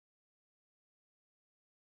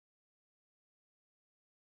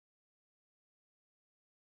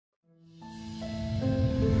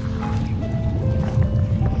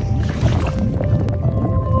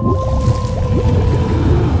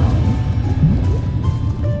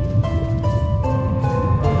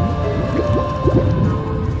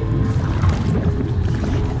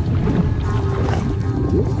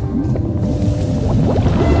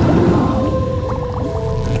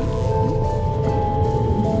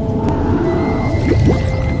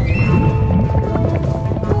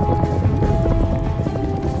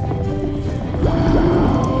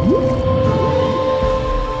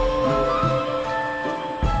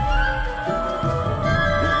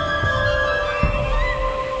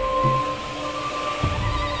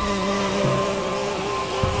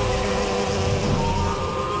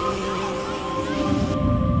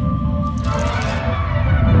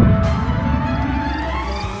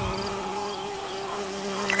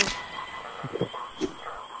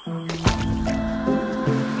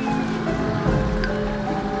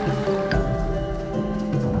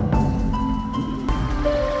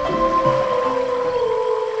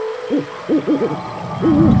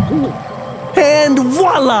And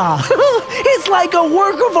voila! It's like a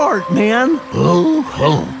work of art, man.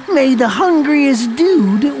 May the hungriest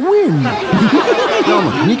dude win.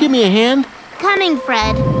 Velma, can you give me a hand? Coming,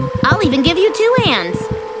 Fred. I'll even give you 2 hands.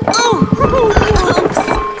 Oops.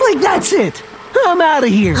 Like that's it. I'm out of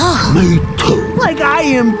here. Me too. Like I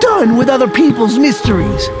am done with other people's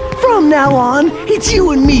mysteries. From now on, it's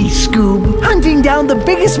you and me, Scoob, hunting down the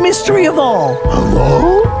biggest mystery of all.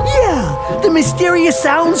 Hello? Yeah, the mysterious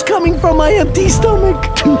sounds coming from my empty stomach.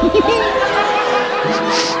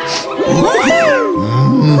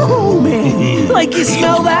 Oh, man. Like you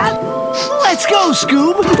smell that? Let's go,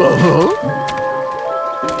 Scoob.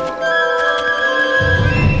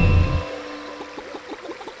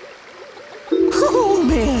 Oh,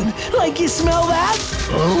 man. Like you smell that?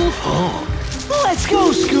 Let's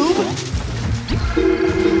go, Scoob.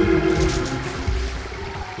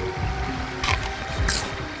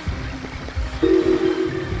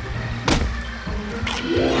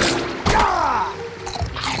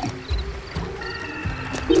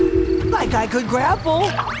 Like I could grapple.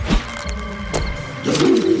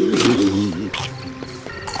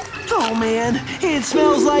 Oh man, it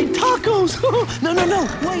smells like tacos. No,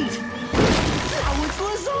 wait. Now it's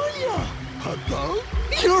lasagna. Hot dog?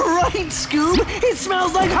 You're right, Scoob. It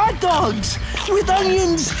smells like hot dogs with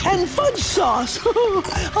onions and fudge sauce. Oh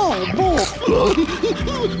boy.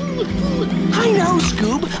 I know,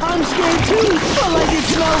 Scoob. I'm scared too. But like it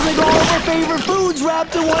smells like all of our favorite foods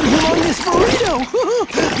wrapped in one humongous burrito.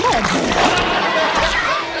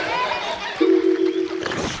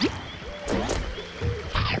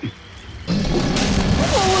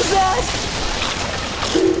 What was that?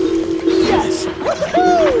 Yes!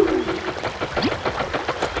 Woohoo!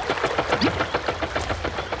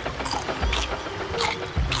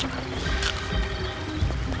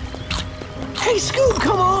 Hey, Scoob,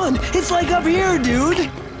 come on! It's like up here, dude!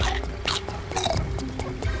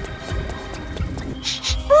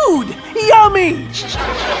 Food! Yummy!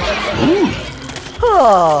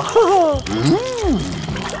 Oh.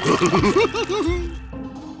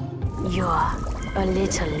 You're a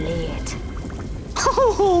little late.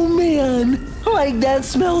 Oh, man! Like, that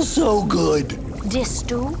smells so good. This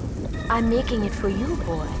stew, I'm making it for you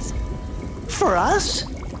boys. For us?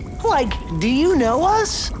 Like, do you know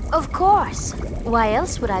us? Of course. Why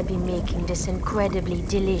else would I be making this incredibly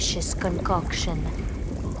delicious concoction?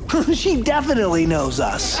 She definitely knows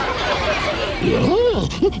us.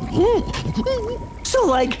 So,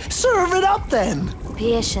 like, serve it up then.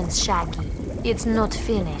 Patience, Shaggy. It's not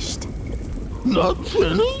finished. Not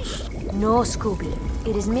finished? No, Scooby.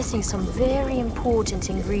 It is missing some very important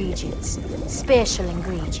ingredients. Special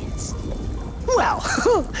ingredients. Well,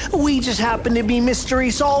 we just happen to be mystery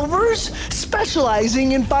solvers,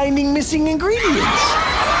 specializing in finding missing ingredients.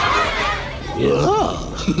 Yeah.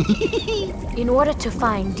 In order to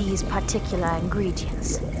find these particular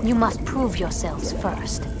ingredients, you must prove yourselves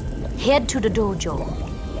first. Head to the dojo.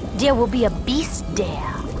 There will be a beast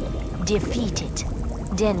there. Defeat it.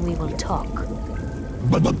 Then we will talk.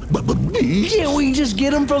 Can't we just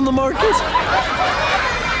get them from the market?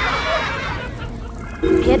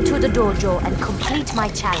 Head to the dojo and complete my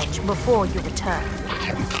challenge before you return.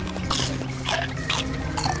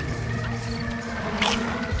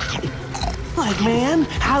 Like, man,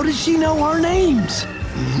 how does she know our names?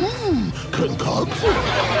 Concoction?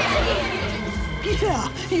 Yeah,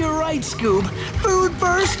 you're right, Scoob. Food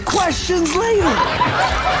first, questions later.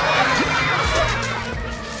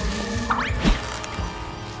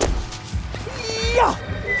 Yeah.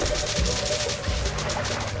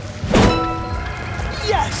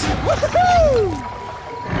 Yes! Woohoo!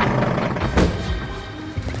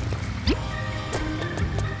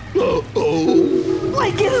 Uh-oh.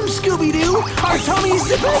 Like, get him, Scooby-Doo! Our tummies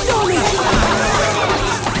depend on it!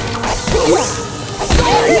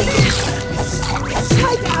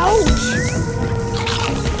 Like, ouch!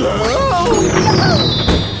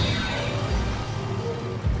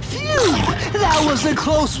 Phew! That was a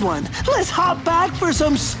close one. Let's hop back for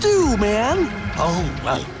some stew, man. All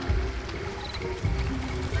right.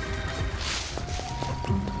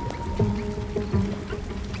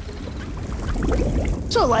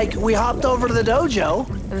 So, like, we hopped over to the dojo.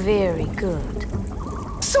 Very good.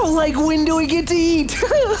 So, like, when do we get to eat?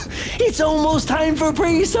 It's almost time for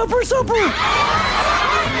pre-supper.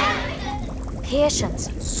 Patience,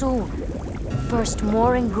 soon. First,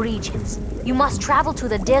 more ingredients. You must travel to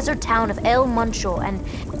the desert town of El Muncho and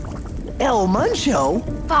El Muncho?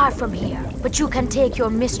 Far from here, but you can take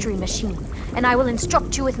your mystery machine, and I will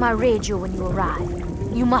instruct you with my radio when you arrive.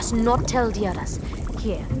 You must not tell the others.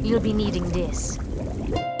 Here, you'll be needing this.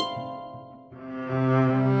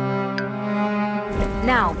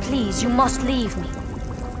 Now, please, you must leave me.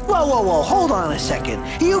 Whoa, hold on a second.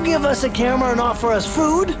 You give us a camera and offer us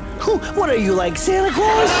food? What are you, like Santa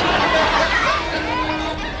Claus?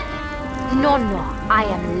 No, I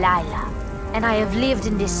am Lila, and I have lived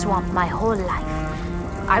in this swamp my whole life.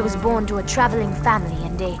 I was born to a traveling family,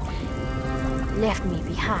 and they left me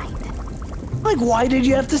behind. Like, why did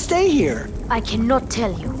you have to stay here? I cannot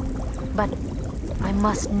tell you, but I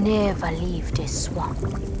must never leave this swamp.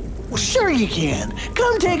 Well, sure you can.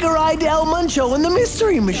 Come take a ride to El Muncho in the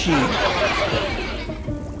mystery machine.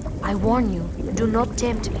 I warn you, do not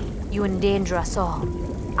tempt me. You endanger us all.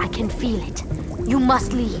 I can feel it. You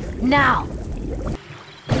must leave, now!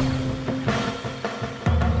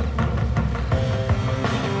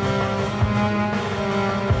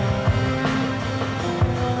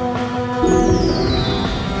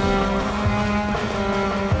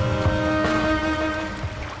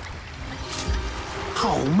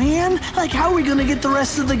 Oh, man. Like, how are we gonna get the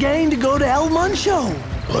rest of the gang to go to El Muncho?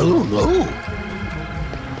 I don't know.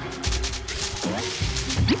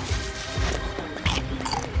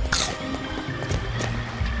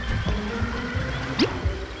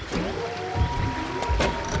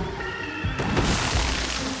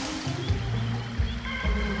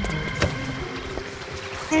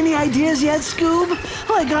 Any ideas yet, Scoob?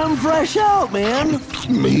 Like, I'm fresh out, man.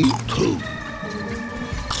 Me too.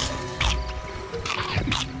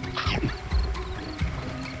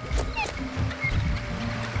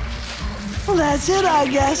 Well, that's it, I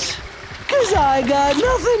guess. 'Cause I got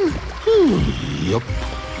nothing. Yep.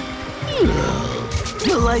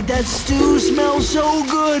 Like, that stew smells so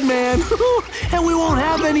good, man. And we won't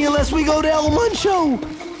have any unless we go to El Muncho.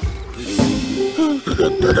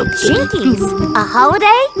 Jinkies, a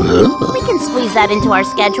holiday? We can squeeze that into our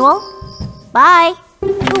schedule. Bye.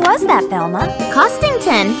 Who was that, Velma?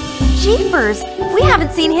 Costington. Jeepers! We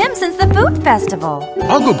haven't seen him since the food festival.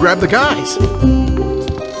 I'll go grab the guys.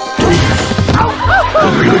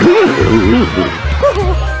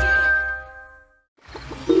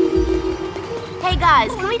 Hey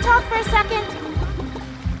guys, can we talk for a second?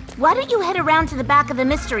 Why don't you head around to the back of the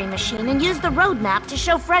mystery machine and use the road map to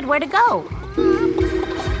show Fred where to go?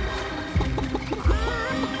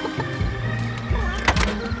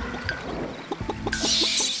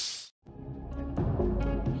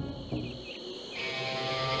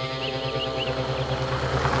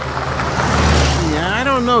 Yeah, I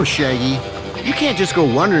don't know, Shaggy. You can't just go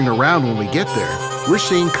wandering around when we get there. We're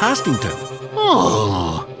seeing Costington.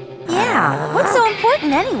 Oh. Yeah, what's so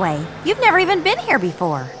important anyway? You've never even been here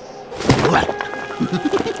before. What?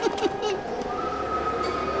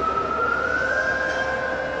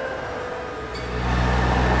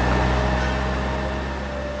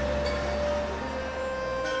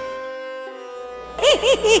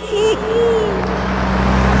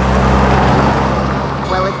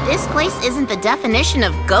 Well, if this place isn't the definition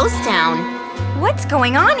of ghost town. What's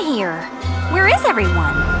going on here? Where is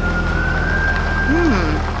everyone?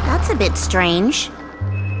 That's a bit strange.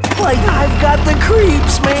 Like, I've got the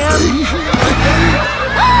creeps, man.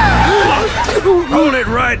 Hold it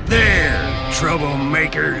right there,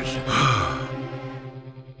 troublemakers.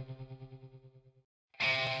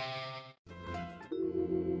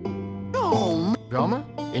 Oh, Velma,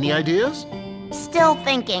 any ideas? Still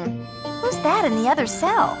thinking. Who's that in the other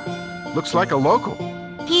cell? Looks like a local.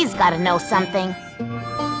 He's gotta know something.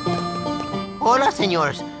 Hola,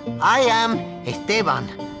 señores. I am Esteban.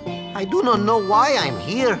 I do not know why I'm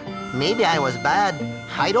here. Maybe I was bad.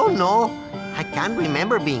 I don't know. I can't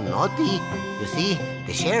remember being naughty. You see,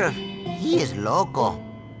 the sheriff, he is loco.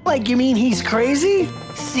 like, you mean he's crazy?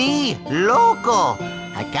 Sí, loco.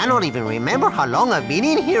 I cannot even remember how long I've been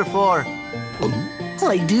in here for.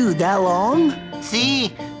 Like, dude, that long?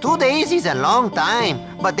 Sí, 2 days is a long time.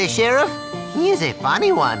 But the sheriff, he is a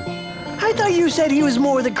funny one. I thought you said he was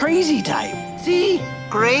more the crazy type. See,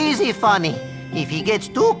 crazy funny. If he gets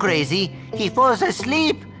too crazy, he falls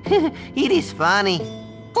asleep. It is funny.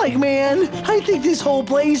 Like, man, I think this whole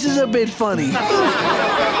place is a bit funny.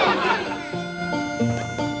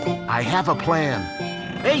 I have a plan.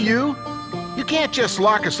 Hey, you! You can't just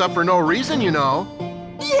lock us up for no reason, you know.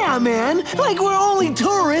 Yeah, man, like we're only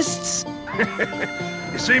tourists.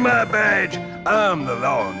 You see my badge? I'm the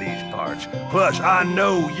law in these parts. Plus, I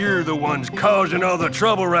know you're the ones causing all the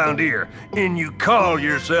trouble around here. And you call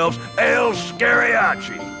yourselves El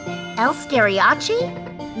Scariachi. El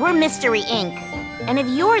Scariachi? We're Mystery Inc. And if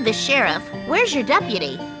you're the sheriff, where's your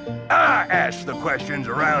deputy? I ask the questions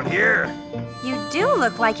around here. You do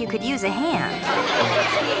look like you could use a hand.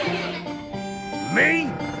 Me?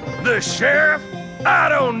 The sheriff? I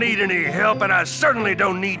don't need any help, and I certainly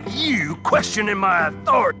don't need you questioning my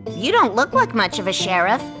authority. You don't look like much of a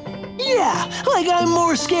sheriff. Yeah, like I'm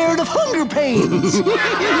more scared of hunger pains.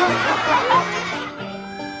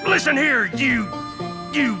 Listen here, you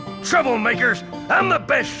troublemakers. I'm the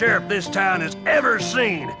best sheriff this town has ever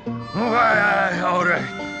seen. Why, I oughta.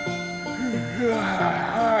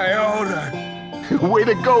 Way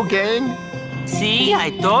to go, gang. See,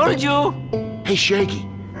 I told you. Hey, Shaggy,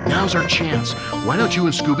 now's our chance. Why don't you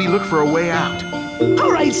and Scooby look for a way out?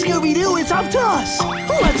 All right, Scooby-Doo, it's up to us.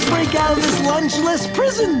 Let's break out of this lunchless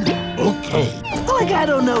prison. Okay. Like, I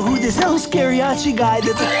don't know who this El Scariachi guy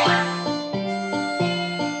that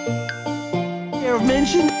the sheriff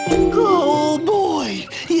mentioned. Oh, boy.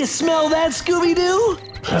 You smell that, Scooby-Doo?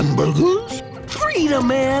 Hamburgers? Freedom,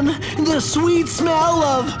 man. The sweet smell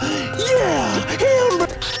of, yeah,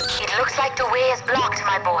 hamburger. It looks like the way is blocked,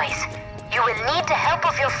 my boys. You will need the help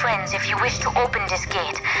of your friends if you wish to open this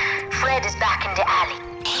gate. Fred is back in the alley.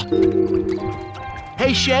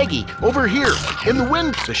 Hey, Shaggy, over here, in the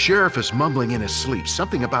wind. The sheriff is mumbling in his sleep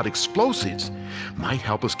something about explosives. Might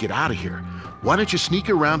help us get out of here. Why don't you sneak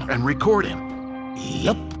around and record him?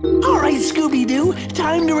 Yep. All right, Scooby-Doo,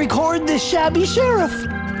 time to record this shabby sheriff.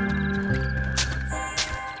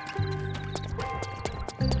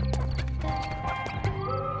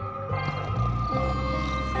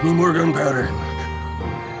 Need more gunpowder.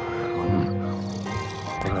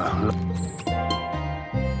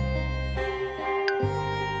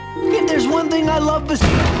 If there's one thing I love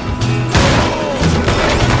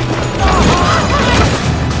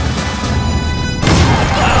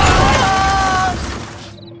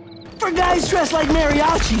for guys dressed like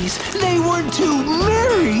mariachis, they weren't too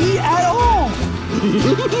merry at all.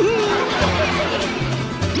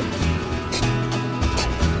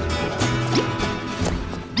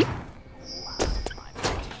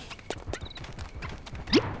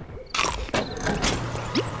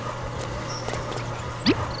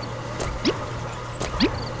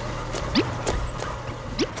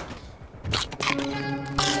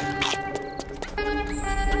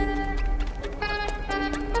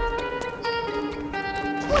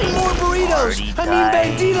 More burritos! I mean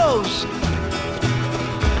banditos!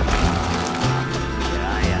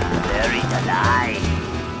 Buried alive.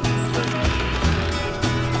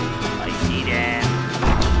 I see them.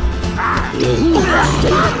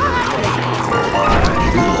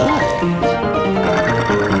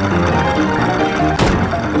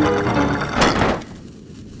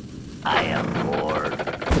 I am bored.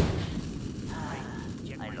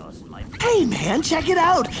 I lost my... Hey man, check it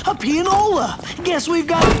out! A pianola! Guess we've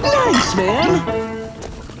got... Nice, man!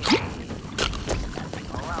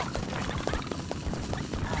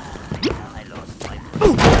 I lost my...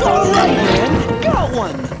 Alright, man! Got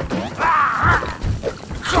one!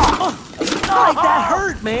 Like that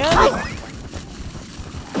hurt, man!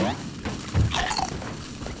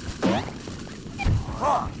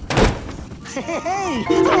 Hey!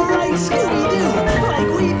 Alright, Scooby-Doo! Like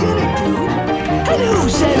we did it, dude! And who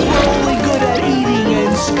says we're only good at eating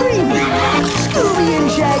and screaming? Scooby and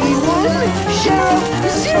Shaggy 1, Sheriff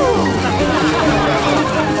 0!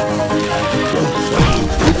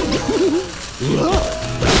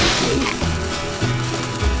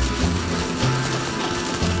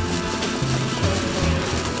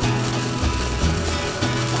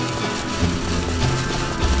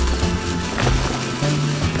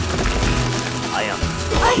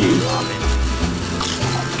 I am Robin.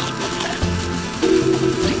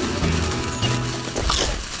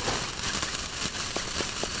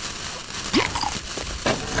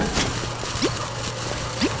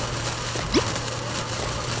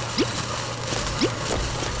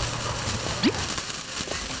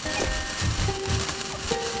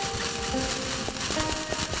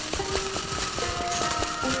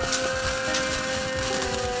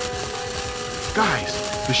 Guys,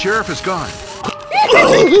 the sheriff is gone.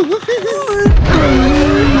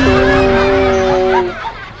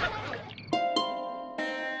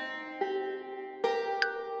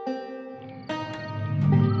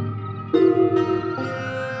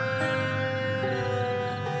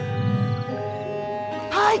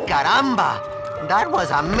 Ay, caramba! That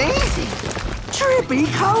was amazing!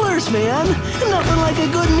 Trippy colors, man! Nothing like a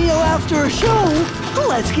good meal after a show!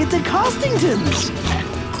 Let's get to Costington's!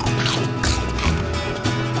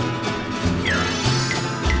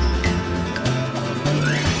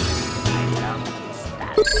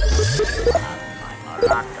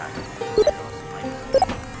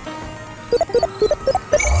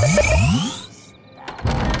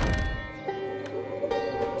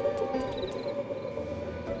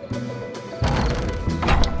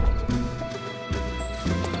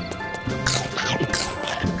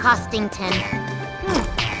 Costington.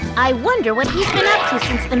 I wonder what he's been up to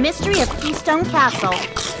since the mystery of Keystone Castle.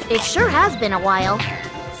 It sure has been a while.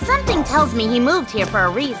 Something tells me he moved here for a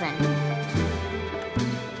reason.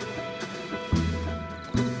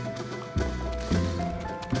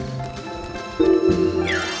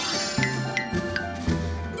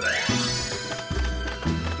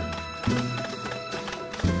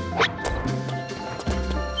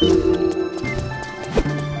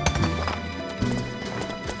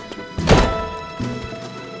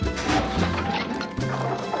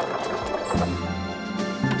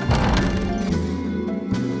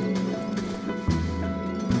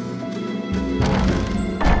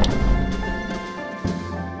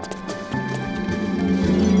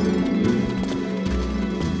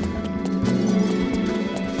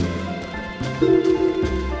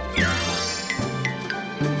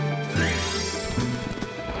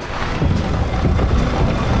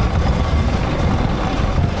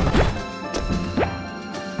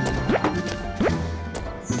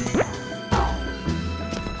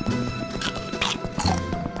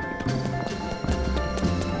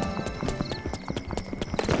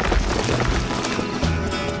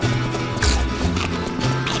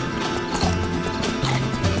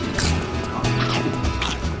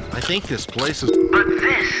 I think this place is... But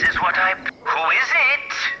this is what I... Who is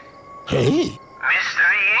it? Hey,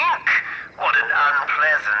 Mystery Inc. What an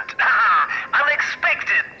unpleasant,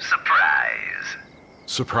 unexpected surprise.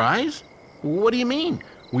 Surprise? What do you mean?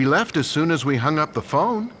 We left as soon as we hung up the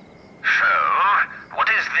phone. So, what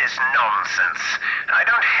is this nonsense? I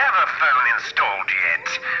don't have a phone installed yet.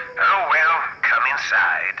 Oh well, come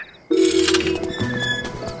inside.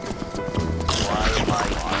 Why am I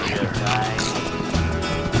here, guys?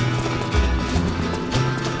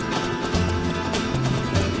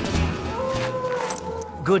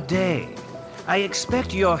 Good day. I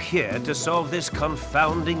expect you're here to solve this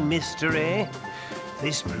confounding mystery.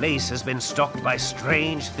 This place has been stalked by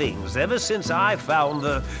strange things ever since I found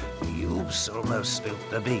the... You've almost spilt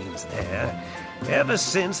the beans there. Ever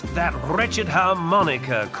since that wretched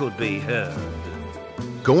harmonica could be heard.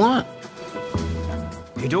 Go on.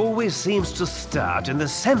 It always seems to start in the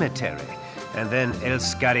cemetery, and then El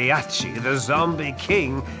Scariachi, the zombie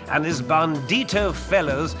king, and his bandito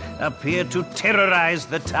fellows appear to terrorize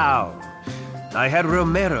the town. I had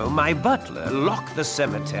Romero, my butler, lock the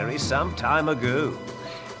cemetery some time ago.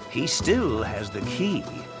 He still has the key.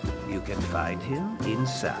 You can find him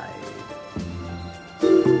inside.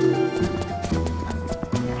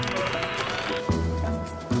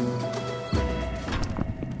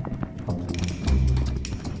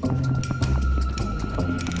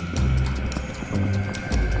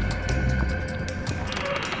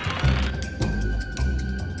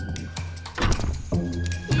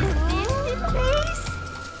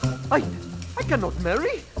 I cannot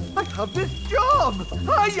marry. I have this job.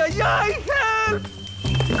 Ay, ay, ay, help!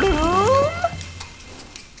 Groom?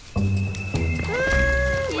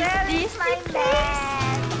 Where is my man?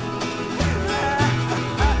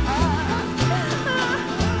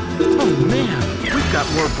 Oh, man. We've got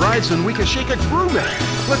more brides than we can shake a groom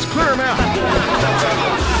at. Let's clear them out.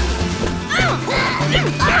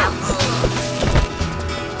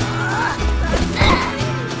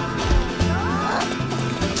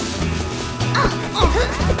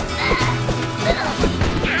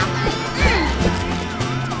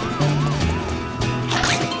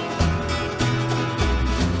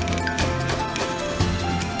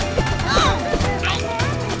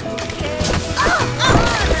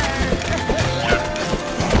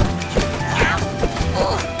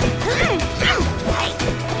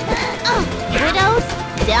 Widows,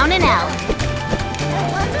 down and out. I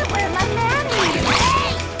wonder where my man is.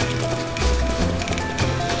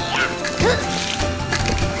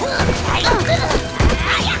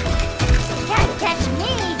 Can't catch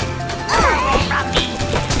me. Away from me.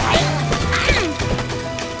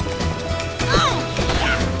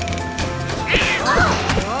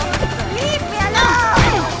 Leave me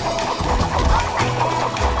alone.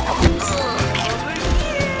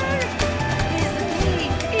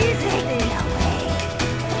 Easy.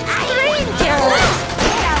 Strangers.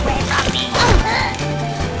 Get away from me.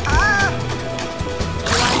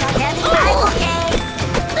 Wanna get in my cave?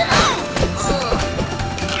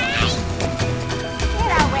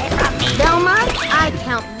 Get away from me. Velma, I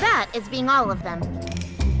count that as being all of them.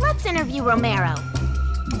 Let's interview Romero.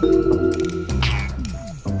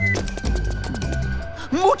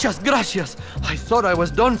 Muchas gracias. I thought I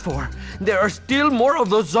was done for. There are still more of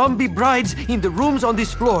those zombie brides in the rooms on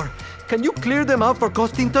this floor. Can you clear them out for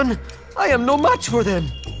Costington? I am no match for them.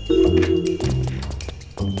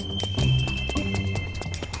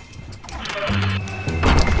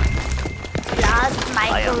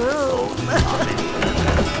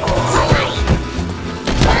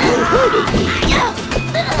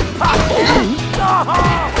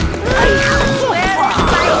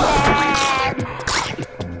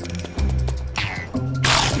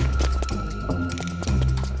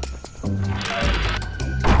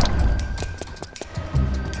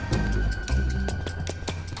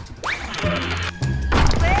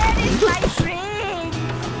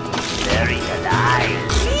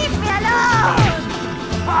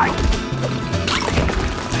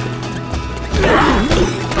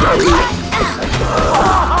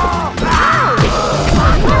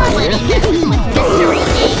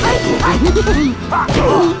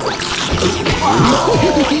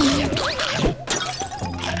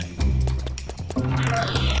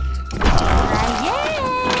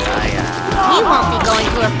 He won't be going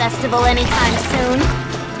to a festival anytime soon.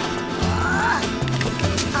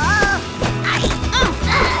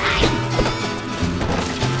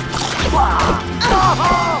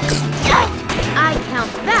 I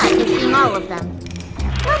count that as being all of them.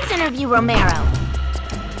 Let's interview Romero.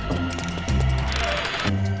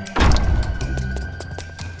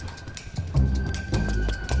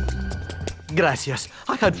 Gracias.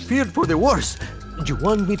 I had feared for the worst. You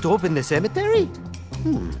want me to open the cemetery?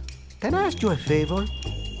 Can I ask you a favor?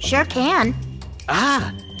 Sure can.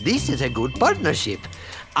 This is a good partnership.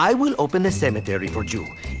 I will open the cemetery for you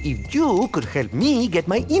if you could help me get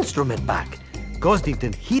my instrument back.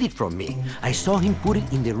 Gosdington hid it from me. I saw him put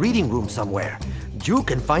it in the reading room somewhere. You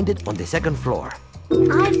can find it on the second floor.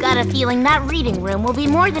 I've got a feeling that reading room will be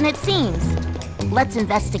more than it seems. Let's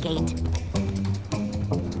investigate.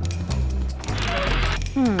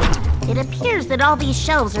 It appears that all these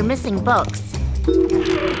shelves are missing books.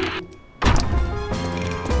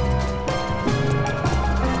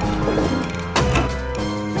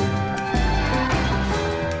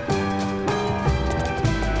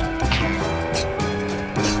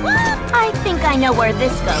 I think I know where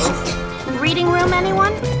this goes. Reading room,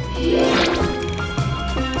 anyone?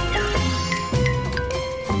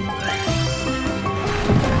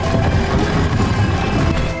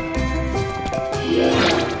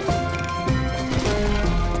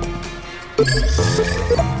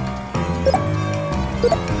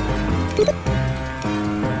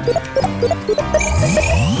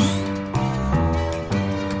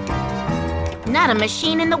 Not a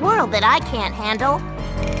machine in the world that I can't handle.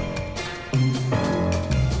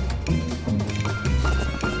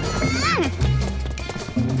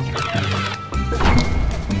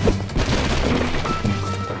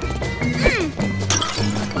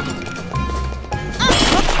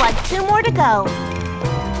 Looks like 2 more to go.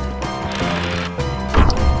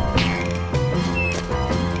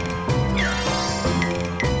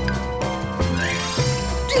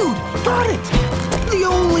 Got it! The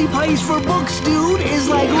only place for books, dude, is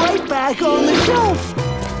like right back on the shelf.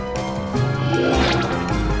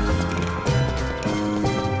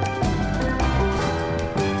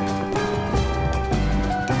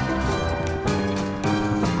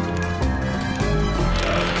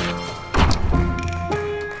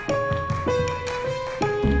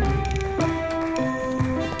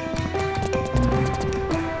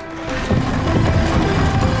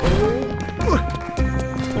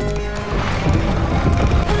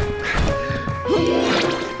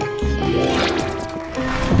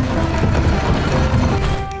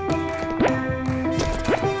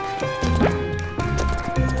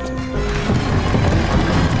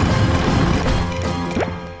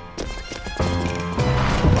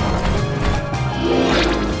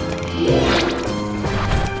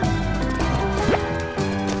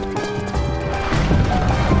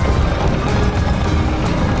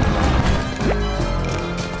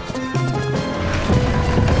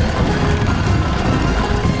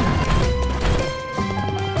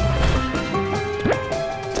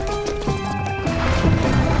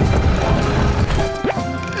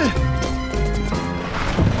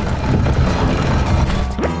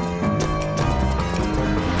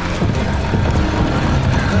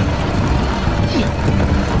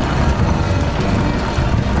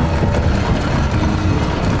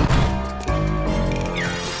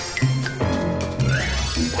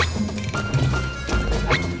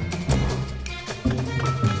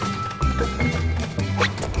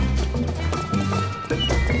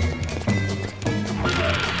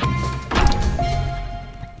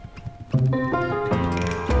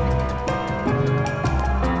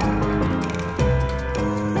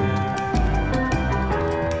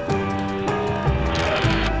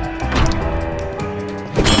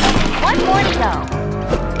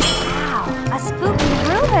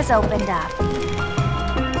 Opened up.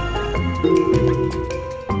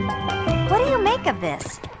 What do you make of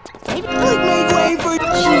this? Like make way for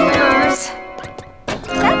Cheers.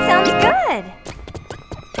 That sounds good.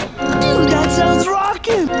 Dude, that sounds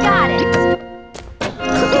rockin'. Got it.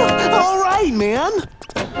 All right, man.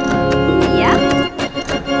 Yep.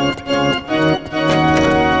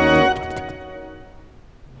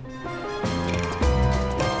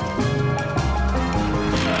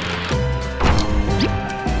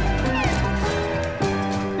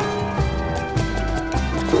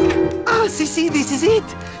 See, this is it.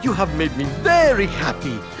 You have made me very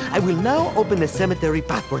happy. I will now open the cemetery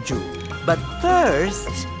path for you. But first,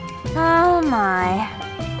 Oh my.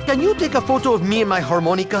 can you take a photo of me and my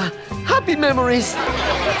harmonica? Happy memories.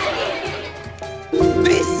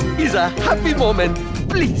 This is a happy moment.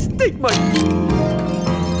 Please take my...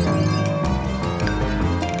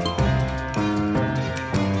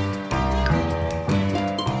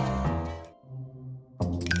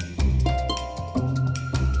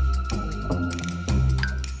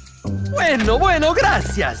 Bueno,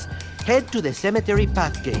 gracias. Head to the cemetery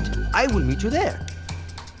path gate. I will meet you there.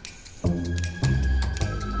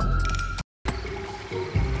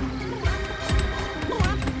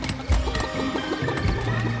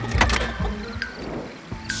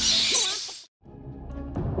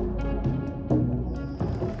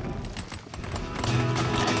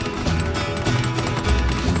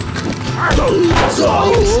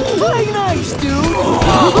 Play nice, dude.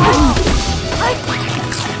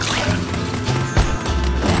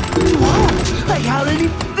 Like, how did he...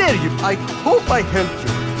 There you... I hope I helped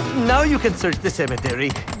you. Now you can search the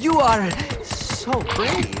cemetery. You are so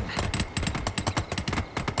brave.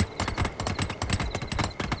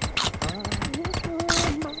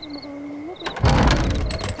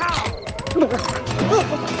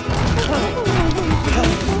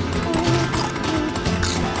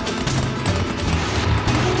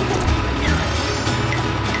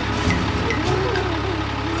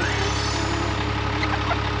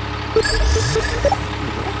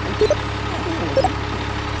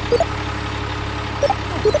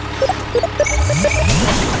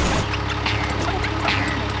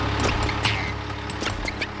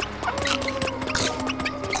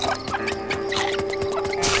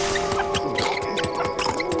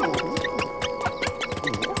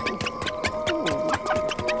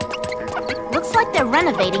 Looks like they're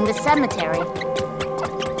renovating the cemetery.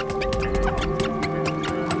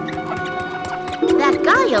 That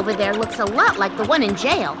guy over there looks a lot like the one in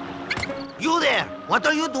jail. You there! What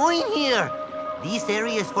are you doing here? This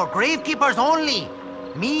area is for gravekeepers only.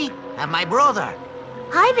 Me and my brother.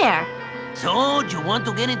 Hi there. So, you want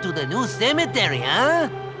to get into the new cemetery, huh?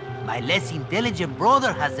 My less intelligent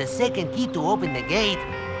brother has the second key to open the gate,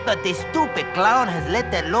 but the stupid clown has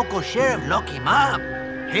let that local sheriff lock him up.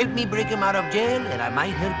 Help me break him out of jail, and I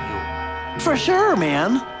might help you. For sure,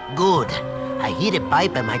 man. Good. I hit a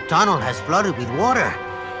pipe and my tunnel has flooded with water.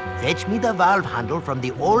 Fetch me the valve handle from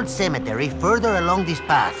the old cemetery further along this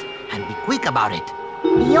path, and be quick about it.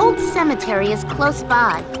 The old cemetery is close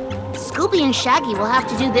by. Scooby and Shaggy will have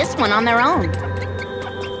to do this one on their own.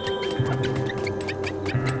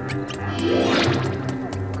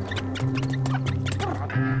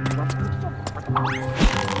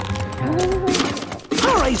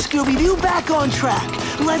 All right, Scooby-Doo, back on track.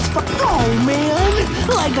 Let's Oh, man!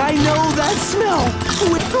 Like I know that smell!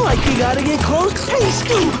 Like you gotta get close. Hey,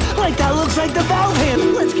 Scoob! Like that looks like the valve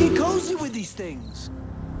handle. Let's get cozy with these things.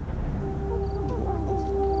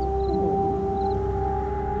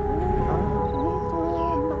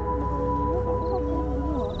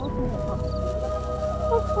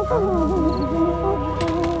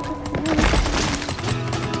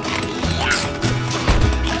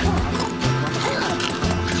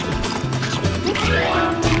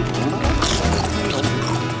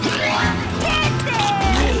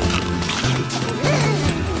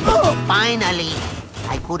 Finally!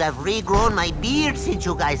 I could have regrown my beard since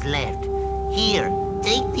you guys left. Here,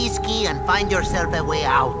 take this key and find yourself a way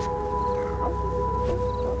out.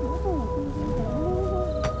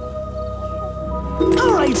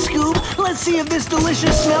 All right, Scoob, let's see if this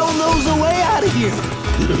delicious smell knows a way out of here.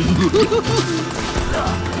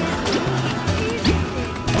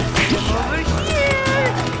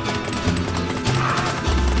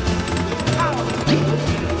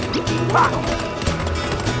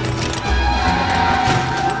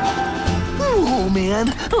 Oh,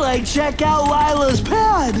 man, like check out Lila's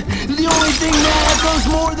pad. The only thing that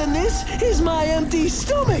echoes more than this is my empty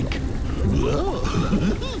stomach.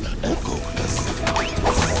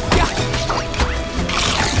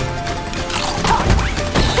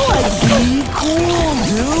 Like, be cool,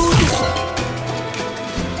 dude.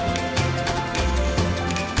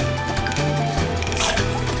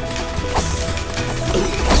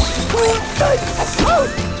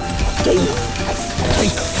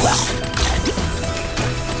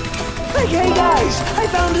 Like, hey guys, I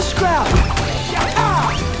found a scrap.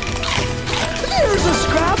 Ah! There's a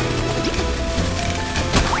scrap.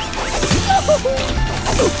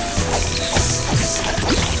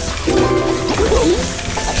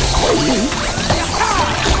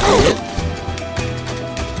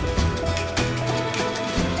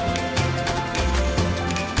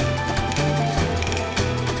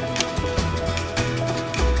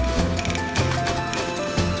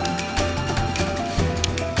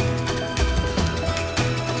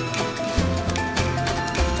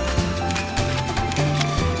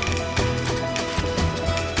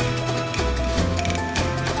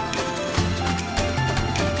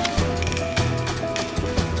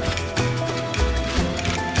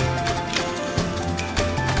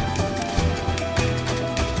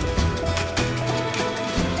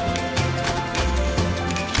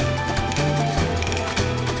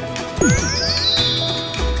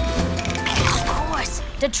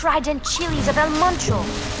 The trident chilies of El Moncho.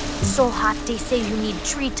 So hot they say you need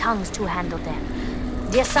 3 tongues to handle them.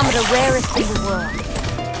 They're some of the rarest in the world.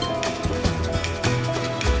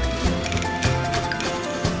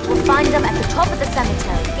 We'll find them at the top of the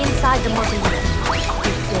cemetery, inside the mausoleum.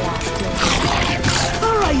 If they are still there.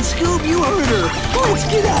 All right, Scoob, you heard her. Let's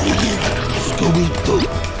get out of here. Scooby-doo.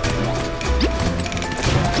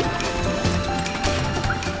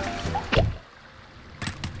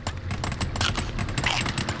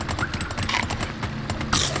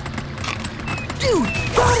 Dude,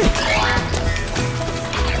 got it!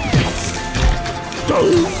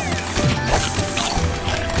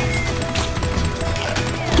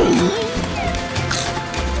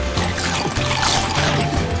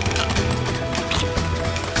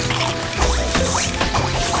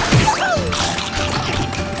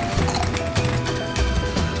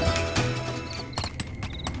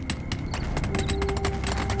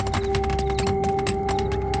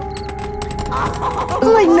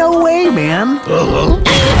 Like, no way, man.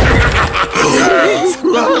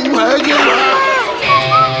 Run, Maggie!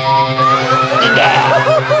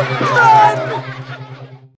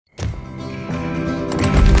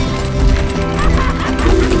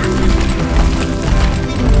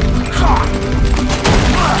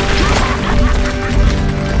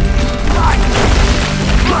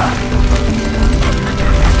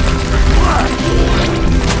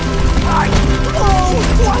 Whoa!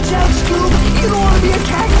 Watch out, Scoob! You don't want to be a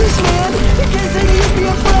cactus, man! Because then you'd be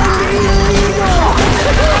afraid to be illegal!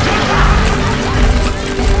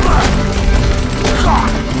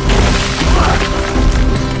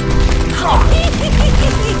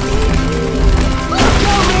 Look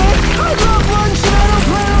out, man! I love lunch and I don't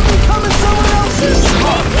plan on becoming someone else's!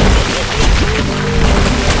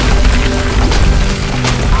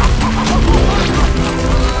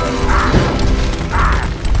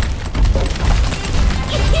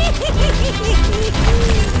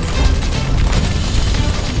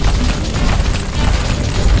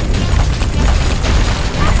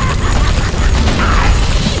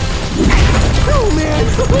 Oh man!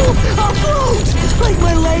 I'll float! Like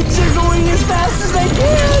my legs are going as fast as I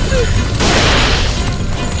can!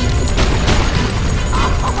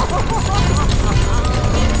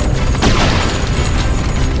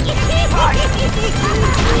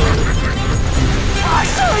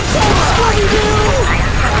 So intense, Scooby-Doo!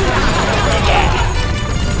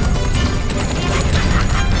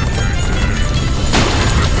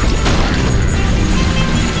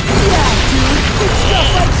 Yeah, dude! It's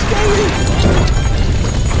just like skating!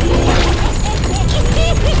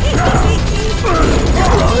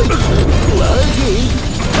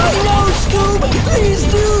 I know, Scoob! These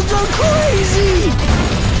dudes are crazy!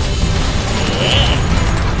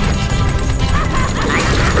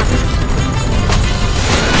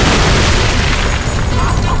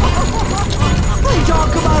 They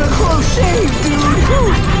talk about a close shave, dude!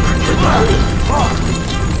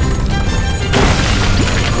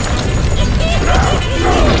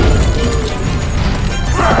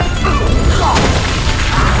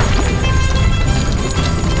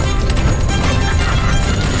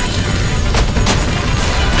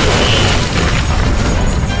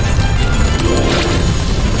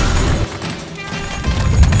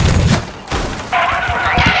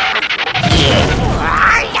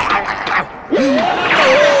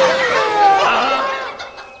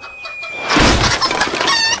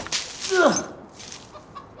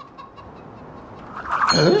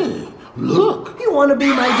 Hey, look. You want to be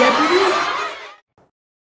my deputy?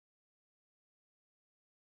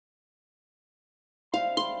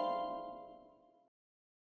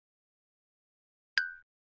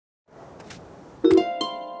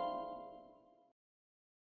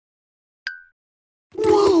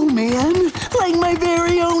 Whoa, man! Like my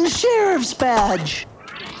very own sheriff's badge.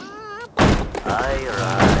 Aye,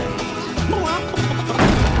 right.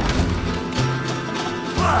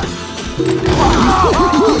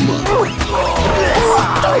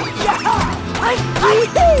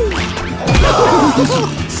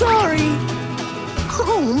 Sorry.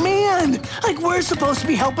 Oh, man. Like, we're supposed to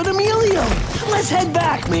be helping Emilio. Let's head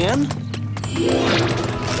back, man.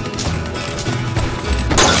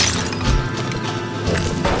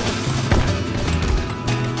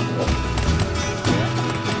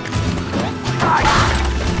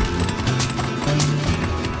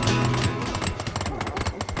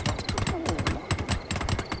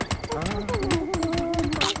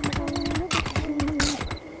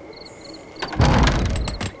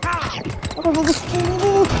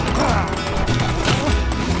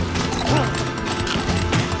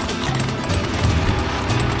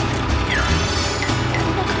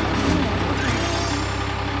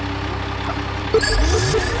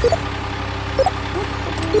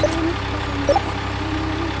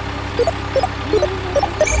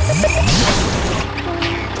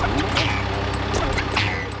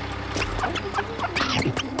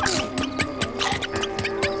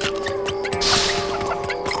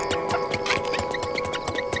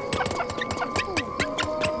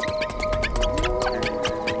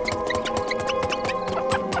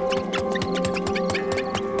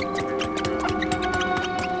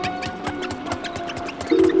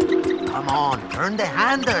 Come on, turn the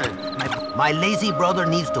handle. My lazy brother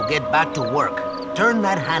needs to get back to work. Turn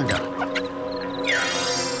that handle.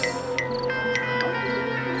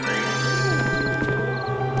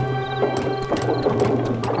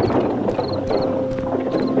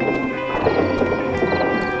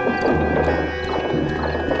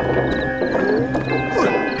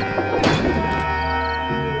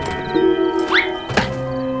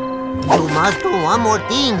 You must do one more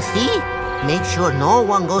thing, see? Make sure no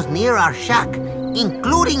one goes near our shack,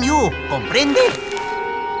 including you, comprende?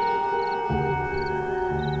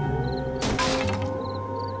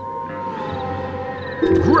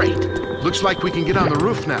 Great! Looks like we can get on the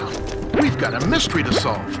roof now. We've got a mystery to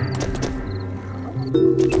solve.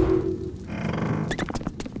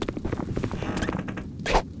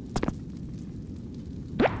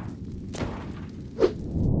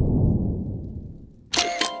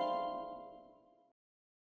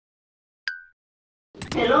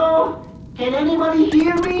 Hello? Can anybody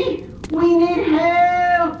hear me? We need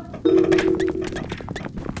help!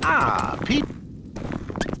 Ah, Pete.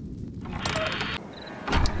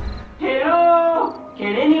 Hello?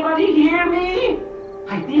 Can anybody hear me?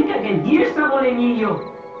 I think I can hear someone,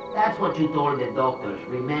 Emilio. That's what you told the doctors,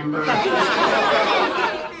 remember?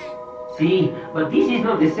 See, but this is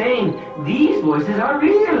not the same. These voices are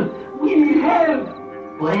real. We need help.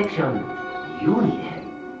 Correction, you need help.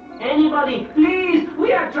 Anybody, please!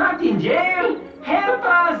 We are trapped in jail! Help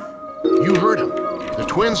us! You heard him. The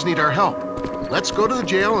twins need our help. Let's go to the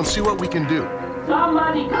jail and see what we can do.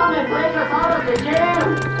 Somebody come and break us out of the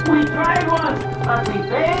jail! We tried once, but we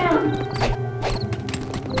failed!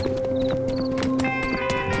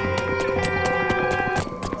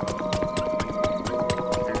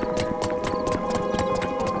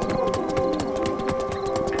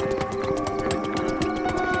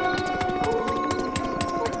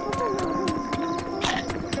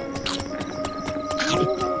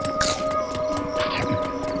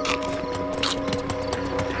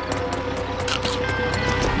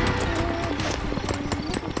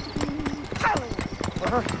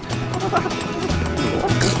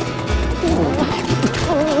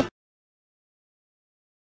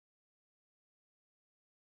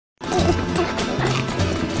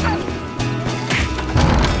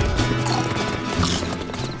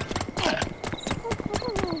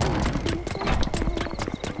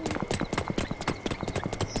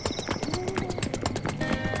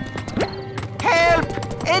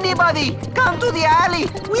 Anybody, come to the alley!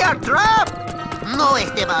 We are trapped! No,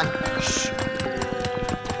 Esteban. Shh.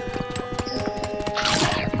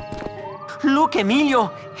 Look,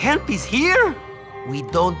 Emilio, help is here. We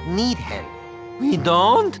don't need help. We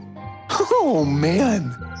don't? Oh,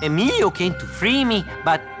 man. Emilio came to free me,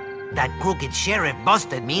 but that crooked sheriff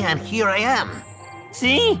busted me, and here I am.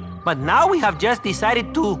 see? But now we have just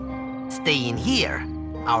decided to stay in here.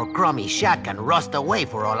 Our crummy shack can rust away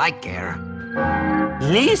for all I care.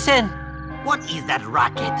 Listen! What is that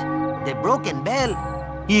racket? The broken bell.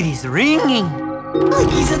 It is ringing.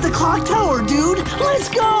 He's at the clock tower, dude. Let's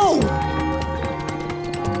go!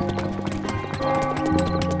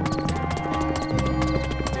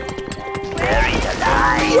 Buried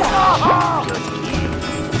alive! Just kidding.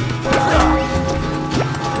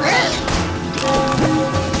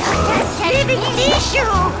 That's a big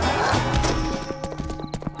issue!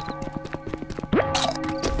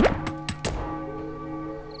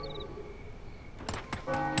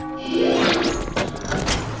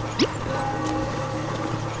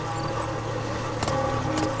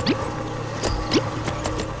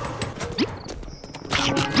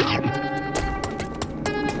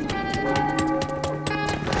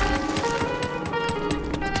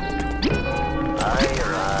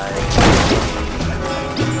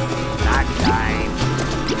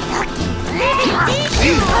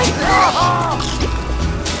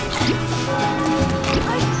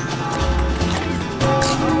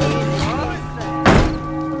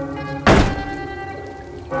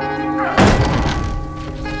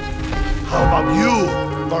 How about you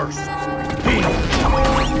first?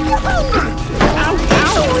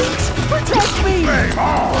 Zoinks! Protect me! Game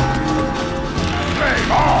on!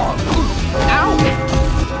 Game on! Ow!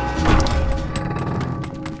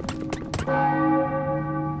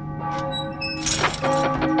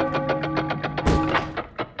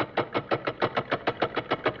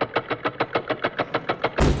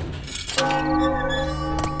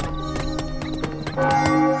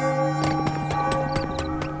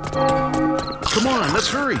 Come on, let's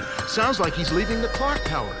hurry. Sounds like he's leaving the clock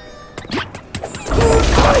tower.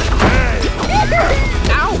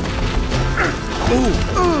 Ow!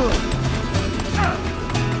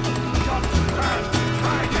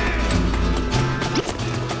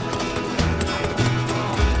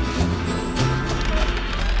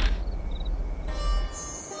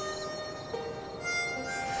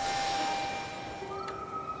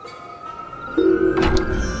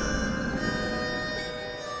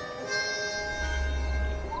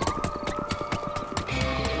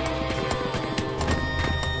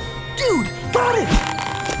 Dude, got it!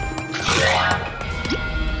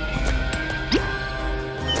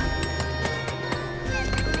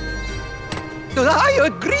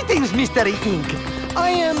 Greetings, Mr. Ink. I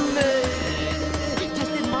am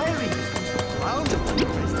just admiring.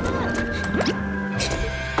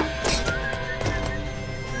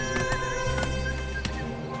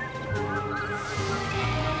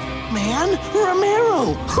 Man,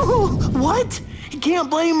 Romero! What? You can't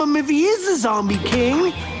blame him if he is a zombie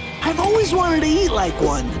king. I've always wanted to eat like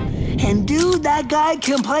one. And dude, that guy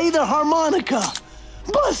can play the harmonica.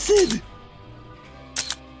 Busted!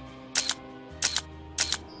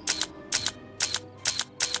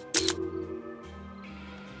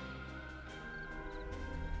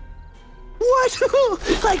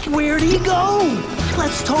 What? Like, where'd he go?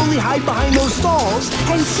 Let's totally hide behind those stalls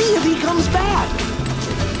and see if he comes back.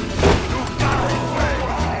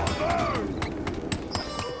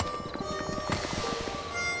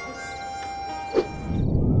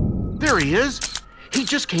 There he is. He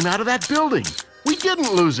just came out of that building. We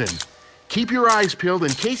didn't lose him. Keep your eyes peeled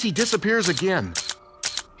in case he disappears again.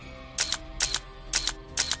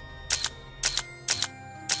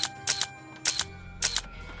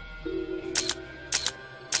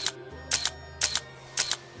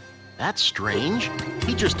 That's strange.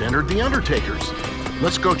 He just entered the Undertaker's.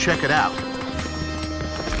 Let's go check it out.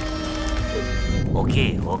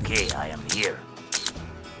 Okay, I am here.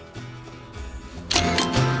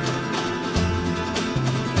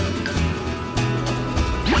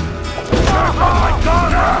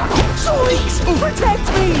 Zoinks! Protect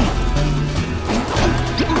me!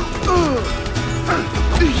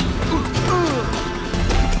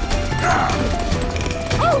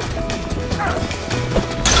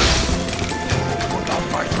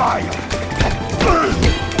 Fire!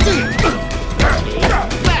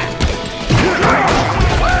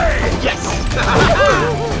 Yes!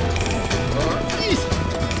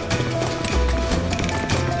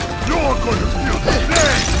 You're gonna feel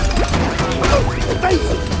the pain!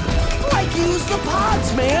 Like, use the pods,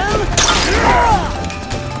 man!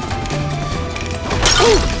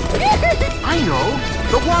 I know!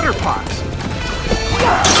 The water pots!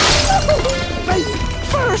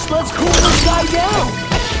 First, let's cool this guy down!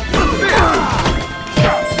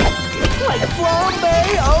 Like flambe,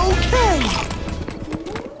 okay!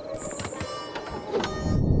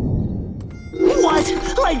 What?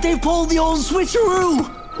 Like they pulled the old switcheroo!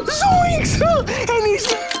 Zoinks! And he's...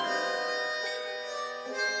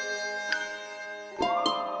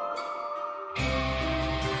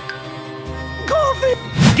 Coffee!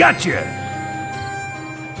 Gotcha!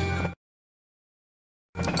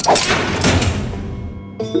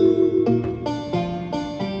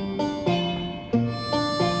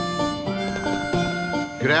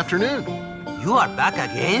 Good afternoon. You are back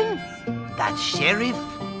again? That sheriff?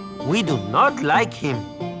 We do not like him.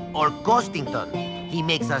 Or Costington. He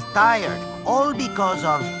makes us tired, all because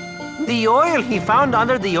of... The oil he found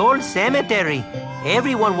under the old cemetery.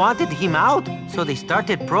 Everyone wanted him out, so they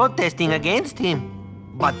started protesting against him.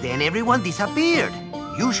 But then everyone disappeared.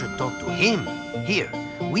 You should talk to him. Here,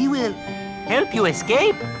 we will... Help you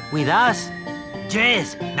escape with us.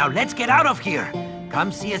 Yes, now let's get out of here.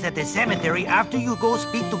 Come see us at the cemetery after you go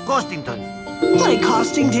speak to Costington. Like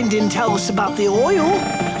Costington didn't tell us about the oil.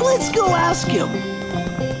 Let's go ask him.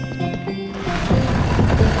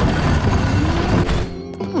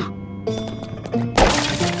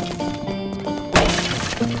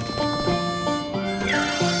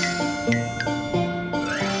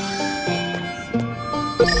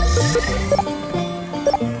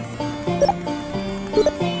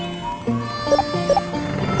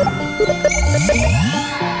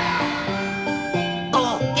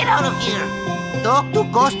 out of here! Talk to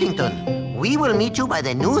Costington. We will meet you by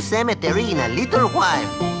the new cemetery in a little while.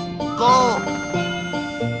 Go!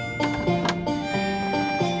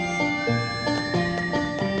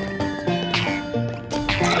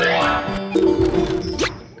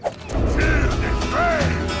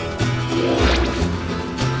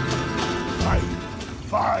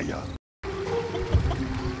 Fire!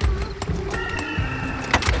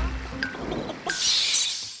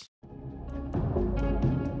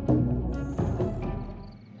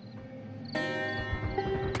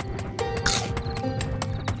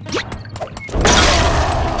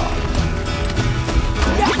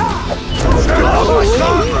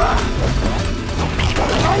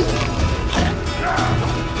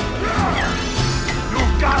 You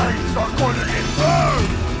guys are gonna get burned!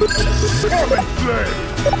 Coming flame!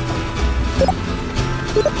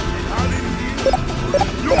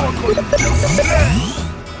 You're gonna get flame!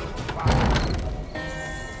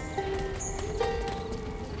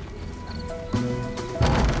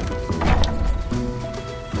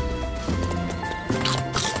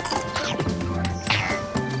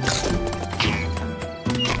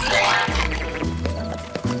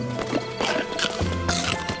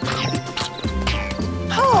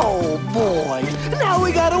 Oh, boy. Now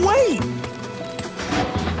we gotta wait.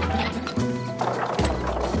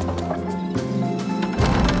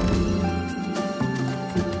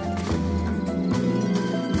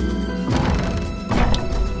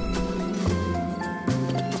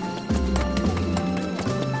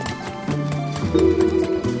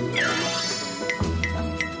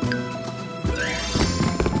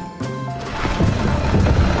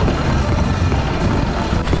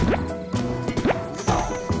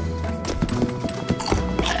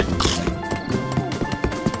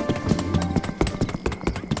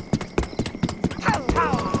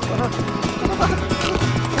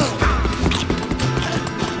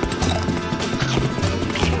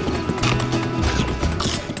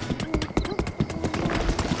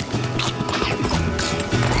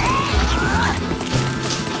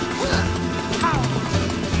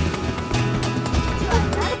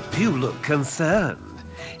 You look concerned.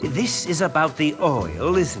 This is about the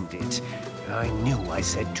oil, isn't it? I knew I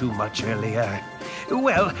said too much earlier.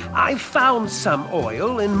 Well, I found some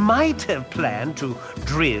oil and might have planned to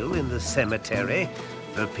drill in the cemetery.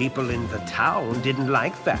 The people in the town didn't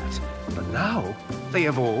like that. But now, they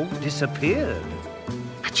have all disappeared.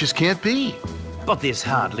 It just can't be. But this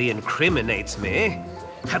hardly incriminates me.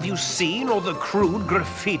 Have you seen all the crude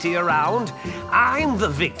graffiti around? I'm the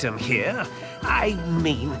victim here. I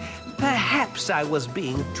mean, perhaps I was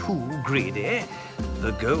being too greedy.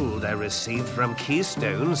 The gold I received from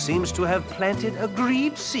Keystone seems to have planted a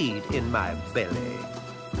greed seed in my belly.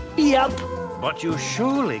 Yep. But you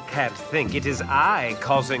surely can't think it is I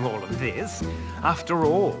causing all of this. After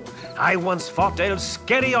all, I once fought El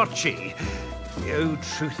Scariocchi. Oh,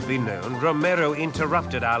 truth be known, Romero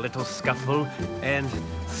interrupted our little scuffle and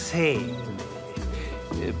saved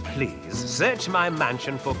me. Please, search my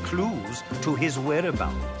mansion for clues to his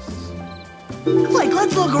whereabouts. Like,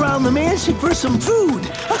 let's look around the mansion for some food.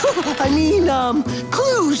 I mean,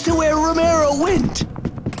 clues to where Romero went.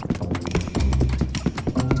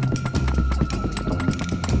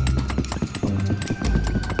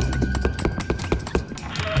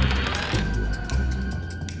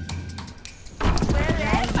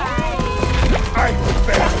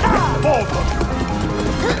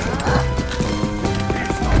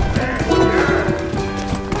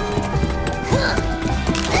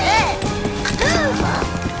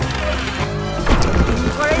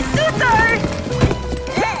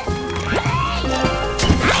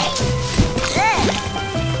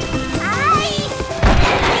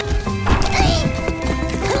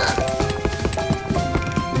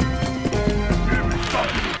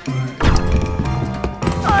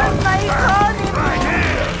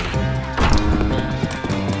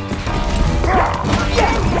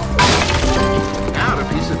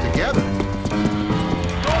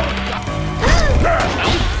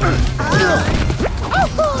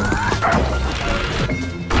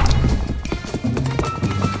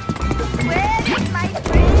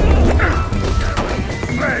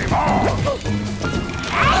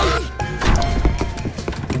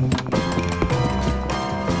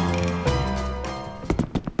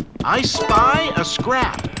 I spy a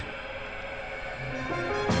scrap.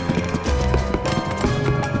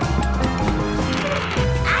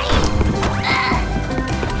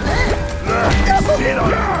 Sit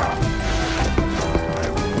on it.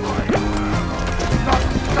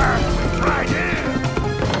 Right here.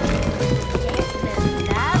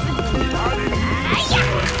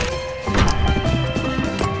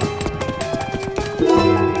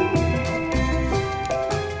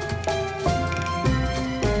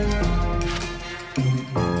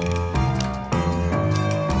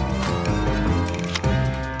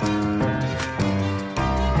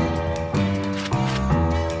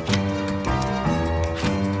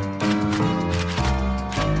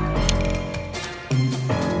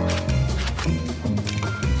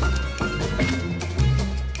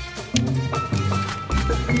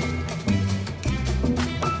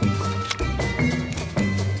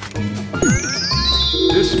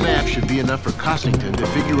 map should be enough for Costington to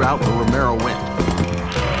figure out where Romero went.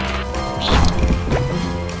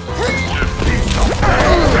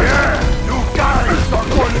 You guys are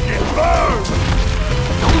going to get burned!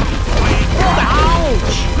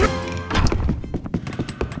 Ouch!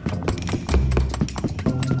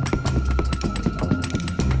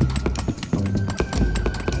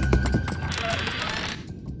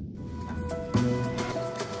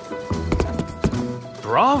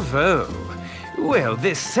 Bravo! Well,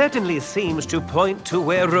 this certainly seems to point to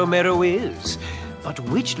where Romero is. But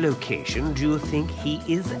which location do you think he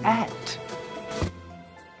is at?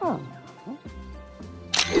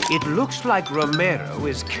 It looks like Romero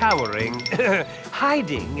is cowering,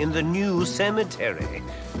 hiding in the new cemetery.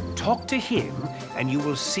 Talk to him, and you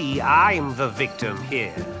will see I'm the victim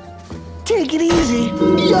here. Take it easy.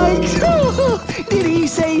 Yikes! Did he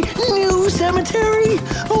say new cemetery?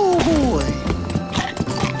 Oh boy!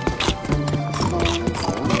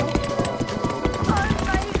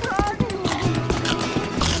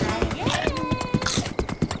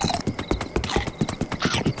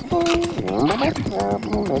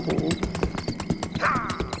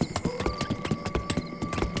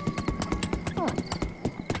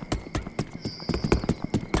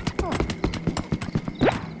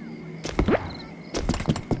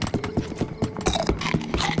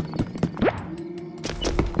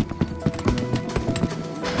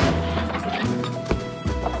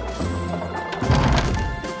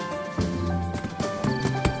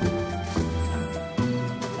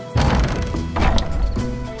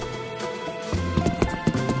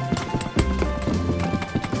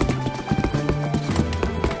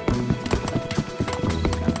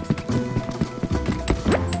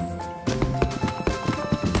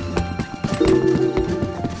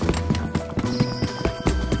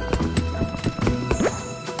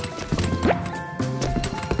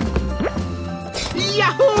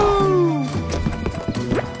 Yahoo!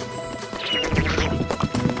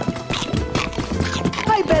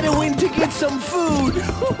 I better win to get some food.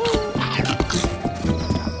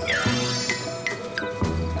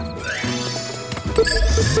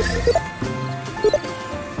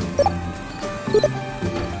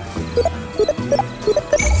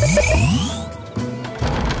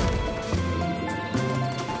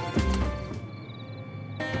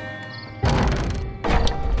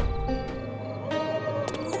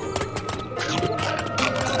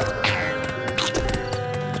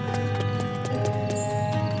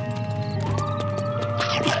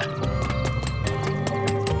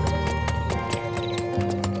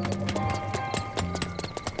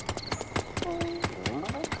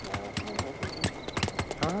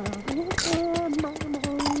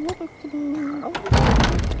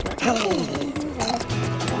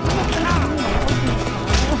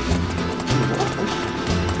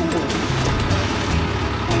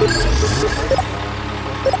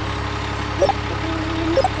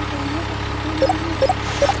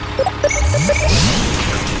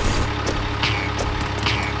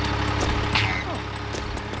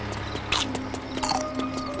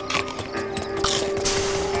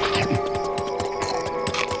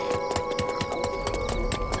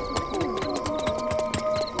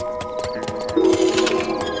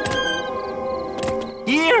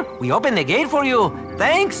 Here, we opened the gate for you.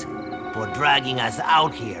 Thanks for dragging us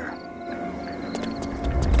out here.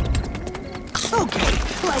 Okay,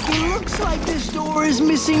 like it looks like this door is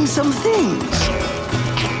missing some things.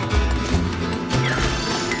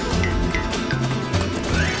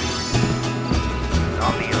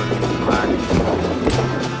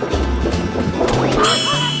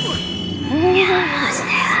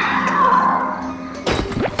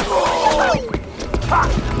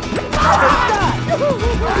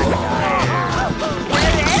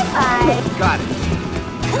 Got it.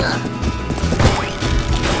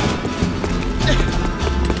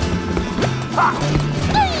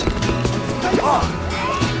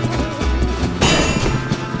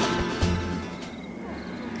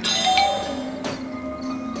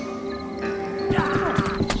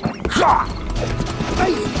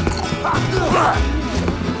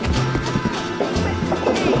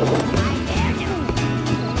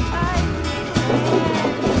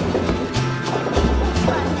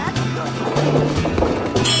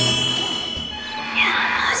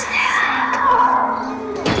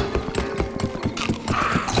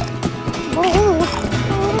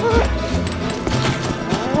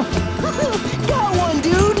 Got one,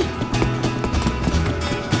 dude.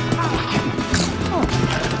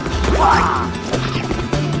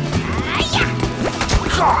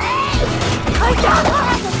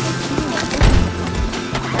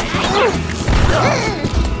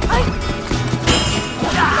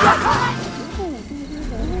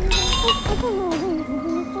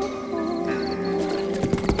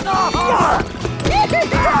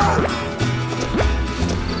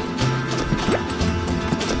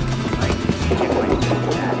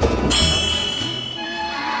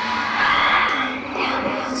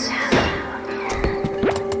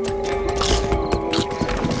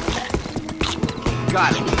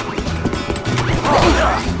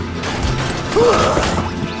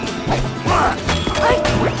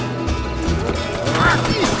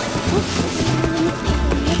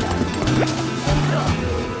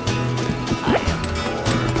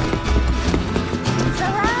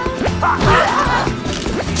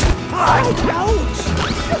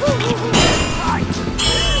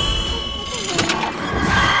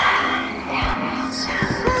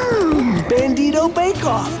 Bandito Bake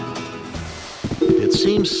Off. It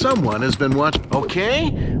seems someone has been watching.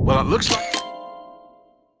 Okay, well, it looks like.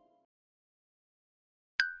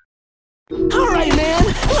 All right, man,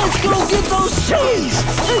 let's go get those cheese.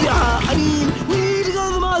 I mean, we need to go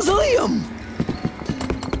to the mausoleum.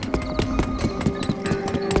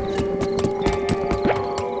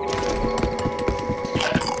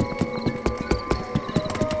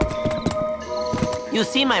 You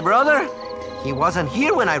see my brother? He wasn't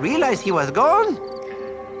here when I realized he was gone.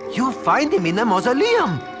 You find him in the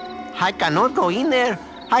mausoleum. I cannot go in there.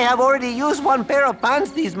 I have already used one pair of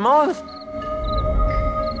pants this month.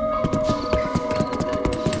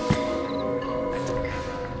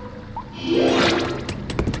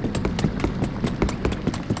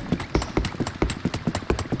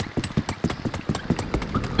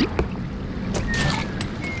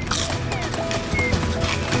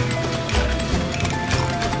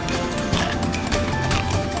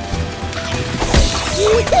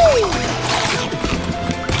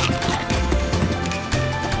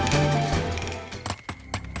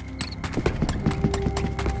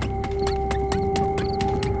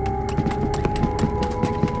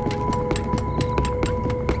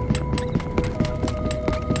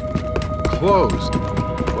 Closed.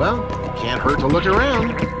 Well, can't hurt to look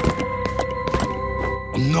around.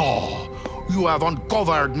 No, you have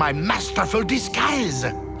uncovered my masterful disguise.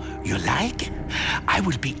 You like? I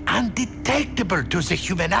will be undetectable to the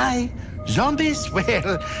human eye. Zombies?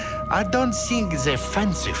 Well, I don't think they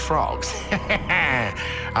fancy frogs.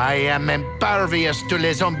 I am impervious to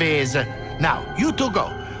les zombies. Now, you two go.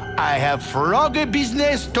 I have froggy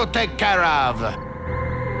business to take care of.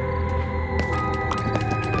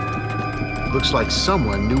 Looks like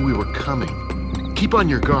someone knew we were coming. Keep on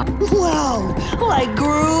your guard. Wow, like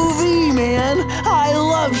groovy, man. I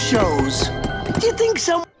love shows. Do you think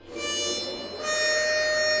some...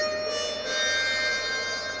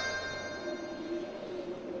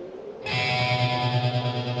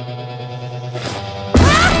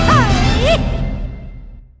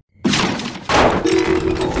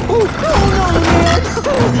 Oh no, man!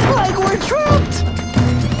 Like we're trapped!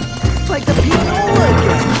 Like the pianola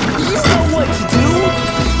again. You know what to do!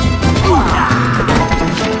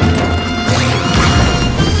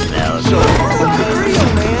 So, unreal,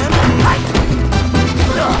 man!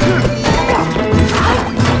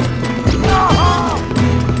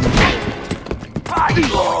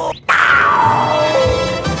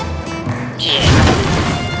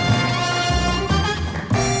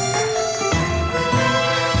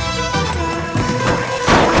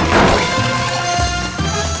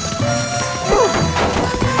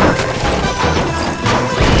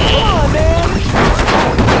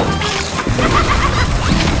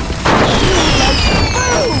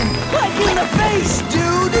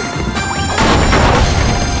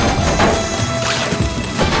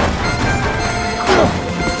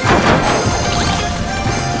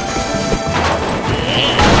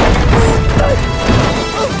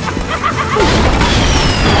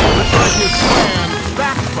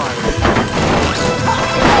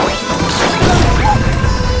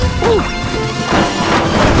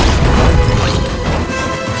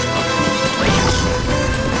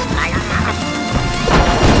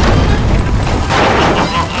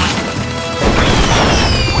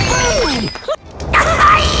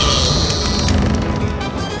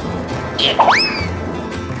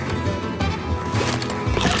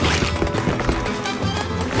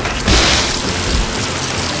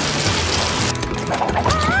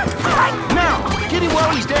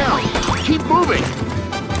 Keep moving!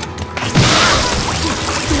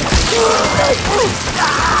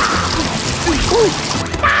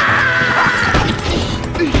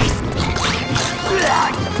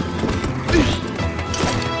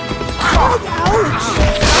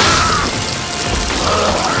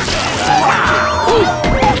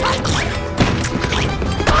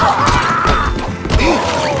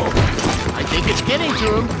 I think it's getting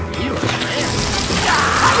to him. He looks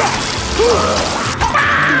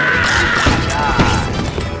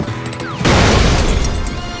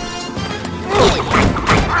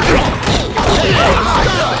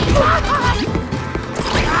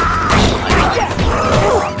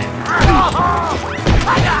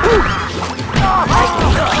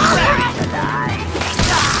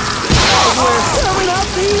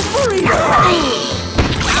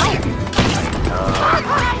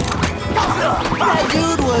That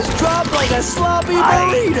dude was dropped like a sloppy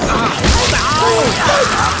burrito.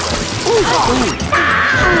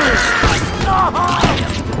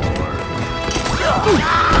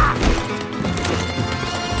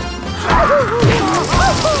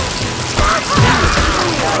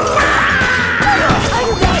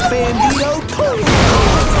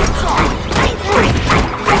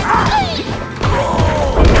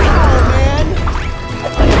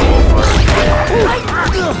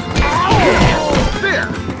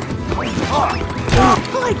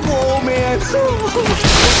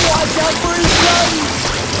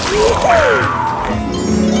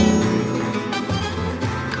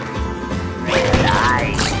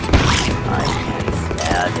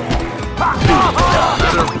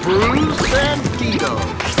 Full Santito.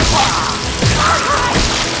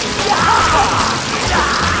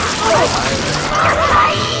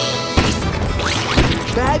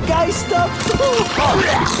 Bad guy stuff too.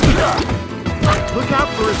 Look out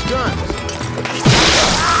for his guns.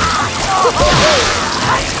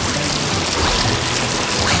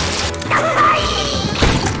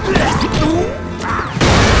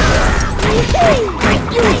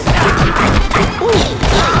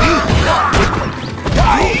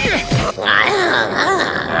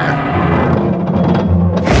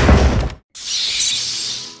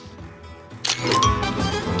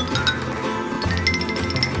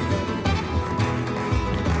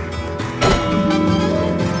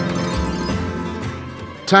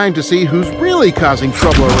 Time to see who's really causing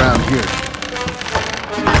trouble around here.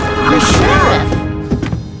 The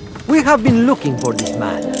sheriff! We have been looking for this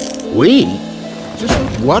man. We?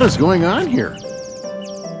 Just what is going on here?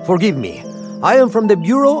 Forgive me. I am from the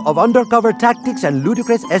Bureau of Undercover Tactics and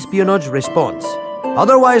Ludicrous Espionage Response,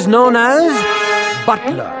 otherwise known as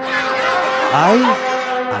Butler. I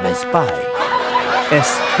am a spy. A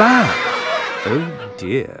spy? Oh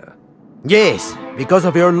dear. Yes, because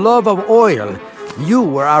of your love of oil, you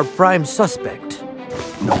were our prime suspect.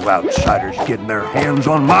 No outsiders getting their hands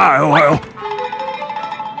on my oil.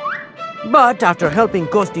 But after helping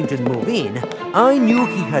Costington move in, I knew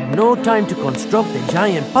he had no time to construct the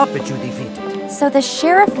giant puppet you defeated. So the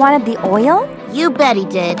sheriff wanted the oil? You bet he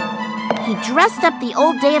did. He dressed up the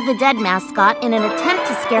old Day of the Dead mascot in an attempt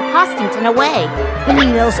to scare Costington away. You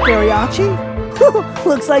mean El Scariachi?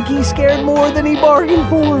 Looks like he scared more than he bargained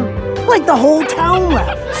for. Like the whole town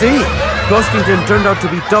left. See, Costington turned out to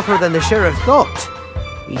be tougher than the sheriff thought.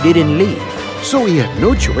 He didn't leave. So he had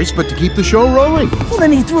no choice but to keep the show rolling. Well,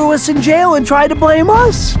 then he threw us in jail and tried to blame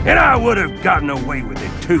us. And I would have gotten away with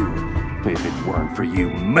it too, if it weren't for you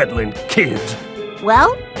meddling kids.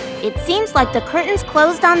 Well, it seems like the curtain's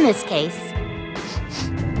closed on this case.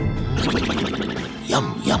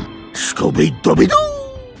 Yum, yum. Scooby-dooby-doo!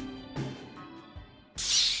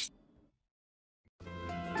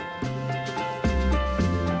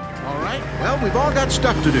 Well, we've all got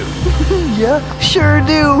stuff to do. Yeah, sure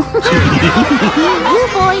do. You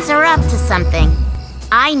boys are up to something.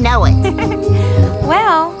 I know it.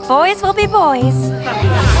 Well, boys will be boys.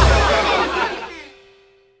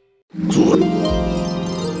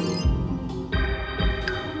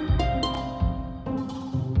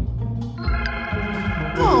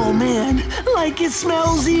 Oh man, like it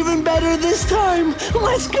smells even better this time.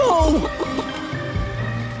 Let's go.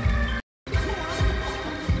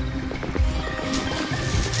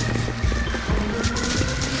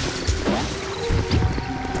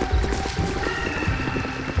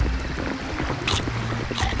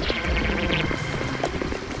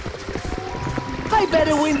 I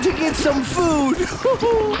better win to get some food.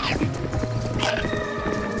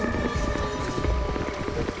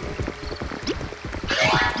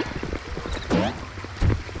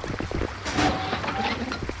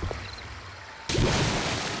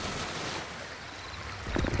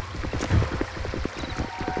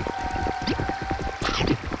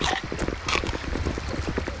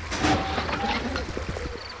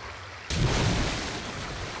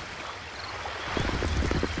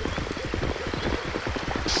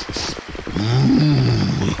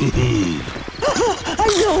 I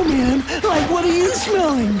know, man. Like, what are you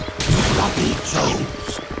smelling? Sloppy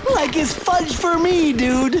Joes. Like it's fudge for me,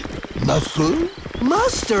 dude. Mustard?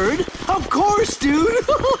 Mustard? Of course, dude.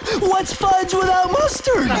 What's fudge without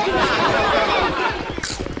mustard?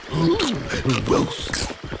 Roast.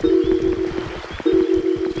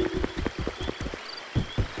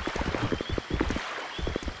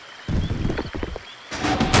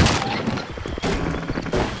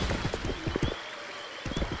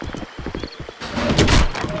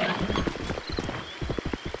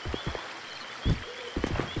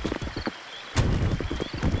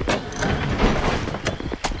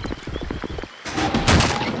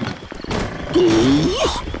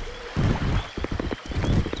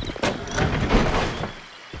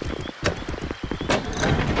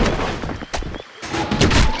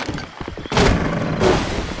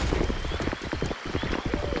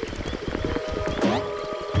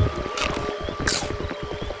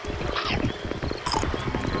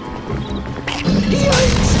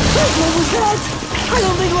 What was that? I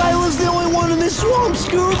don't think Lila's the only one in this swamp,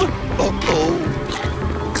 Scoob. Uh-oh.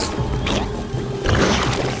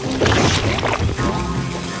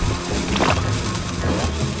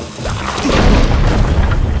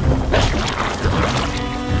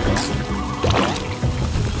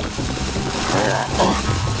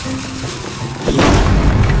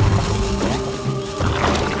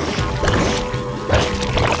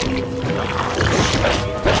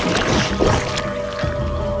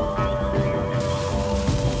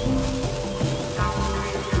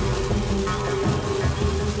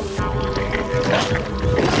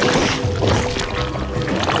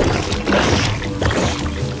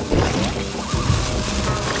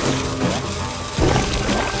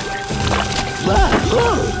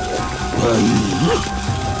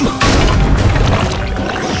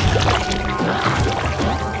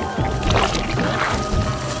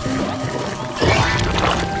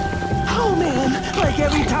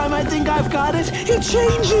 It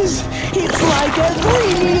changes. It's like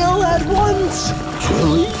every meal at once.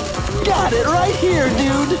 Truly? Got it right here,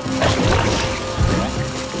 dude.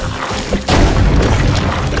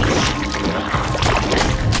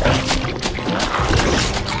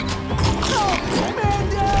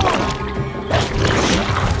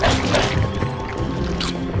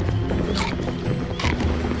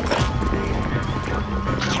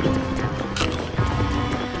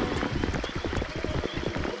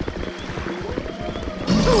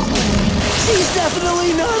 She's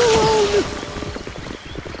definitely not alone!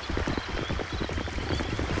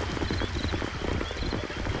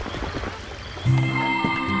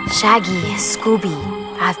 Shaggy, Scooby,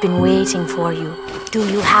 I've been waiting for you. Do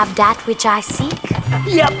you have that which I seek?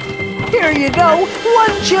 Yep. Here you go.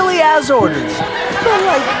 One chili as orders. But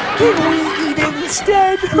like, can we eat it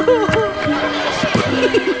instead?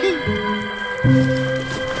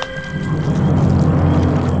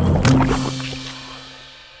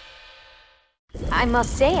 I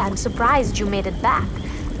must say, I'm surprised you made it back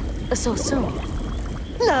so soon.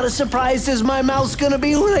 Not as surprised as my mouth's gonna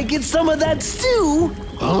be when I get some of that stew.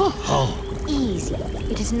 Oh. Easy.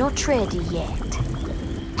 It is not ready yet.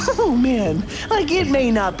 Oh man, like it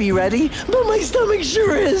may not be ready, but my stomach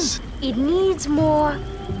sure is. It needs more.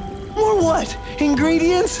 More what?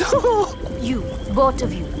 Ingredients? You, both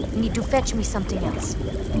of you, need to fetch me something else.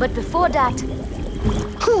 But before that...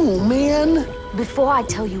 Oh man. Before I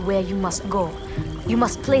tell you where you must go, you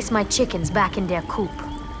must place my chickens back in their coop.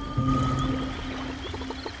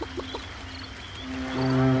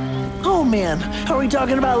 Oh man, are we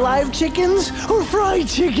talking about live chickens or fried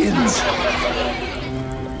chickens?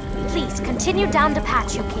 Please, continue down the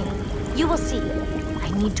path you came. You will see. I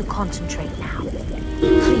need to concentrate now.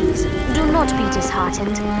 Please, do not be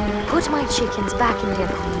disheartened. Put my chickens back in their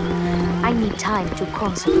coop. I need time to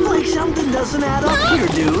concentrate. Like something doesn't add up here,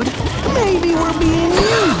 dude. Maybe we're being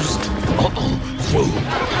used.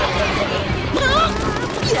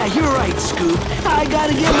 Yeah, you're right, Scoop. I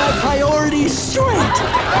gotta get my priorities straight.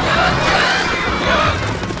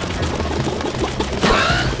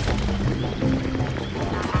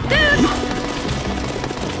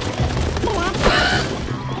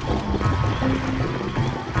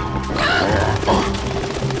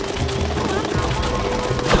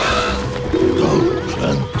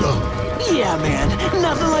 Yeah, man.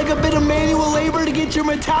 Nothing like a bit of manual labor to get your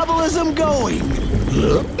metabolism going.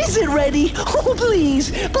 Is it ready? Oh,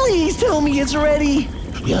 please. Please tell me it's ready.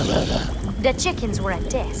 The chickens were a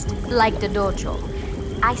test, like the dojo.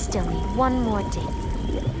 I still need one more thing.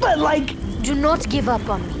 But like... Do not give up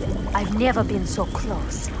on me. I've never been so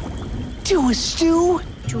close. To a stew?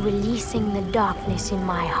 To releasing the darkness in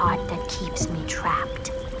my heart that keeps me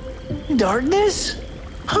trapped. Darkness?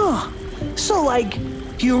 Huh. So like,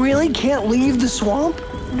 you really can't leave the swamp?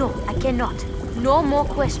 No, I cannot. No more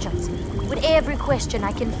questions. With every question,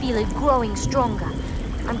 I can feel it growing stronger.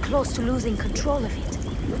 I'm close to losing control of it.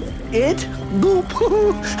 It? Boop.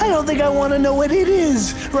 I don't think I want to know what it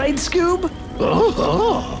is. Right, Scoob?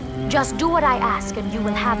 Just do what I ask and you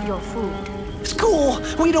will have your food. It's cool.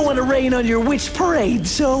 We don't want to rain on your witch parade,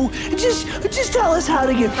 so just tell us how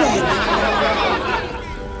to get fed.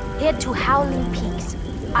 Head to Howling Peaks.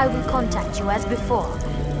 I will contact you as before.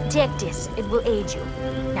 Take this. It will aid you.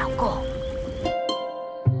 Now go.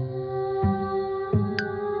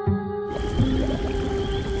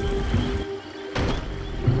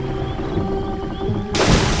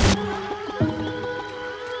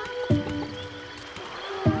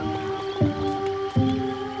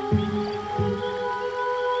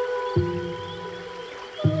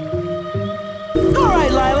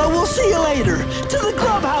 See you later. To the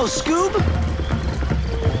clubhouse, Scoob.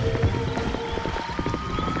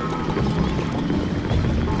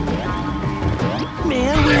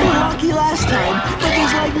 Man, we were lucky last time, but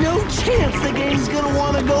there's like no chance the gang's gonna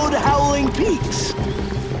want to go to Howling Peaks.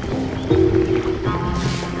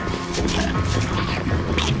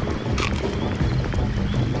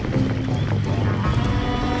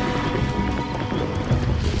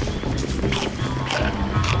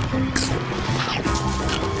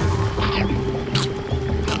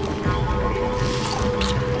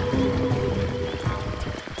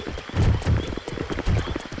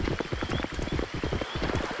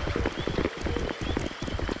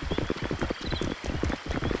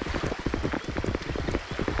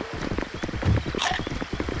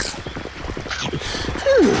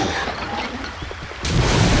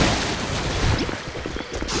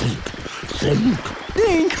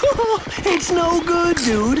 Think? It's no good,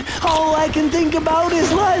 dude. All I can think about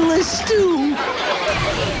is Lila's stew.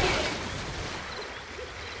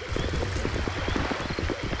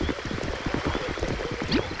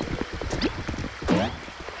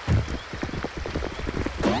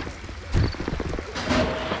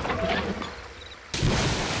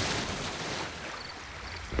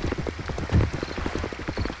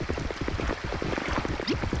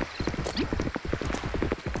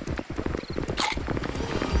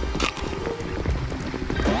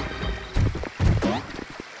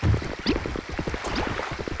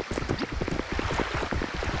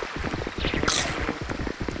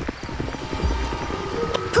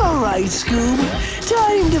 right, Scoob.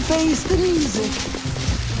 Time to face the music.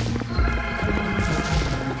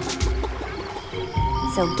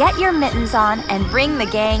 So get your mittens on and bring the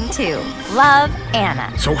gang too. Love,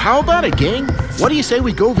 Anna. So how about it, gang? What do you say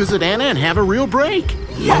we go visit Anna and have a real break?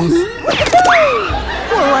 Yes!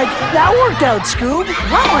 Well, like, that worked out, Scoob.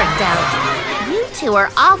 What worked out? You two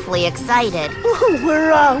are awfully excited.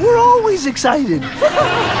 We're always excited.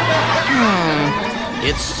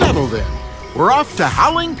 It's settled then. We're off to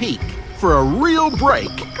Howling Peak for a real break.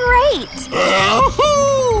 Great!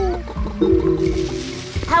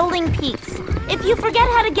 Howling Peaks. If you forget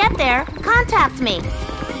how to get there, contact me.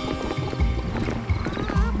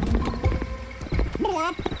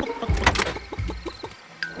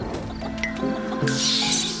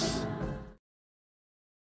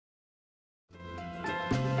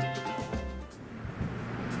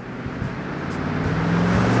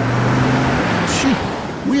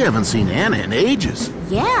 We haven't seen Anna in ages.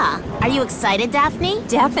 Yeah. Are you excited, Daphne?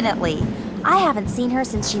 Definitely. I haven't seen her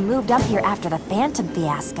since she moved up here after the Phantom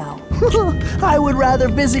fiasco. I would rather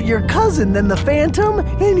visit your cousin than the Phantom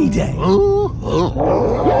any day. Oh,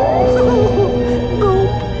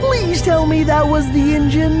 please tell me that was the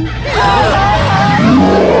engine.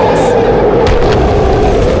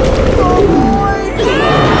 Oh boy!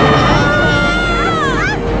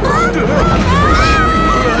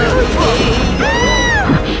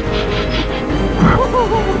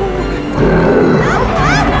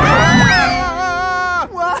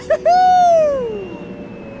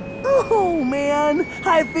 Oh man,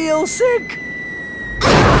 I feel sick.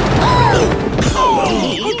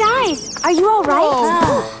 Hey guys, are you all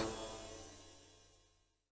right?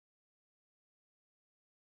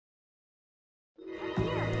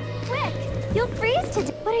 Quick, you'll freeze to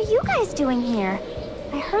death. What are you guys doing here?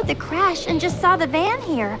 I heard the crash and just saw the van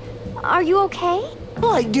here. Are you okay?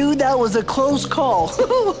 Like, dude, that was a close call.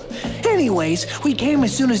 Anyways, we came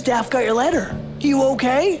as soon as Daph got your letter. You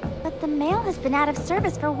okay? But the mail has been out of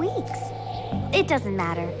service for weeks. It doesn't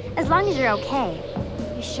matter, as long as you're okay.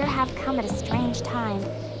 You sure have come at a strange time.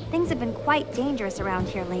 Things have been quite dangerous around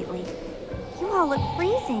here lately. You all look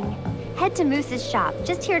freezing. Head to Moose's shop,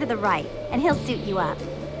 just here to the right, and he'll suit you up.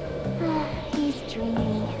 He's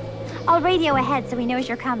dreamy. I'll radio ahead so he knows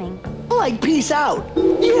you're coming. Like, peace out.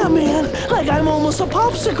 Yeah, man, like I'm almost a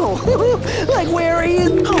popsicle. Like, where are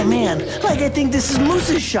you? Oh, man, like I think this is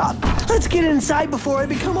Moose's shop. Let's get inside before I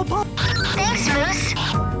become a pop. Thanks, Moose.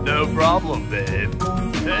 No problem, babe.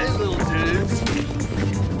 Hey, little dudes.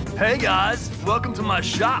 Hey, guys, welcome to my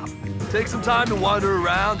shop. Take some time to wander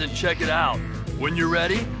around and check it out. When you're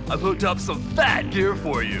ready, I've hooked up some fat gear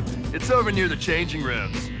for you. It's over near the changing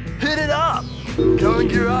rooms. Hit it up! Go and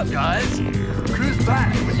gear up, guys. Cruise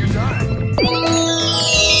back when you're done.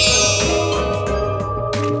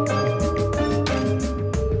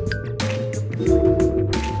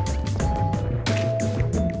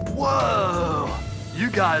 Whoa! You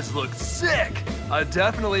guys look sick! I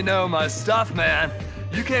definitely know my stuff, man.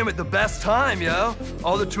 You came at the best time, yo.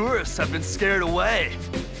 All the tourists have been scared away.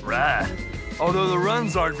 Right. Although the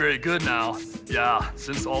runs aren't very good now. Yeah,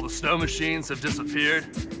 since all the snow machines have disappeared,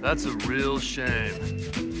 that's a real shame.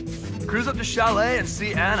 Cruise up to Chalet and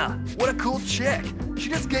see Anna. What a cool chick. She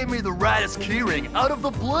just gave me the raddest keyring out of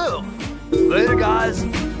the blue. Later, guys.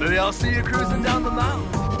 Maybe I'll see you cruising down the mountain.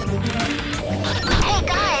 Hey,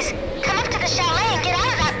 guys, come up to the chalet and get out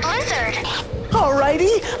of that blizzard.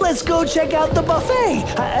 Alrighty, let's go check out the buffet.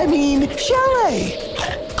 I mean, chalet.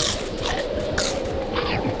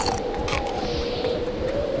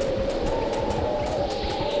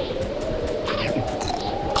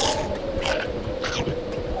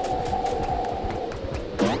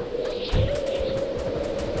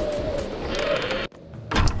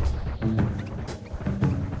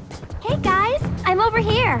 Over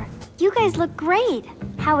here. You guys look great.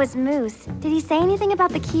 How is Moose? Did he say anything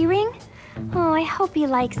about the keyring? Oh, I hope he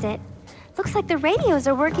likes it. Looks like the radios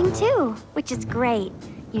are working too, which is great.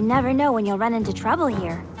 You never know when you'll run into trouble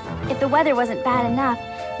here. If the weather wasn't bad enough,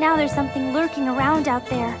 now there's something lurking around out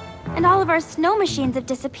there. And all of our snow machines have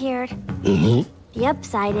disappeared. The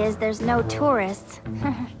upside is there's no tourists.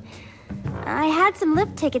 I had some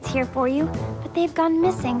lift tickets here for you, but they've gone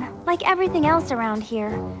missing, like everything else around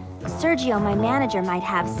here. Sergio, my manager, might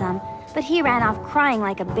have some, but he ran off crying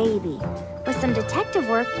like a baby. With some detective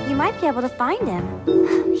work, you might be able to find him.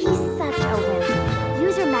 He's such a wimp.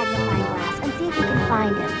 Use your magnifying glass and see if you can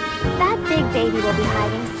find him. That big baby will be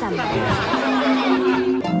hiding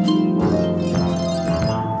somewhere.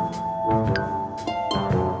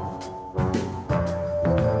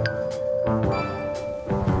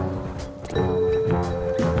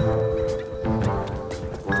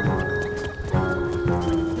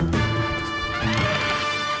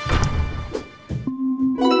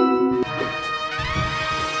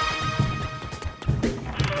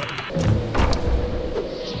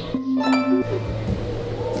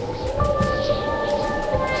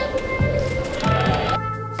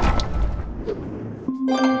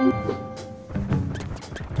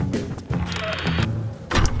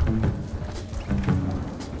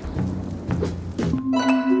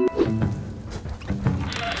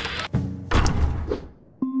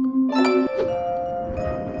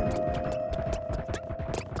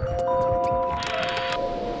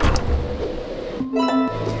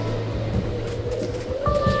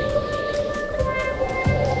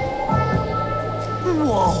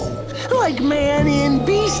 man in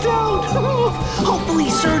Beast Out. Hopefully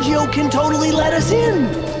Sergio can totally let us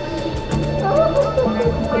in.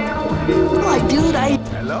 Like, dude,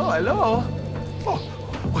 Hello? Oh,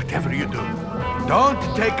 whatever you do, don't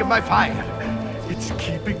take my fire. It's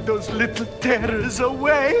keeping those little terrors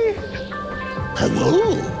away.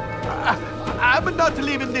 Hello? I'm not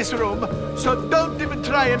leaving this room, so don't even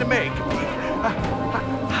try and make me.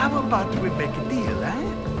 How about we make a deal,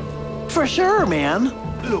 eh? For sure, man.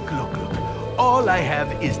 Look. All I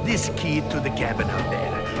have is this key to the cabin out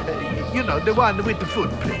there. You know, the one with the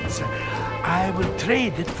footprints. I will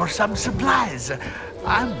trade it for some supplies.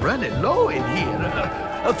 I'm running low in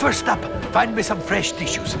here. First up, find me some fresh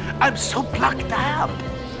tissues. I'm so plucked up.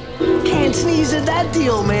 Can't sneeze at that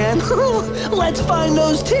deal, man. Let's find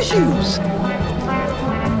those tissues.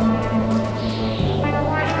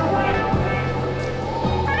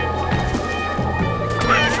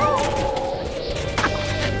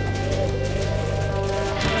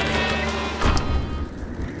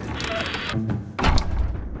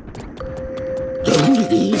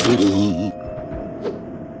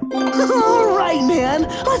 All right, man.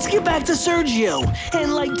 Let's get back to Sergio.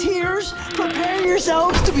 And like tears, prepare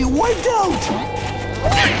yourselves to be wiped out.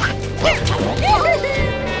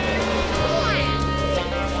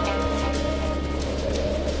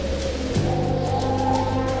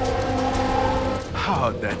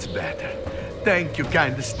 Oh, that's better. Thank you,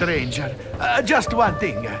 kind stranger. Just one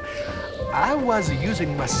thing. I was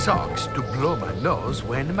using my socks to blow my nose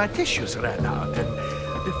when my tissues ran out, and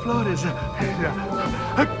the floor is...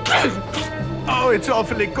 Oh, it's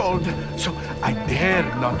awfully cold. So I dare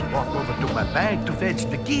not walk over to my bag to fetch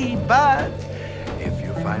the key, but if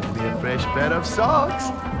you find me a fresh pair of socks,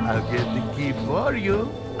 I'll get the key for you.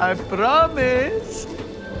 I promise.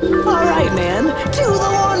 All right, man. Do the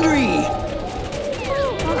laundry.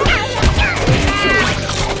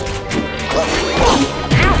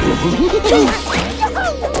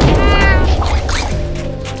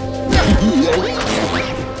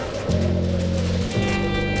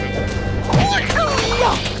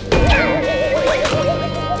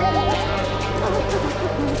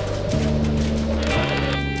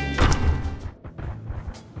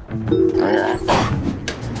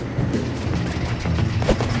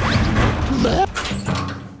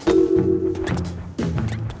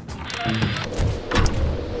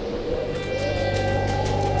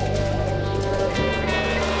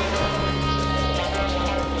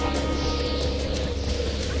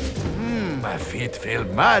 My feet feel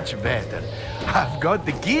much better. I've got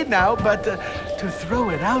the key now, but to throw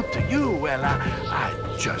it out to you, well, I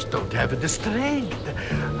just don't have the strength.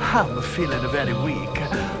 I'm feeling very weak.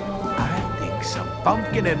 I think some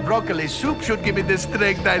pumpkin and broccoli soup should give me the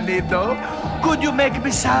strength I need, though. Could you make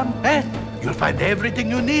me some, eh? You'll find everything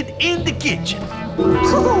you need in the kitchen.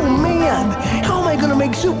 Oh, man. How am I gonna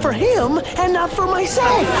make soup for him and not for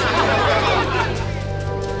myself?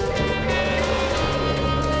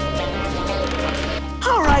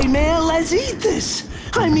 All right, man, let's eat this.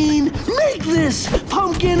 I mean, make this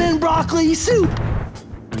pumpkin and broccoli soup.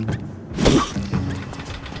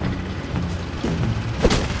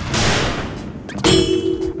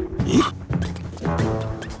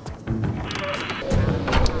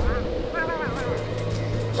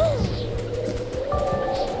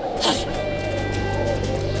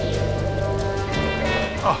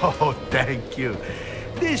 Oh, thank you.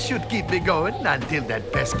 This should keep me going until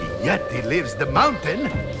that pesky Yeti leaves the mountain.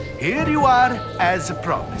 Here you are, as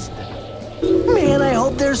promised. Man, I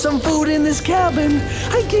hope there's some food in this cabin.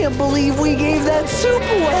 I can't believe we gave that soup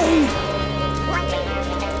away.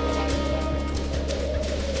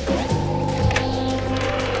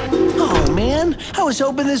 Oh, man, I was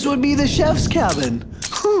hoping this would be the chef's cabin.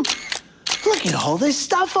 Look at all this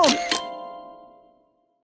stuff on...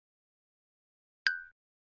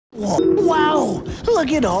 Whoa, wow,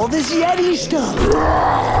 look at all this Yeti stuff.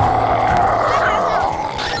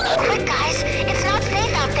 Quick, guys, it's not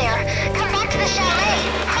safe out there. Come back to the chalet.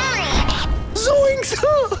 Hurry! Zoinks!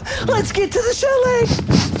 Let's get to the chalet.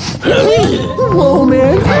 Whoa,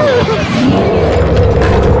 man.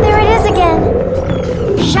 There it is again.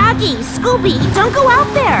 Shaggy, Scooby, don't go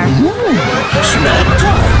out there. Snack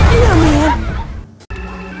time. Yeah, man.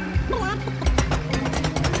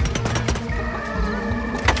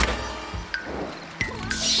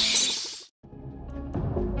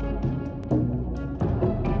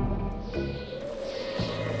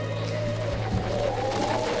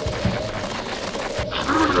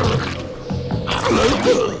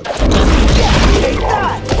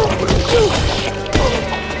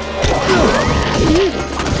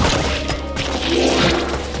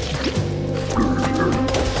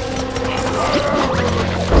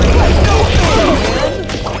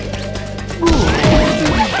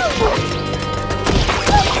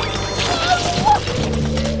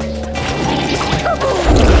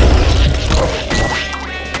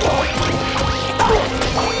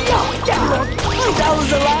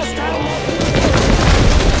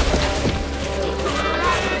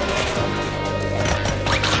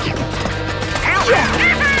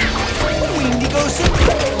 Windigo City.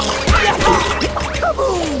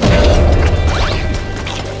 Kaboom!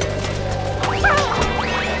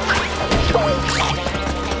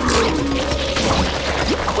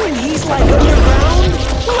 When he's like underground,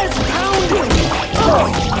 let's pound him!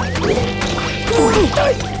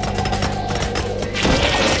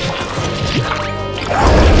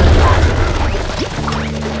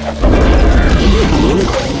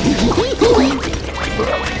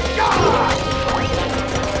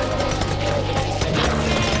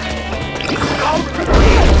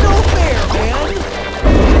 That's no fair, man!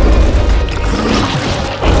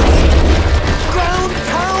 Ground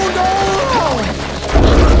pound all around!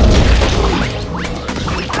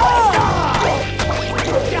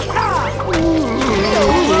 No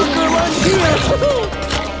lurker lunch here!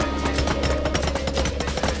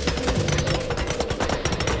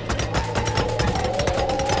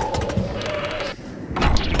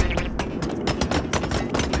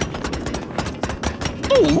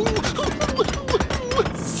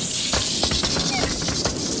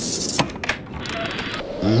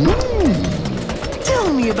 Tell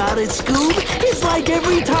me about it, Scoob. It's like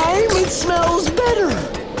every time it smells better.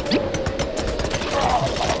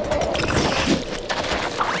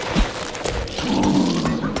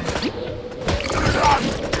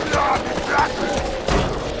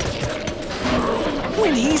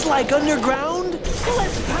 When he's like underground,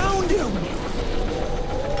 let's pound him.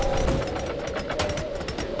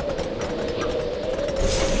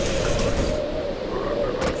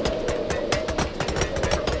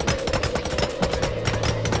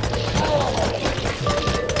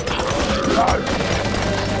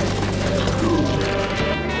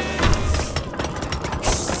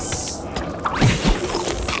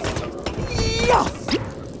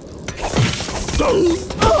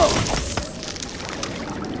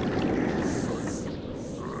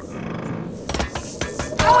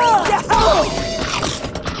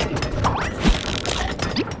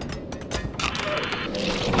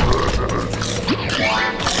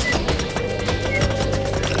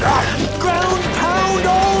 Ground pound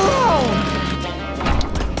all around!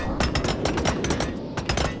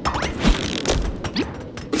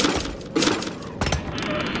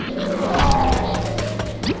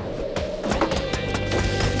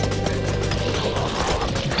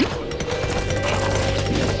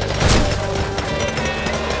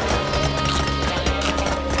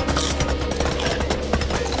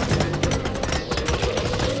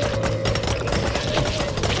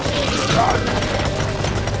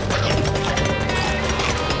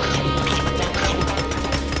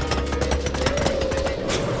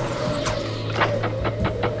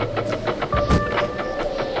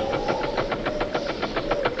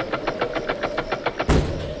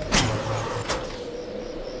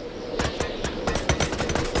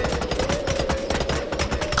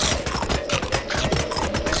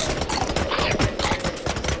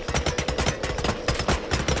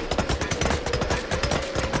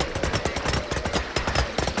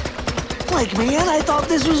 Like, man, I thought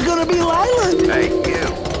this was gonna be Lylan. Hey, you.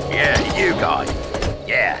 Yeah, you guys.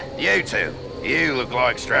 Yeah, you two. You look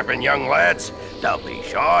like strapping young lads. Don't be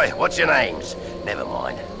shy. What's your names? Never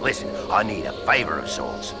mind. Listen, I need a favor of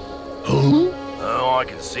sorts. Huh? Oh, I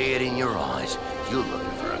can see it in your eyes. You're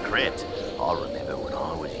looking for a crypt. I remember when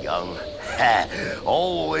I was young.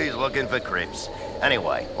 Always looking for crypts.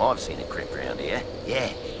 Anyway, I've seen a crypt round here. Yeah,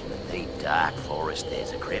 in the deep, dark forest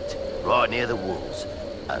there's a crypt. Right near the wolves.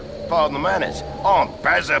 Pardon the manners. I'm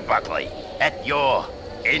Bazza Buckley. At your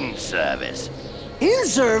in-service.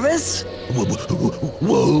 In-service?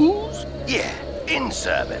 Wolves? Yeah,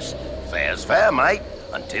 in-service. Fair's fair, mate.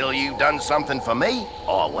 Until you've done something for me,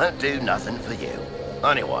 I won't do nothing for you.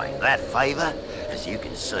 Anyway, that favor, as you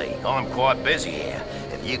can see, I'm quite busy here.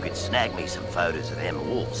 If you could snag me some photos of them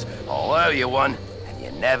wolves, I'll owe you one. And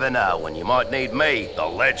you never know when you might need me, the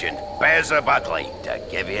legend, Bazza Buckley, to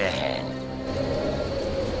give you a hand.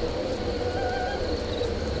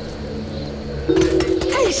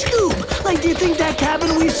 Hey, Scoob! Like, do you think that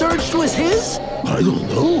cabin we searched was his? I don't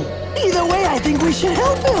know. Either way, I think we should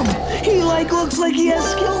help him. He, like, looks like he has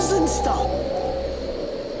skills and stuff.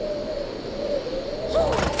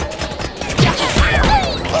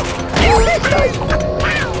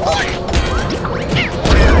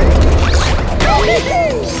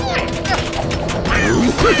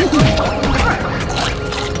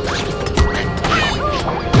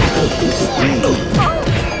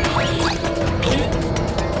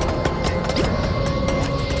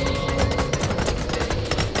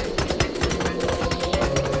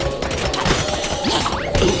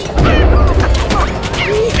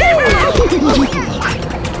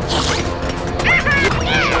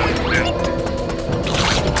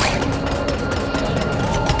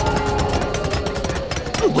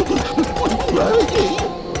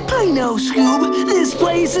 know, Scoob. This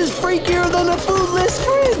place is freakier than a foodless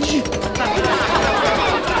fridge.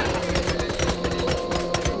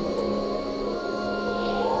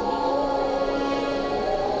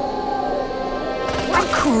 A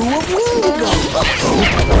crew of Wendigo.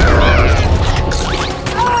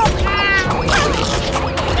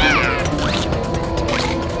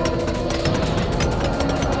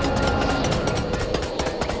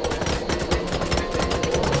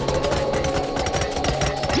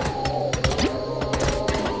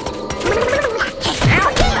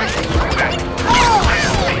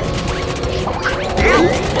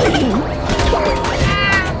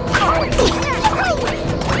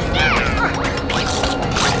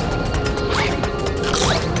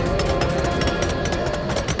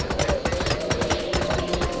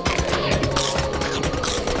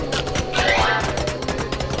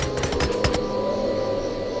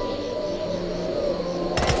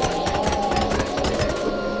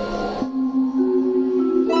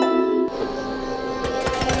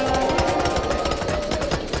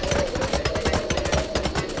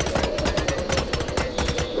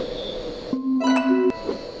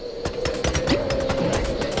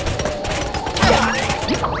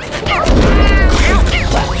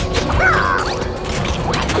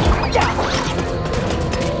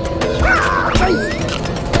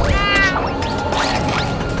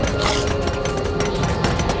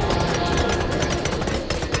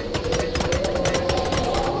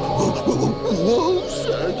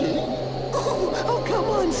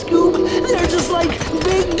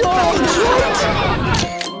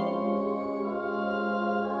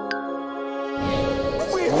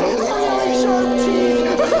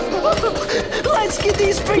 Let's get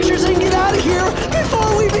these pictures and get out of here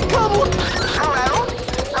before we become... Hello?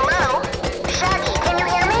 Hello? Shaggy, can you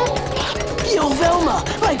hear me? Yo, Velma,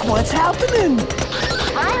 like what's happening?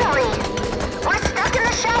 Finally! We're stuck in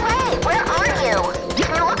the chalet! Where are you?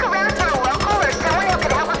 Can you look around for a local or someone who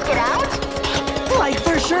could help us get out? Like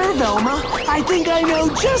for sure, Velma. I think I know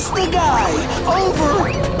just the guy. Over.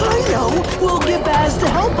 I know. We'll get Baz to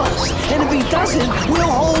help us. And if he doesn't,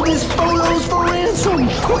 we'll hold his photos for ransom.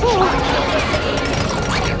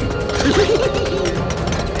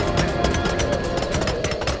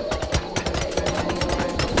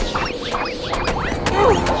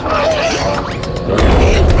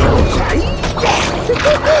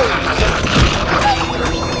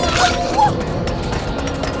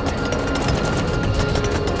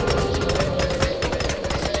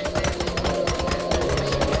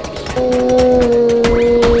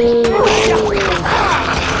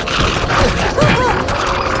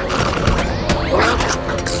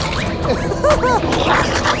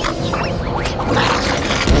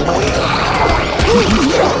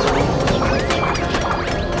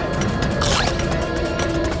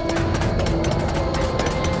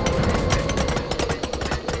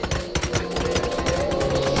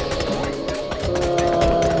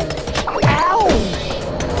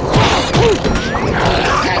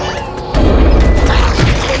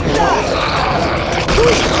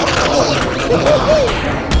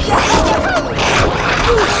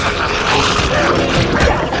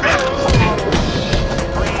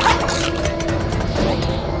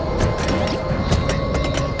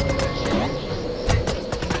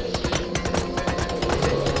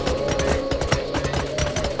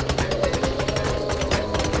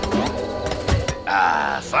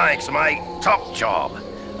 Thanks, mate. Top job.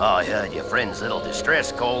 I heard your friend's little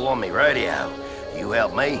distress call on me radio. You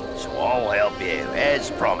helped me, so I'll help you,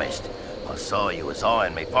 as promised. I saw you was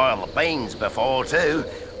eyeing me pile of beans before, too.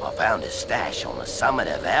 I found a stash on the summit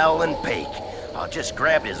of Owlin Peak. I just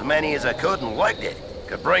grabbed as many as I could and licked it.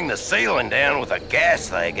 Could bring the ceiling down with the gas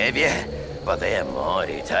they give you, but they're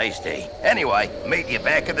mighty tasty. Anyway, meet you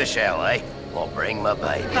back at the chalet. I'll bring my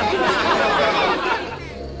baby.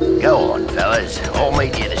 Go on, fellas. I'll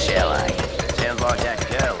meet you at the chalet. Sounds like that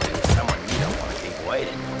girl is someone you don't want to keep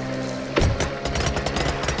waiting.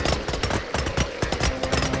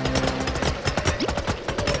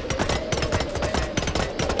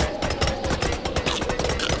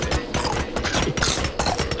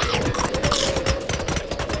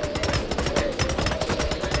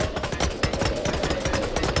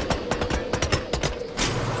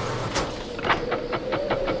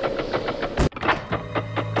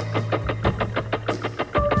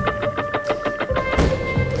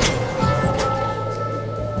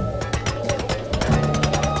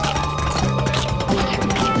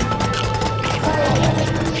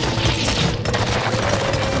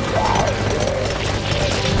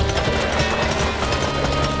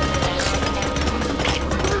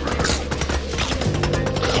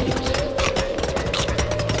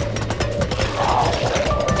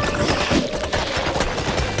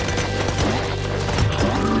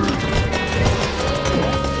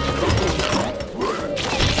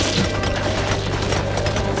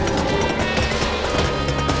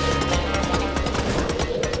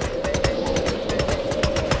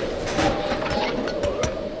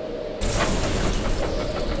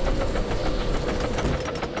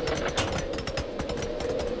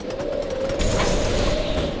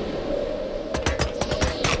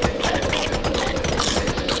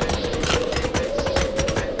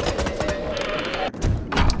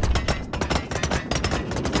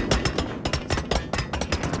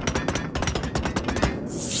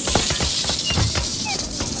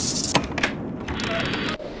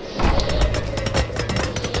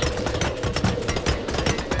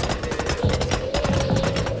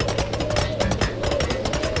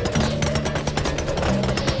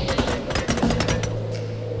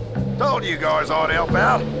 told you guys I'd help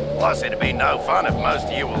out. Plus, it'd be no fun if most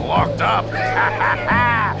of you were locked up.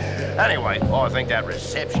 Anyway, I think that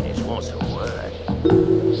receptionist wants a word.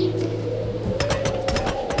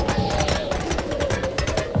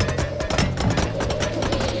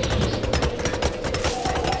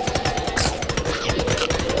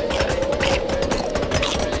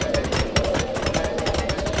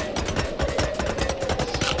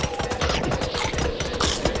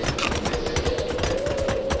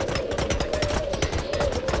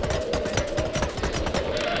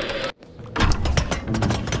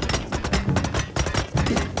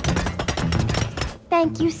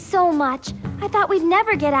 Thank you so much. I thought we'd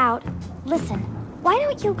never get out. Listen, why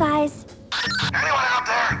don't you guys... Anyone out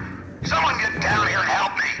there? Someone get down here and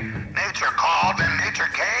help me. Nature called and nature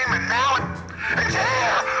came and now it's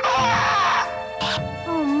here. Ah!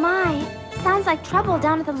 Oh my, sounds like trouble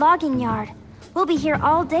down at the logging yard. We'll be here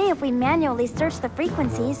all day if we manually search the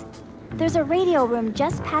frequencies. There's a radio room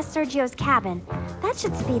just past Sergio's cabin. That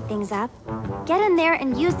should speed things up. Get in there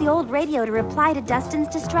and use the old radio to reply to Dustin's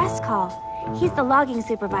distress call. He's the logging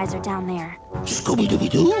supervisor down there.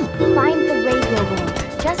 Scooby-doo? Find the radio room,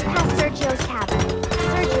 just past Sergio's cabin.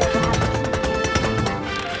 Sergio will have the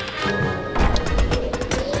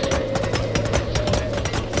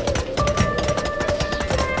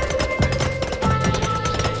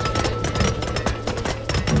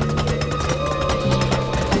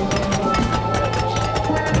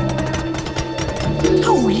key.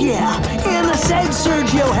 Oh yeah, Anna said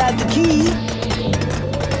Sergio had the key.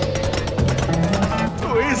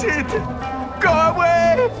 Is it? Go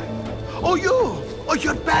away! Oh, you! Oh,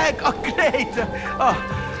 you're back! Oh, great! Oh,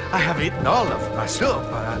 I have eaten all of my soup.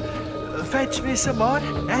 Fetch me some more,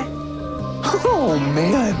 eh? Oh,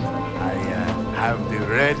 man! I have the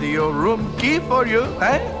radio room key for you,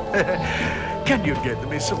 eh? Can you get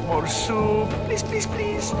me some more soup? Please, please,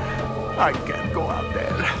 please. I can't go out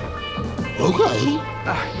there. Okay.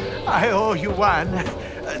 I owe you one.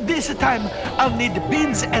 This time, I'll need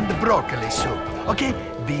beans and broccoli soup, okay?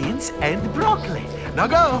 Beans and broccoli. Now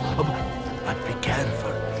go. But be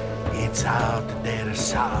careful. It's out there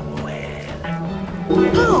somewhere.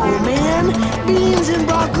 Oh, man. Beans and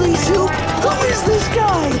broccoli soup? Who is this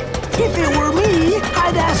guy? If it were me,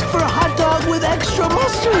 I'd ask for a hot dog with extra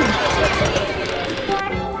mustard.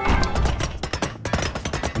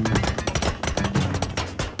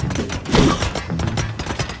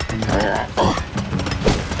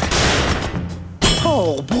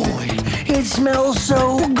 Oh, boy. It smells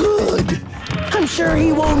so good. I'm sure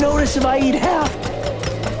he won't notice if I eat half.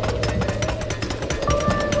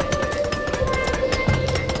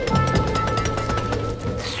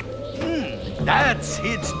 That's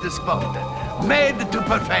hits the spot. Made to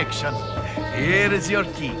perfection. Here is your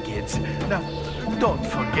key, kids. Now, don't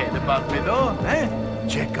forget about me, though, eh?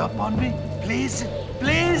 Check up on me, please,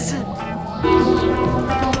 please.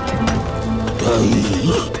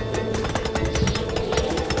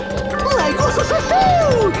 Like,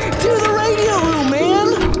 woohoo! To the radio room, man!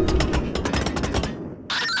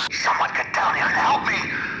 Someone get down here and help me.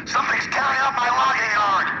 Something's tearing up my logging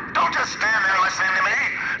yard. Don't just stand there listening to me.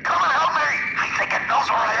 Come and help me. I think it knows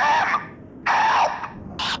where I am. Help!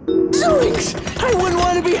 Zoinks! I wouldn't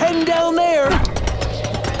want to be heading down there. Guys,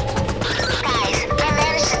 I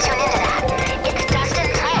managed to tune into that. It's Dustin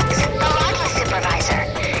Cranks, the logging supervisor.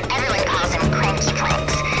 Everyone calls him Cranky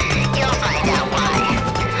Cranks. You'll find out why.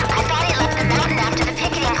 I thought he left the mountain after the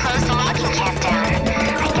picketing closed the logging camp down.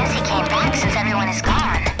 I guess he came back since everyone is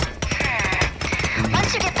gone.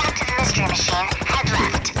 Once you get back to the mystery machine, head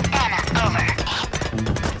left. Anna, over.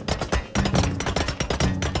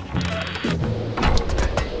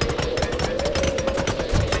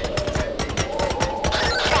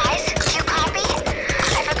 Guys, do you copy?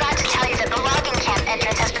 I forgot to tell you that the logging camp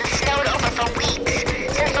entrance has been snowed over for weeks.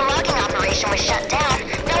 Since the logging operation was shut down,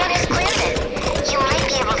 no one has cleared it. You might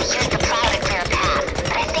be able to use the plow to clear a path,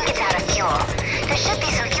 but I think it's out of fuel. There should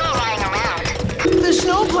be some fuel lying around. The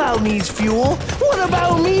snowplow needs fuel. What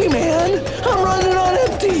about me, man? I'm running on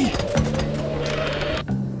empty.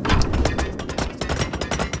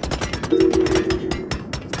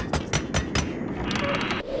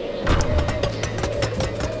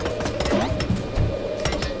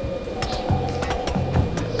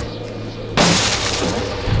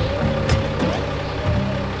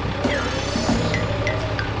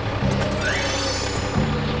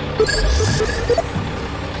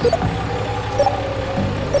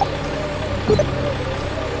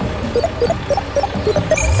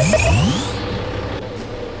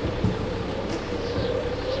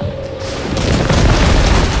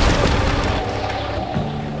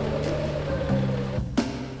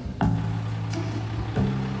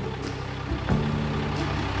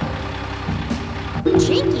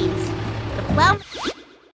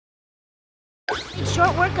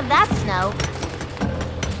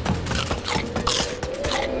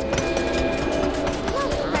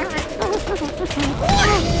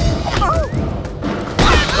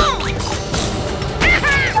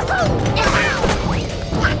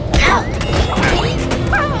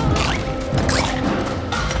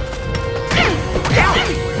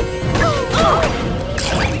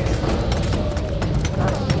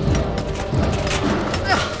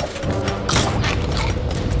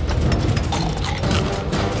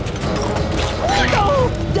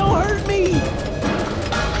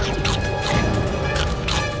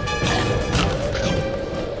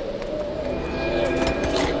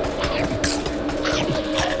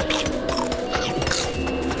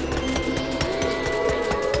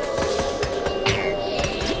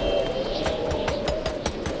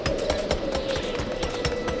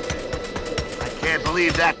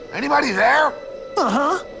 believe that. Anybody there?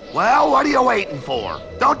 Uh-huh. Well, what are you waiting for?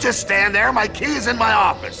 Don't just stand there. My key is in my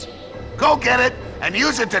office. Go get it and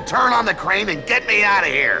use it to turn on the crane and get me out of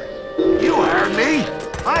here. You heard me.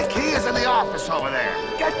 My key is in the office over there.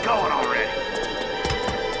 Get going already.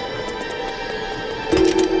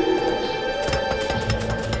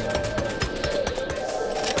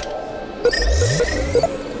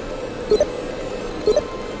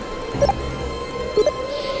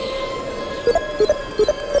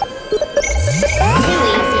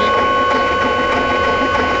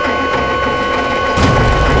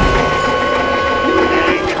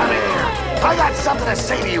 Something to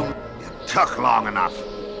say to you. You took long enough.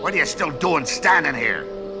 What are you still doing standing here?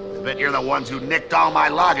 I bet you're the ones who nicked all my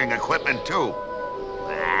logging equipment, too.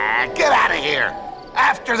 Get out of here.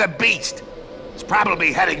 After the beast. It's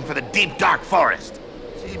probably heading for the deep, dark forest.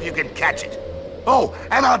 See if you can catch it. Oh,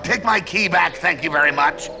 and I'll take my key back, thank you very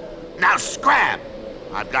much. Now scram.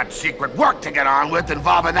 I've got secret work to get on with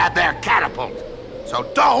involving that there catapult.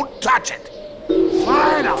 So don't touch it.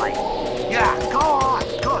 Finally. Yeah, go on.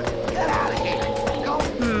 Good. Get out of here.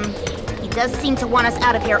 He does seem to want us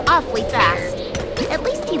out of here awfully fast. At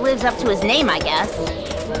least he lives up to his name, I guess.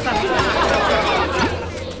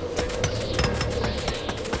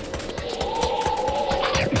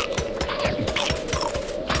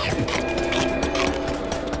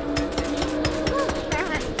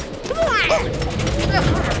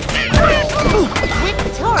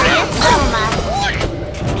 Victorious Velma!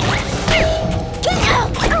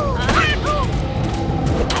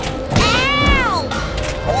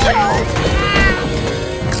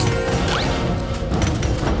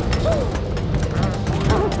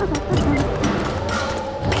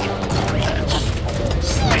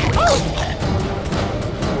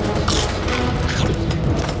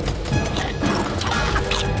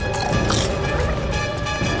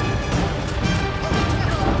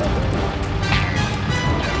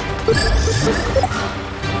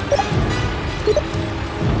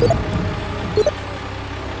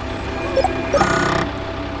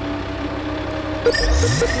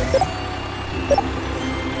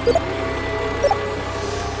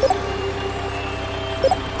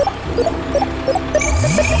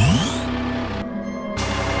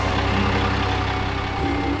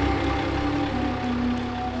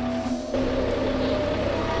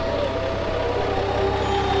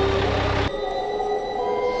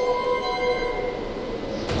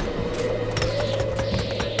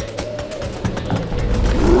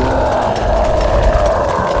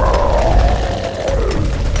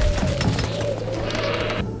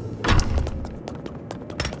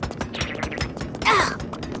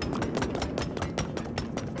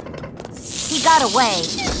 Away.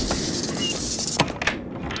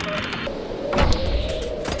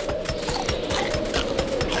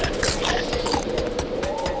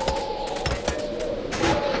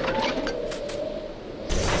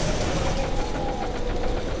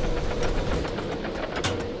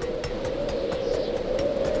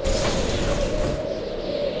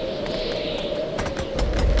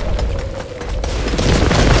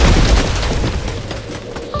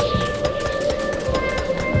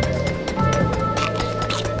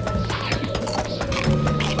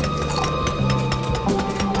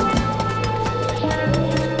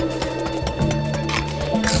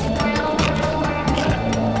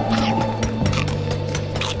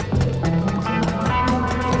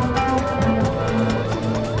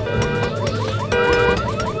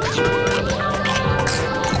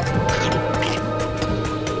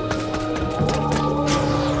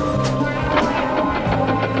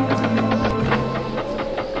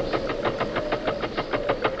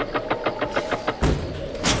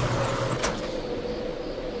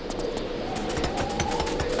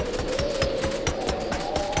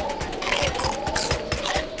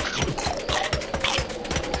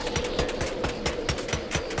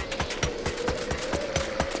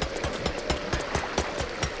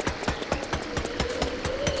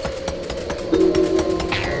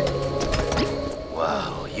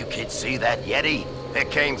 See that Yeti? It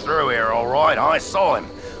came through here, all right. I saw him.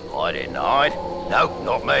 I didn't hide. Nope,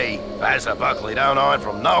 not me. Basil Buckley don't hide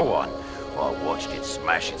from no one. I watched it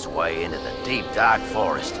smash its way into the deep, dark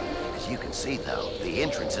forest. As you can see, though, the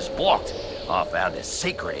entrance is blocked. I found a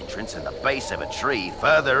secret entrance in the base of a tree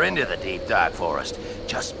further into the deep, dark forest,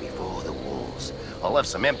 just before the wolves. I left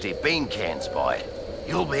some empty bean cans by it.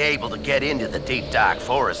 You'll be able to get into the deep, dark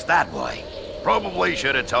forest that way. Probably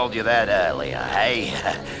should have told you that earlier, hey?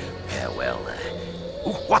 Yeah, well,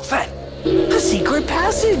 ooh, what's that? A secret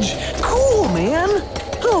passage! Cool, man!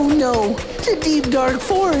 Oh no, the deep dark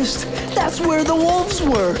forest! That's where the wolves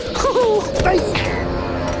were!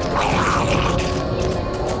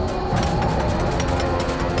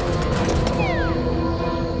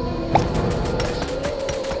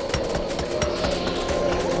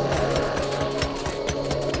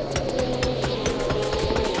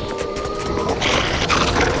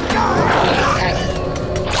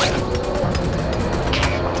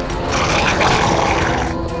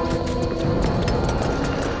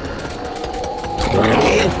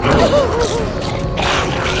 We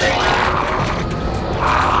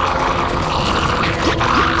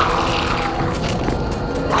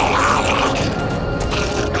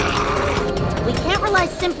can't rely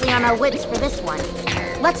simply on our wits for this one.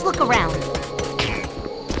 Let's look around.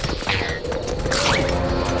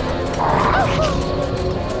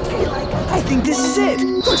 I think this is it.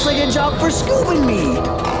 Looks like a job for Scoob and me.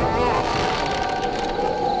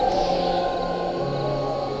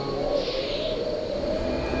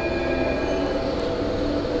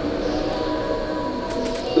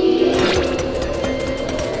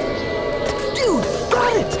 Dude,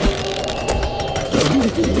 got it!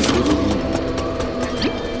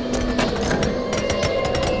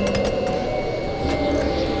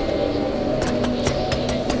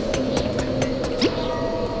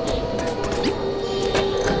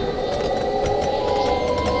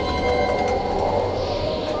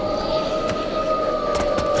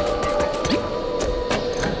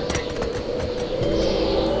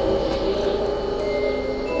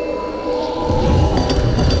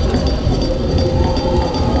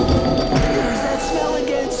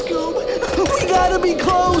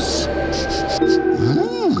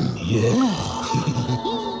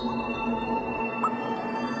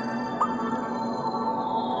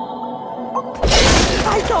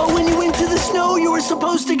 I thought when you went to the snow you were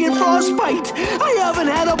supposed to get frostbite. I haven't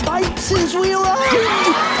had a bite since we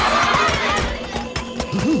arrived.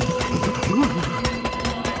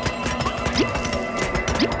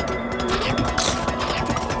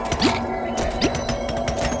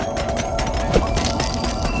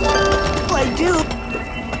 I do.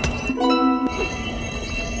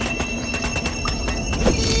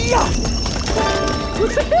 Yeah.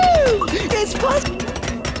 Woohoo! It's possible.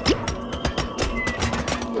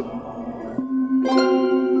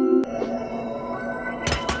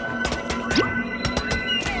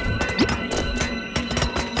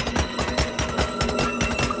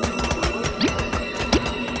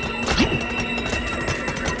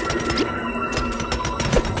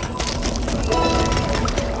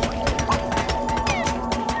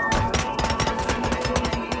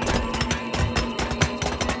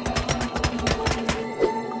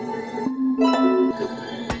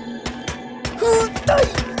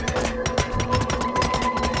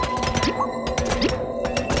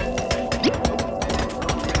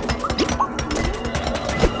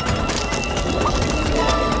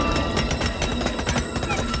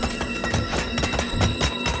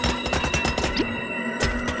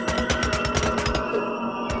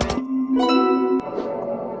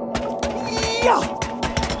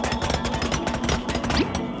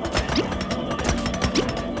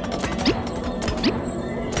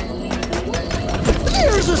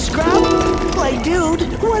 There's a scrap! Like, dude,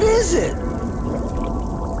 what is it?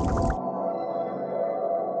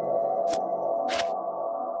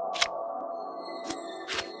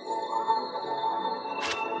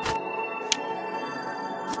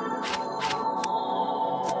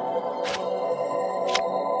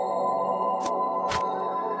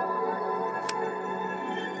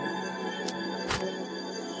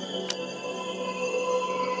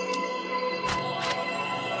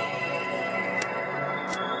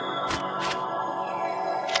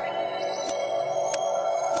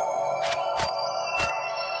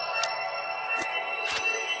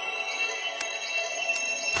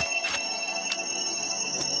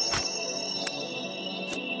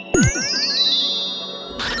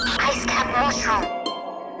 Mushroom.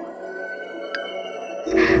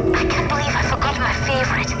 I can't believe I forgot my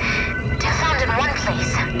favorite. They're found in one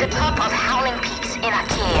place, the top of Howling Peaks in a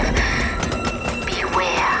cave.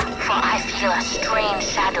 Beware, for I feel a strange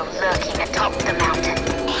shadow lurking atop the mountain.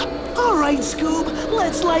 All right, Scoob,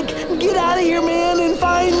 let's, get out of here, man, and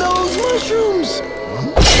find those mushrooms.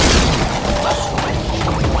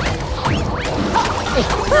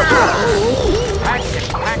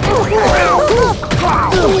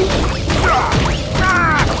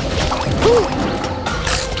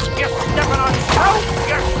 You're stepping on snow!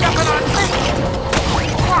 You're stepping on me!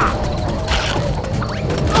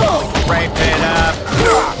 Wrap it up!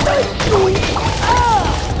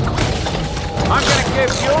 I'm gonna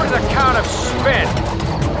give you the count of spin!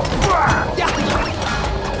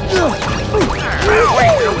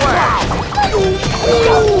 Wait,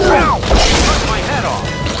 Cut my head off!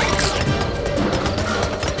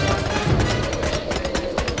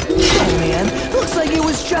 Oh, man, looks like it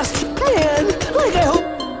was just... Man, I hope...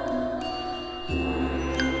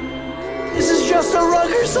 This is just a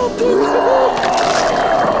rug or something.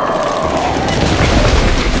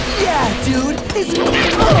 Yeah, dude, it's...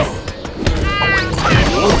 Oh!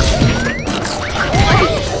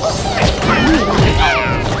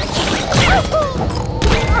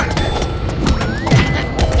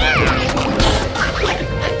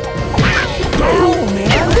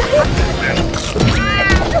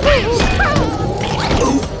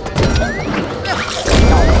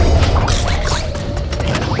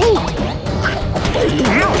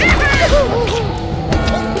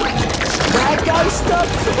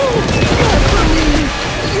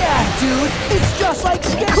 dude, it's just like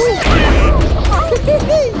Scary.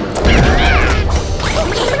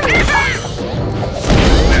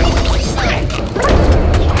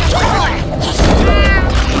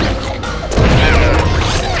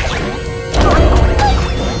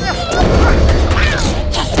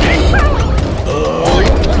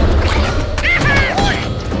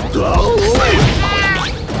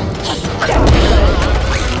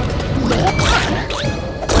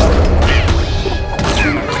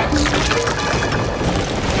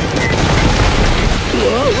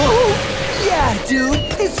 Yeah, dude,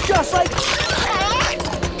 it's just like...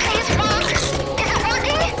 Please walk. Is it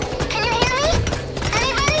working? Can you hear me?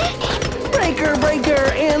 Anybody? Breaker,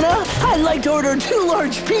 Anna. I'd like to order 2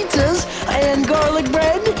 large pizzas and garlic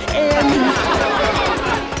bread and...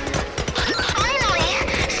 Finally!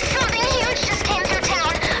 Something huge just came through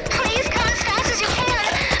town. Please come as fast as you can.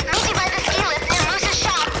 Meet me by the ski lift near Moose's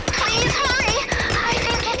shop. Please hurry. I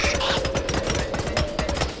think it's...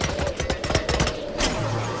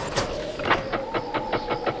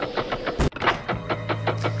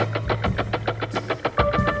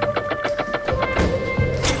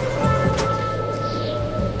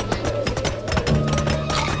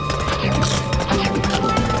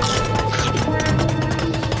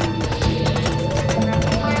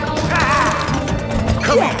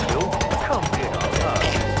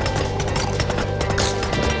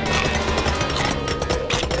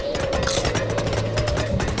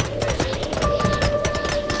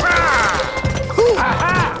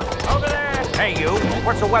 Hey, you.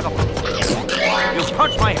 What's the weather? You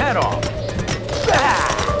punched my head off.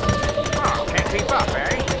 Oh, can't keep up, eh?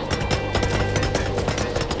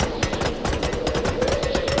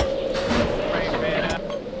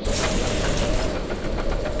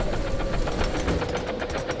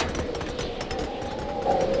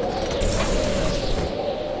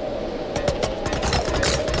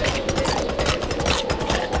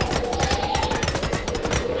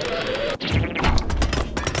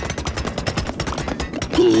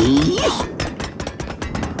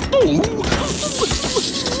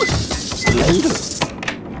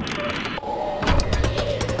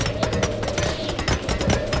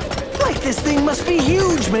 Like this thing must be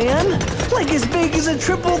huge, man. Like as big as a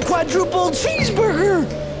triple, quadruple cheeseburger.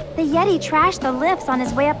 The Yeti trashed the lifts on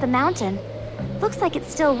his way up the mountain. Looks like it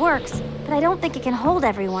still works, but I don't think it can hold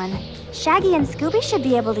everyone. Shaggy and Scooby should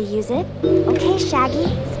be able to use it. Okay, Shaggy,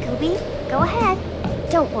 Scooby, go ahead.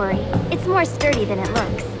 Don't worry, it's more sturdy than it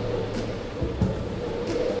looks.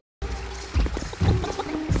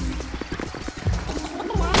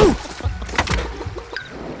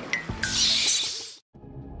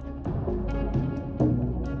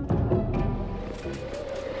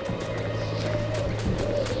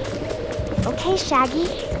 Okay, Shaggy,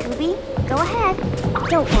 Scooby, go ahead.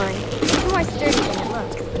 Don't worry, it's more sturdy than it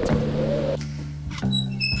looks.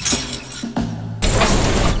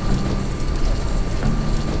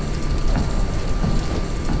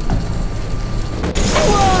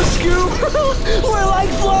 Whoa, Scoop! We're like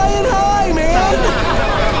flying high, man!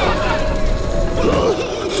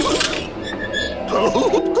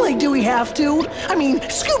 Like, do we have to? I mean,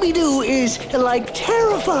 Scooby-Doo is, like,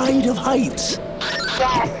 terrified of heights.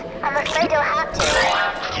 Yes, I'm afraid you'll have to.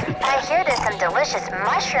 I hear there's some delicious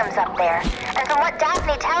mushrooms up there. And from what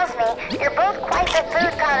Daphne tells me, you're both quite the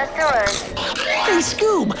food connoisseurs. Hey,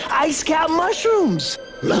 Scoob, ice cap mushrooms.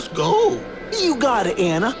 Let's go. You got it,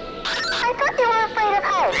 Anna. I thought you were afraid of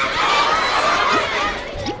heights.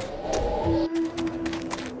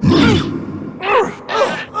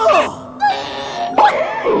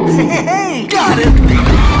 Hey, got it!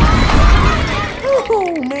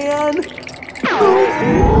 Oh, man.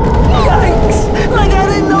 Yikes! Like I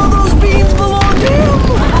didn't know those beans belonged to him!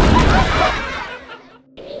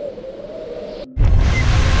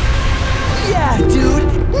 Yeah, dude!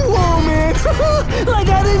 Whoa, man! Like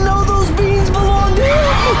I didn't know those beans belonged to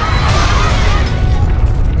him!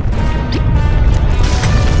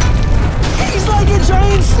 He's like a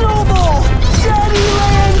giant snowball! Daddy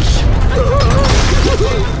Lynch!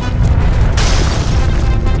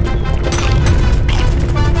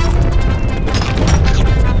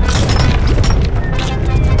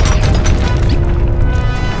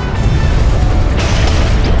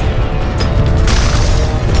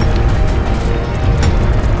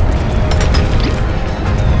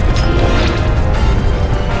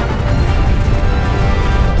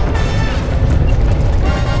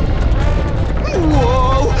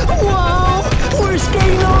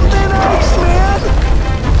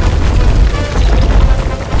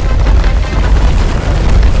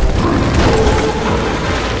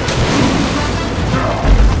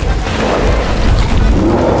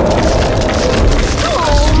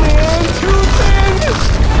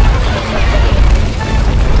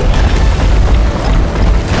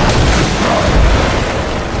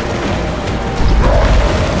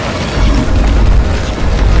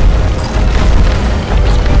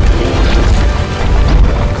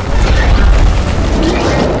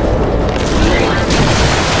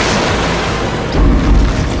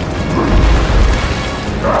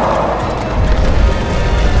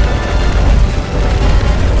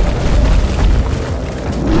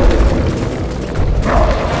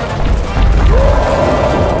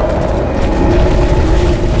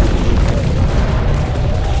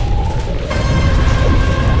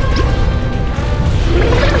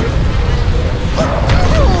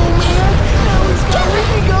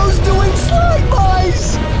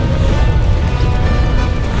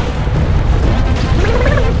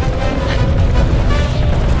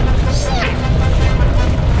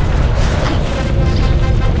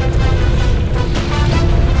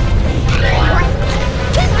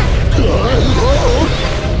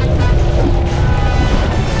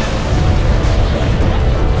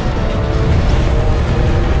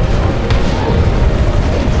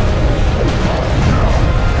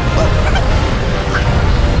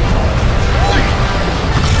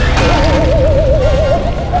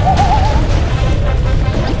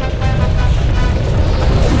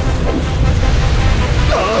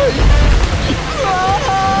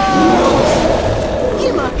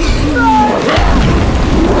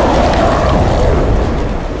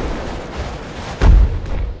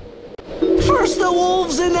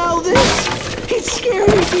 wolves and now this? It's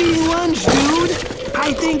scary being lunch, dude.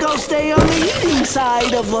 I think I'll stay on the eating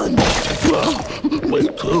side of lunch. Well, me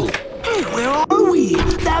too. Hey, where are we?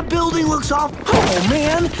 That building looks off. Oh,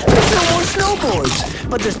 man, there's no more snowboards.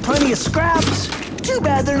 But there's plenty of scraps. Too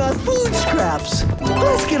bad they're not food scraps.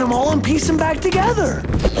 Let's get them all and piece them back together.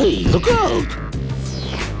 Hey, look out!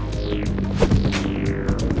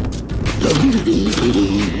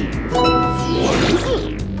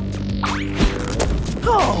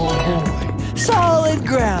 Oh, boy. Solid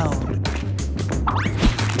ground.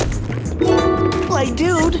 Like,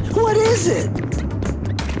 dude, what is it?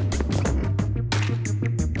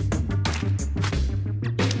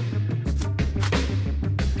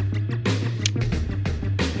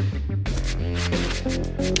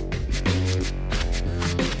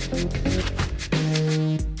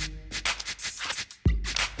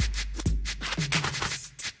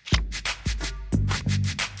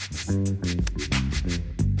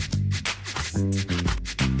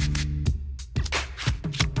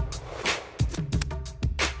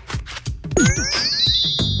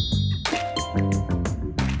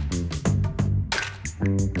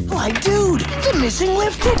 Like, dude, the missing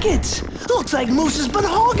lift tickets. Looks like Moose has been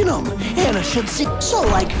hogging them. Anna should see. So,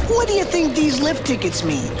 like, what do you think these lift tickets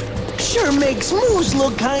mean? Sure makes Moose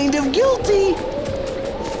look kind of guilty.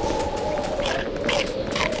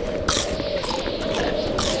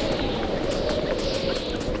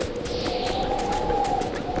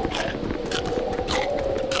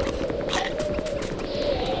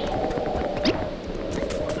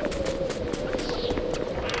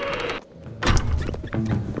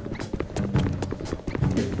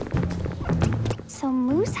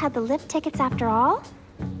 Had the lift tickets after all?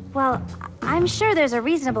 Well, I'm sure there's a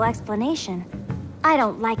reasonable explanation. I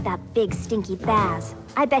don't like that big stinky Baz.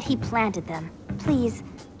 I bet he planted them. Please,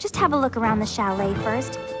 just have a look around the chalet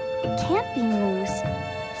first. It can't be Moose.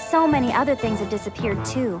 So many other things have disappeared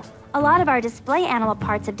too. A lot of our display animal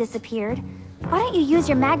parts have disappeared. Why don't you use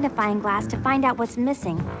your magnifying glass to find out what's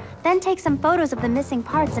missing? Then take some photos of the missing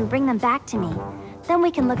parts and bring them back to me. Then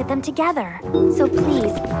we can look at them together. So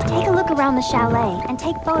please, take a look around the chalet and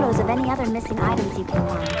take photos of any other missing items you can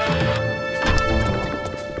find.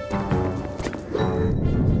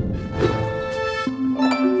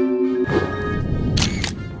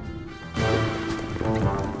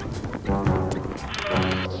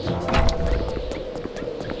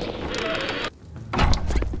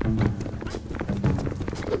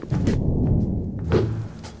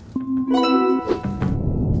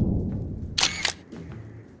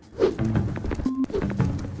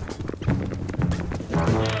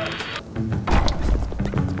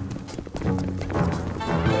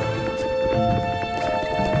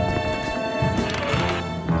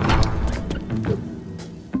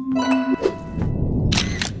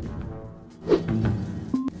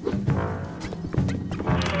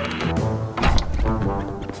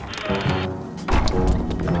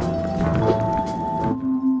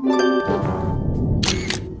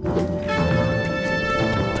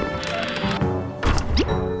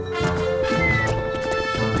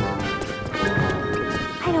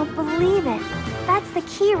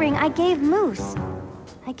 I gave Moose.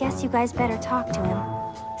 I guess you guys better talk to him.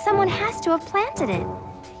 Someone has to have planted it.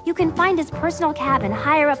 You can find his personal cabin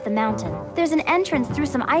higher up the mountain. There's an entrance through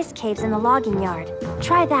some ice caves in the logging yard.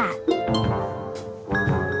 Try that.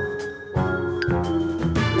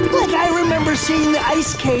 Like I remember seeing the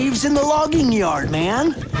ice caves in the logging yard,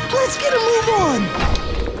 man. Let's get a move on.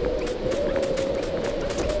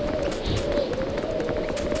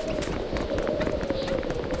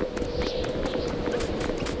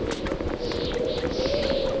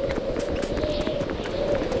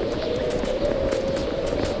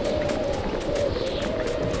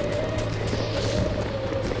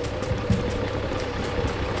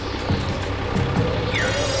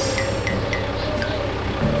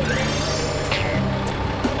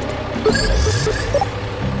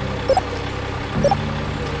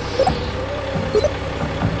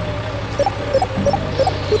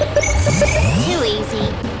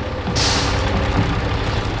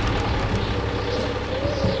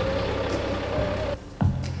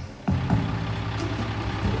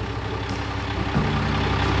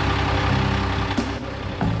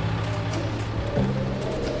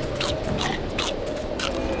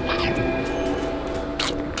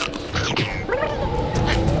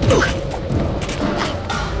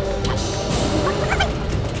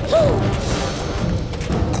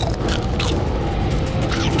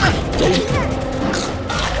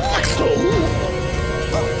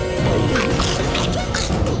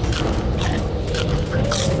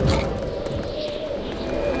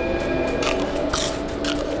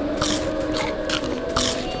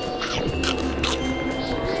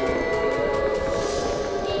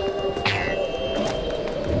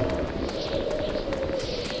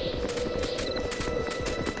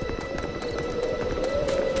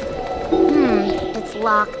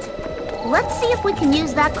 Let's see if we can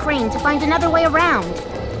use that crane to find another way around.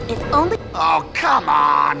 If only... Oh, come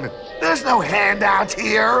on! There's no handouts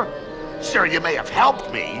here! Sure, you may have helped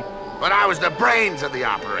me, but I was the brains of the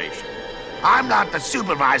operation. I'm not the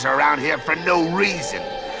supervisor around here for no reason.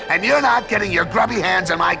 And you're not getting your grubby hands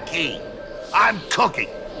on my key. I'm cooking.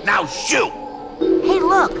 Now shoot! Hey,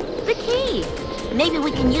 look! The key! Maybe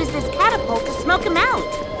we can use this catapult to smoke him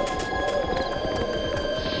out.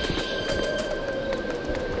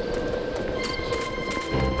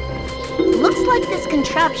 Looks like this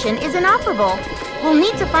contraption is inoperable. We'll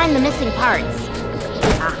need to find the missing parts.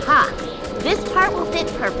 Aha! This part will fit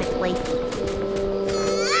perfectly.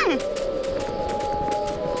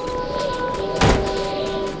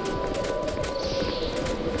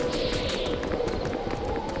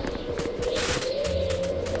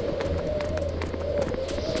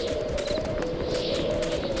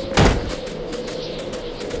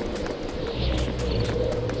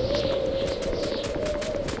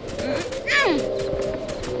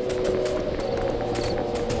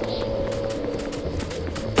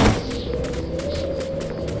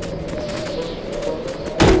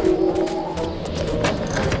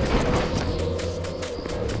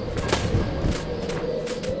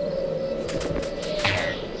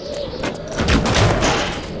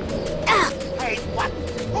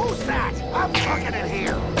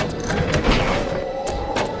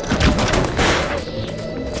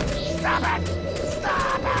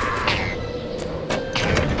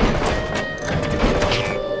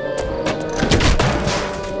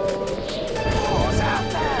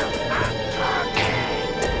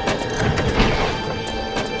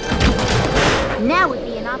 Now would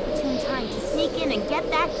be an opportune time to sneak in and get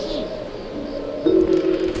that key.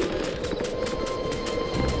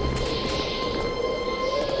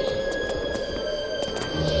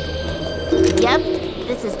 Yep,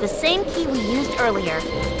 this is the same key we used earlier.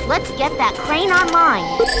 Let's get that crane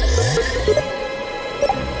online.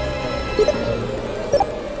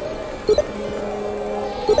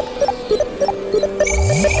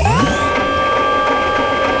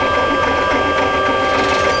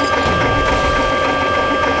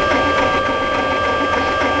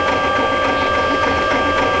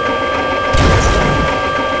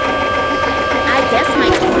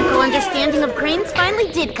 Understanding of cranes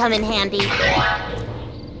finally did come in handy.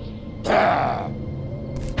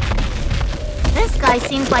 This guy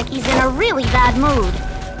seems like he's in a really bad mood.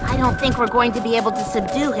 I don't think we're going to be able to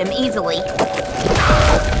subdue him easily.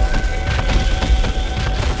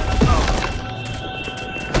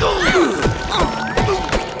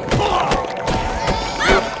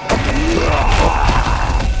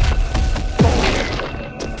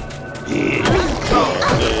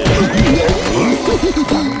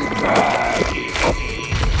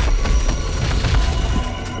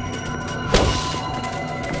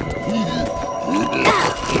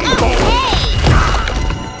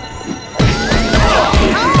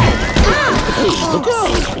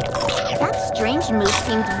 That strange moose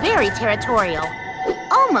seemed very territorial.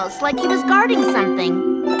 Almost like he was guarding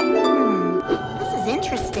something. This is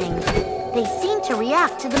interesting. They seem to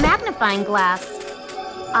react to the magnifying glass.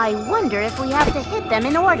 I wonder if we have to hit them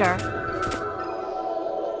in order.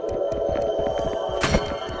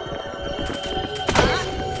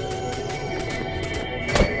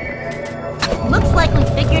 Looks like we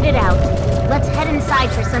figured it out. Let's head inside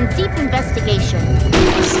for some deep investigation.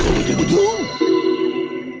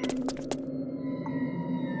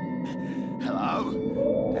 Hello?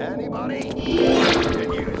 Anybody?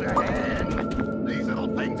 Could use a hand. These little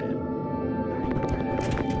things.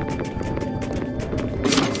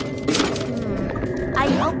 I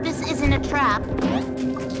hope this isn't a trap.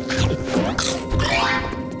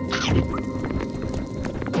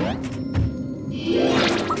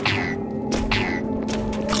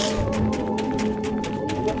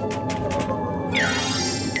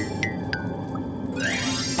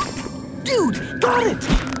 Dude, got it!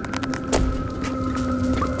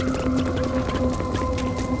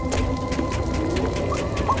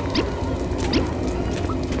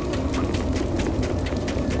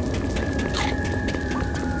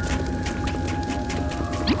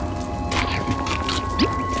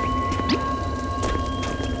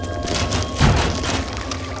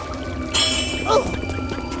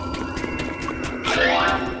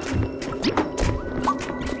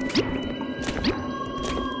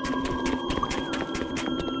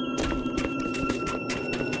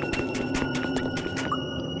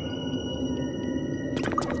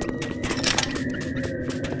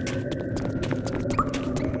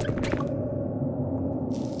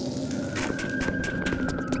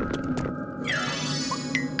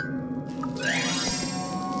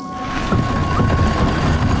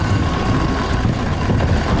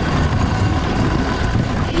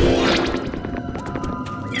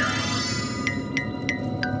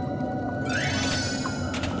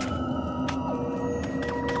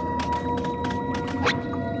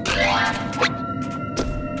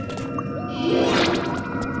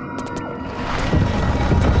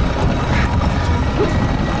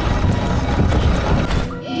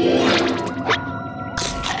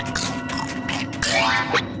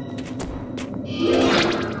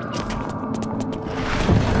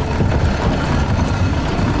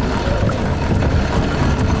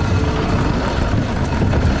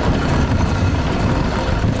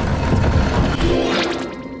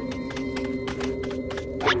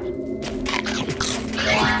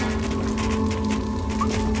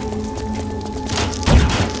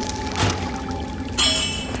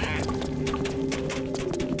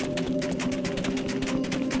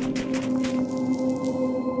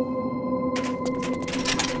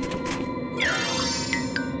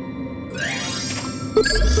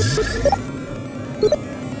 Too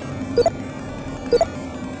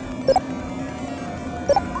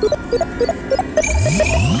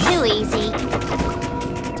easy.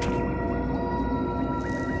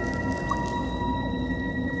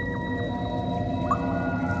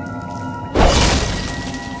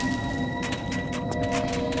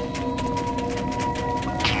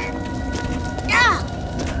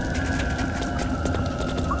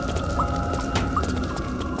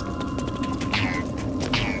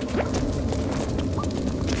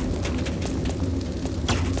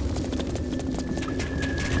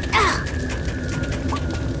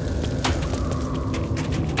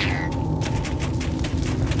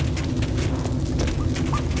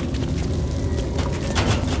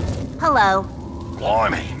 Hello.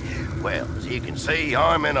 Blimey. Well, as you can see,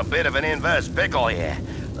 I'm in a bit of an inverse pickle here.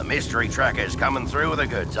 The mystery tracker's coming through with the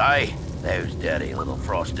goods, eh? Those dirty little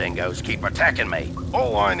frost dingoes keep attacking me.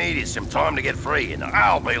 All I need is some time to get free, and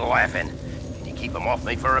I'll be laughing. Can you keep them off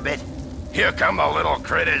me for a bit? Here come the little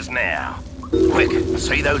critters now. Quick,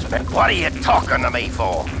 see those what are you talking to me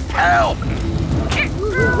for? Help!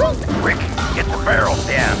 Quick, get the barrels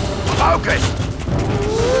down. Focus!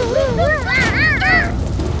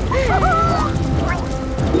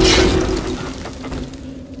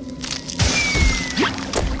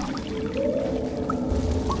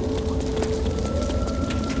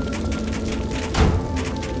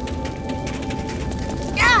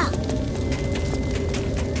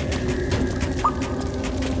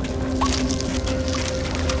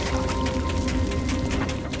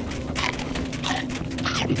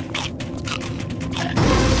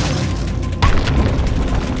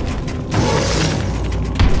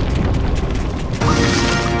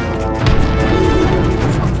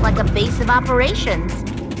 Base of operations.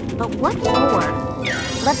 But what for?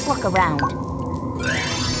 Let's look around.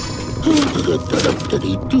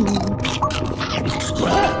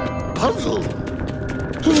 Scrap puzzle.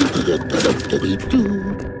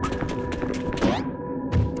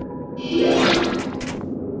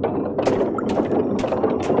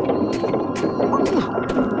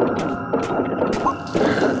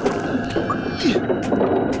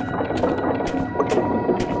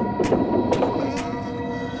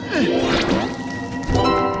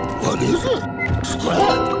 What is it?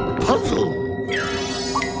 Scrap puzzle.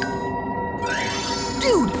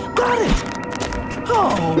 Dude, got it!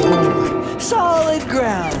 Oh boy, solid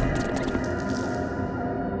ground.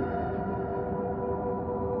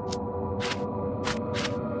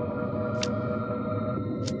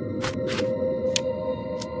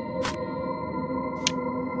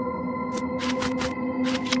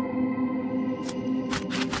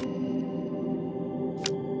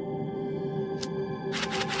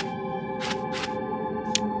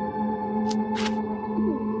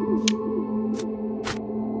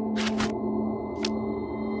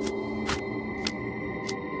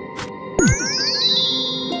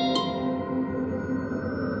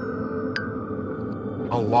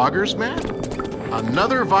 A logger's map?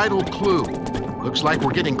 Another vital clue. Looks like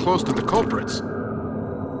we're getting close to the culprits.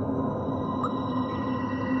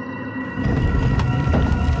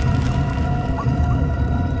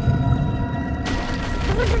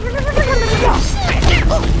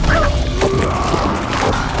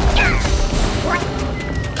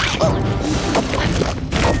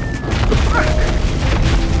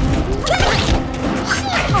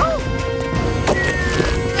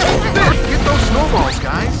 Get those snowballs,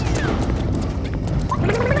 guys.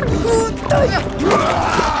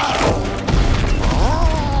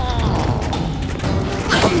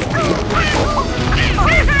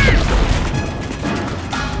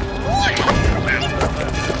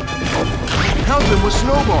 Help him with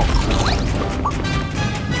snowballs.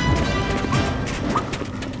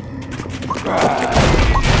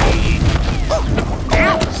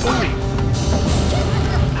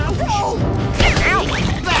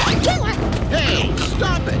 Hey,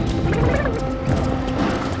 stop it!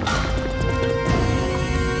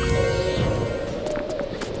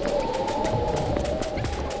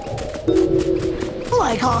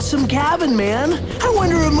 Like awesome cabin, man. I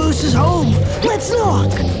wonder if Moose is home. Let's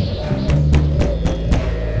knock.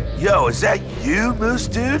 Yo, is that you, Moose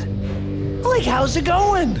Dude? Like, how's it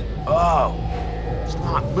going? Oh. It's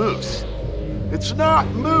not Moose. It's not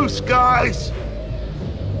Moose, guys!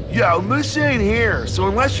 Yo, Moose ain't here, so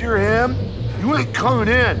unless you're him, you ain't coming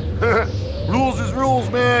in. Rules is rules,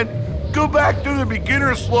 man. Go back to the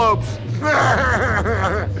beginner slopes.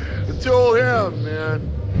 Until him, man.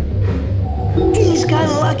 He's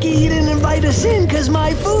kind of lucky he didn't invite us in because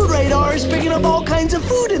my food radar is picking up all kinds of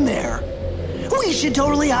food in there. We should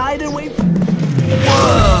totally hide and wait.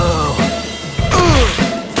 Whoa!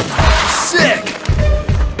 Sick!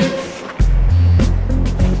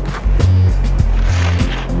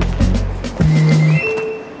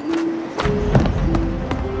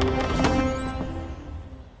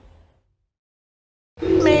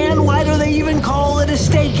 Why do they even call it a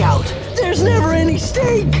stakeout? There's never any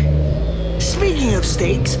steak! Speaking of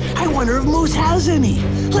steaks, I wonder if Moose has any.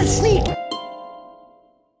 Let's sneak.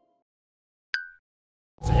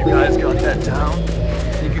 So you guys got that down?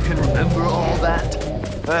 Think you can remember all that?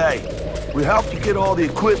 Hey, we helped you get all the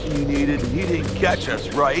equipment you needed, and you didn't catch us,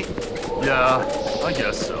 right? Yeah, I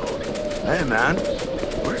guess so. Hey, man,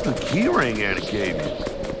 where's the key ring Anna gave you?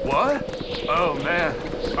 What? Oh, man,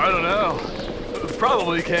 I don't know.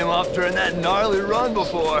 Probably came off during that gnarly run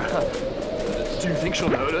before. Do you think she'll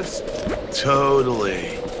notice?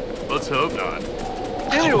 Totally. Let's hope not.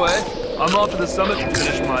 Anyway, I'm off to the summit to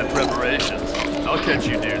finish my preparations. I'll catch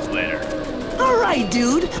you dudes later. All right,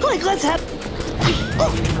 dude. Like, let's have...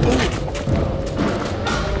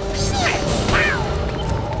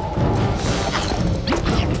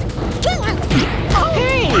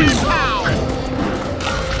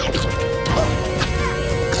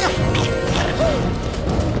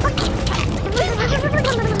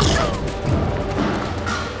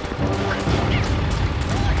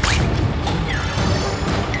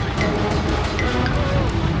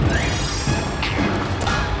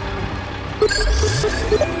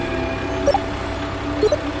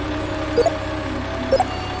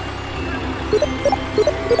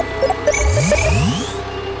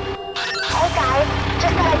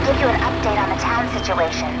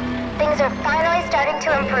 situation. Things are finally starting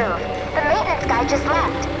to improve. The maintenance guy just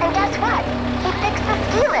left, and guess what? He fixed the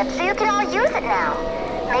ski lift so you can all use it now.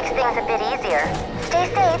 Makes things a bit easier.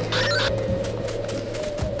 Stay safe.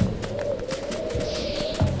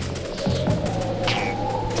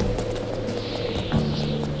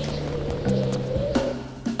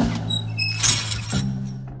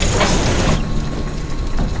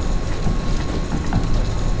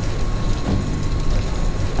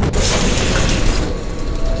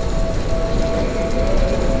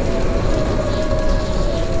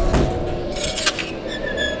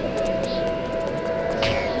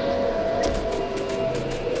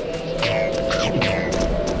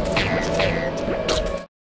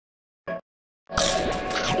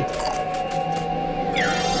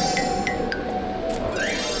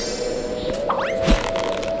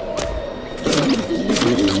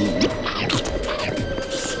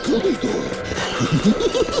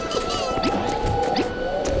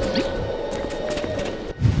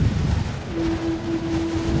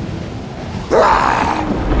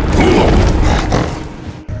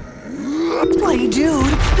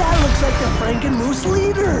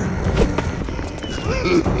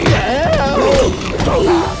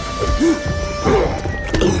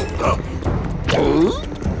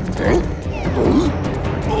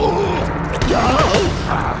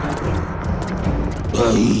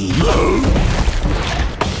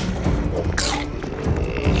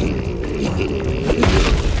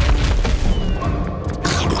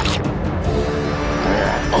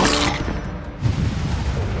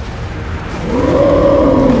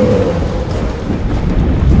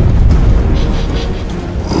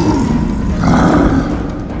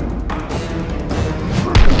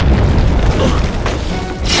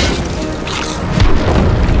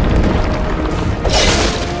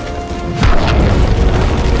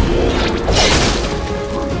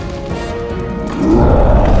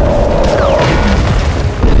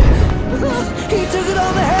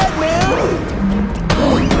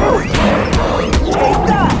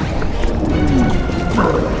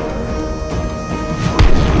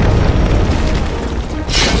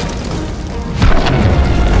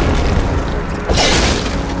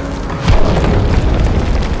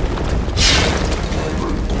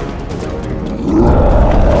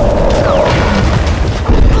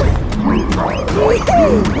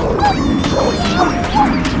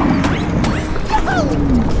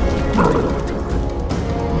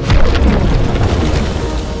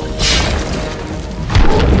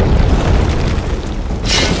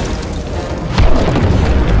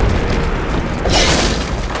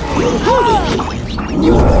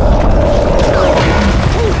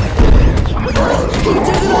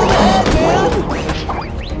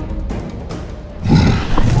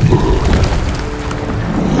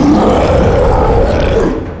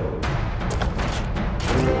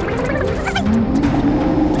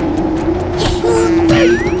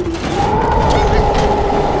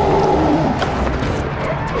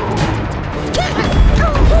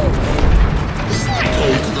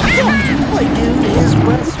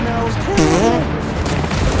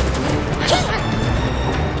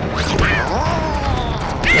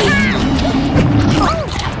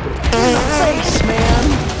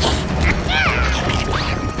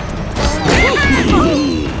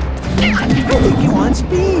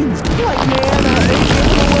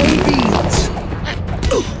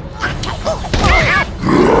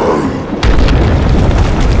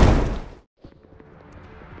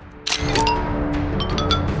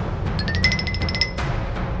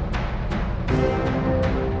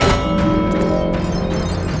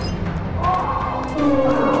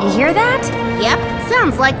 hear that? Yep,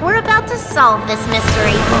 sounds like we're about to solve this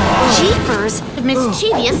mystery. Jeepers!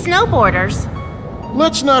 Mischievous snowboarders.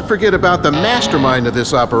 Let's not forget about the mastermind of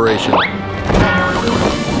this operation.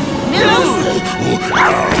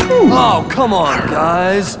 Oh, come on,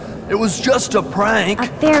 guys. It was just a prank. A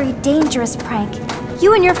very dangerous prank.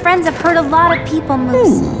 You and your friends have hurt a lot of people,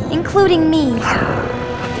 Moose, including me.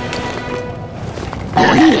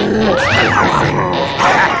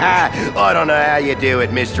 I don't know how you do it,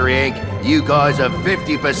 Mr. Ink. You guys are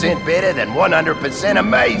 50% better than 100%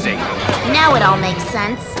 amazing. Now it all makes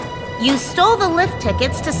sense. You stole the lift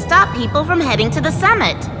tickets to stop people from heading to the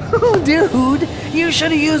summit. Dude, you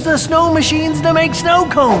should have used the snow machines to make snow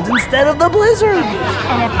cones instead of the blizzard.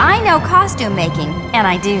 And if I know costume making, and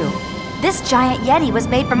I do, this giant Yeti was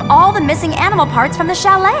made from all the missing animal parts from the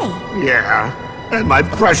chalet. Yeah, and my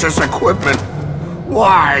precious equipment.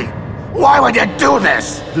 Why? Why would you do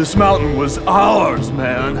this? This mountain was ours,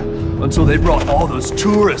 man. Until they brought all those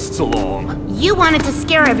tourists along. You wanted to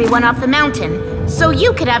scare everyone off the mountain, so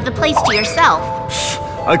you could have the place to yourself.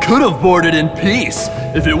 I could have boarded in peace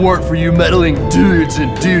if it weren't for you meddling dudes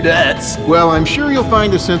and dudettes. Well, I'm sure you'll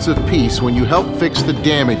find a sense of peace when you help fix the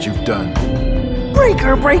damage you've done.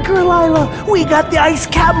 Breaker, Lila, we got the ice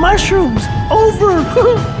cap mushrooms. Over.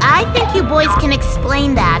 I think you boys can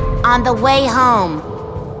explain that on the way home.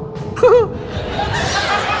 Do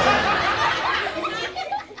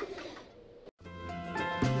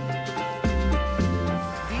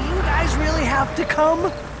you guys really have to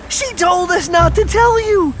come? She told us not to tell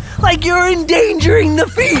you. Like you're endangering the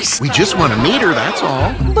feast. We just want to meet her, that's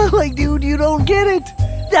all. But like, dude, you don't get it.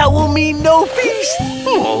 That will mean no feast.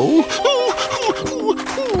 Oh.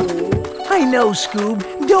 I know,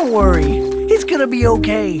 Scoob. Don't worry. It's gonna be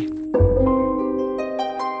okay.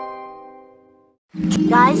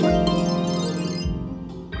 Guys?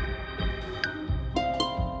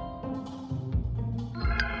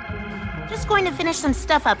 Just going to finish some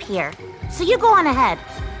stuff up here. So you go on ahead.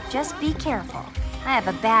 Just be careful. I have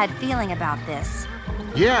a bad feeling about this.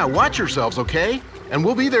 Yeah, watch yourselves, okay? And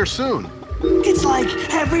we'll be there soon. It's like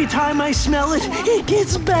every time I smell it, it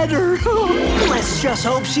gets better. Let's just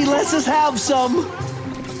hope she lets us have some.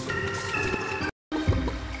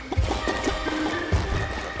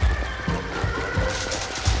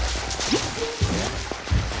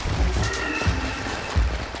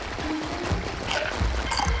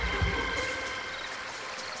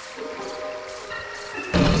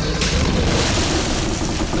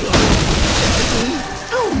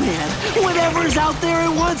 Whatever's out there,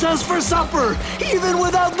 it wants us for supper, even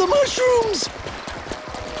without the mushrooms.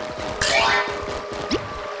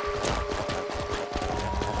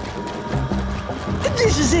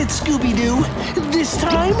 This is it, Scooby-Doo. This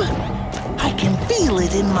time, I can feel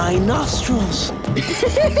it in my nostrils.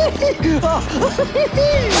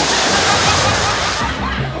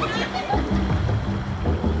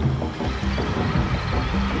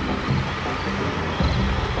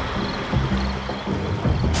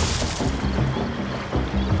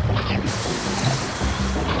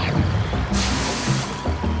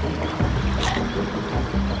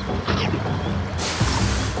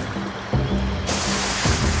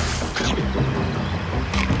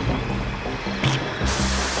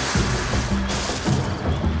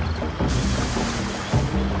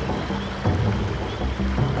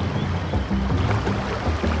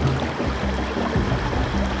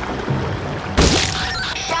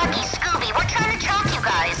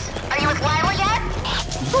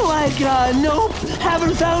 Nope,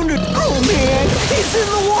 haven't found her. Oh man, it's in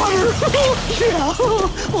the water.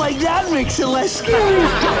 Yeah, like that makes it less scary.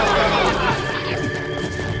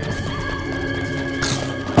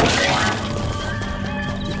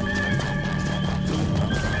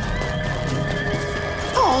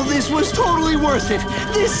 Oh, this was totally worth it.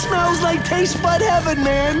 This smells like taste bud heaven,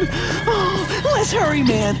 man. Oh, let's hurry,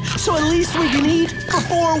 man, so at least we can eat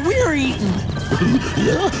before we're eaten.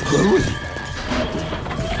 Yeah, hurry.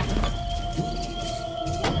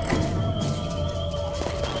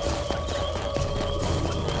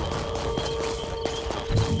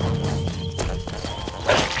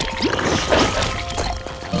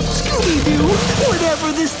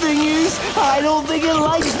 Whatever this thing is, I don't think it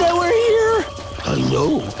likes that we're here. I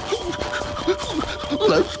know.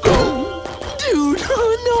 Let's go. Dude,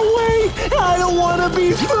 no way. I don't want to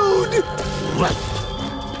be food. What?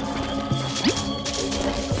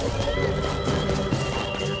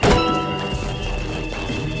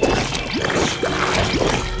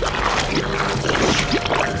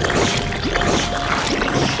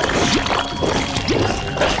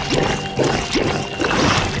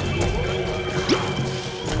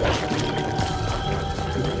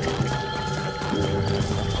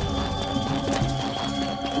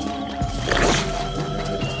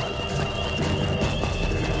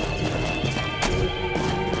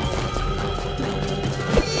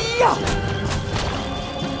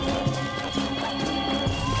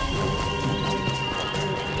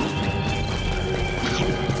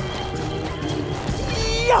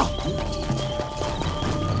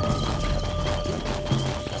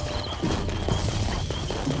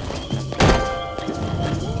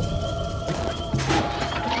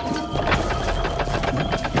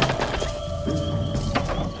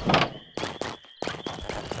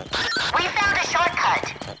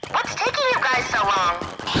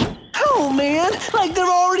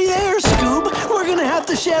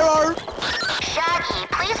 there are... Shaggy,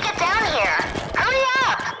 please get down here. Hurry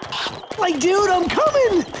up! Like, dude, I'm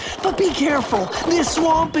coming! But be careful. This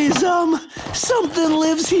swamp is, something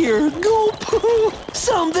lives here. Gulp.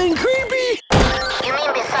 Something creepy. You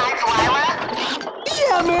mean besides Lila?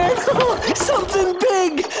 Yeah, man. Something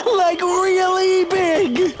big. Like, really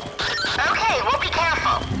big. Okay, we'll be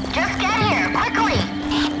careful. Just get here, quickly.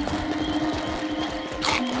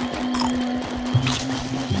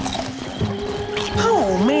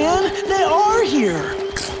 Oh, man. They are here.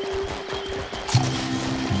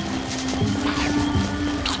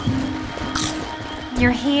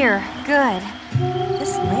 You're here. Good.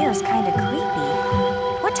 This lair's kind of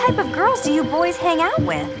creepy. What type of girls do you boys hang out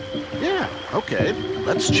with? Yeah, okay.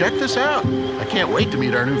 Let's check this out. I can't wait to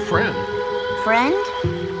meet our new friend. Friend?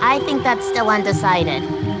 I think that's still undecided.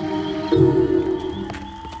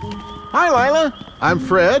 Hi, Lila. I'm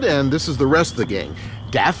Fred, and this is the rest of the gang.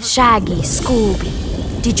 Daphne. Shaggy,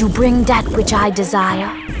 Scooby, did you bring that which I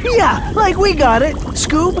desire? Yeah, like we got it.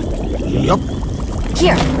 Scoob? Yup.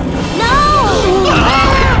 Here. No!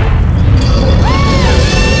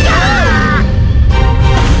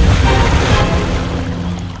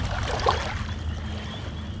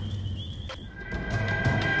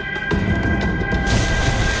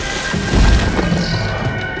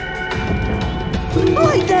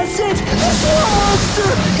 Like, that's it! The swamp monster!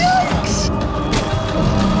 Yikes!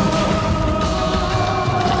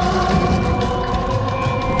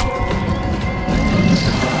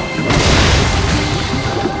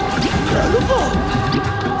 Incredible!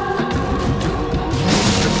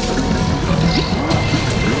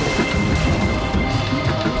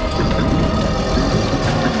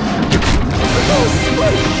 Oh,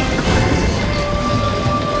 squish!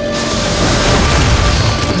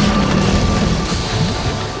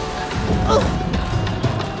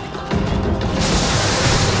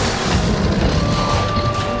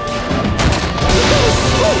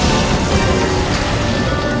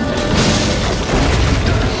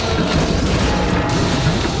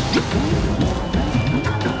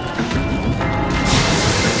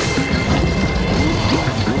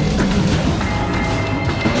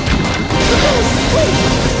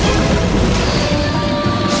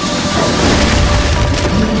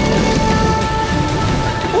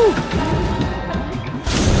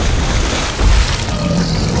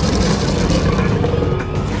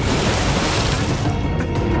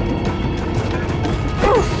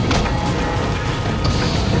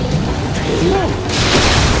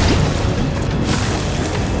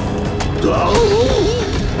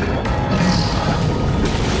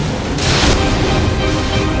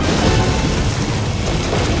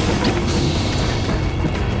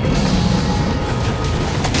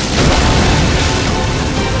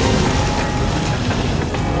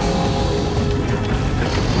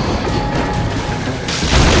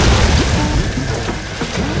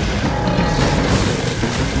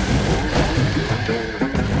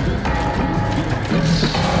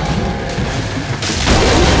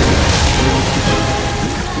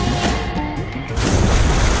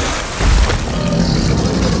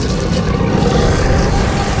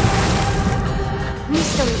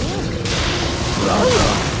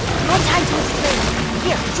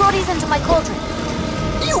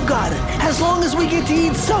 You got it, as long as we get to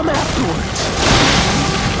eat some afterwards.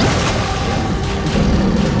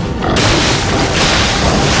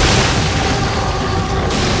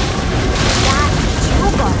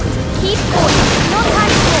 Keep going. No time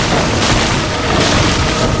to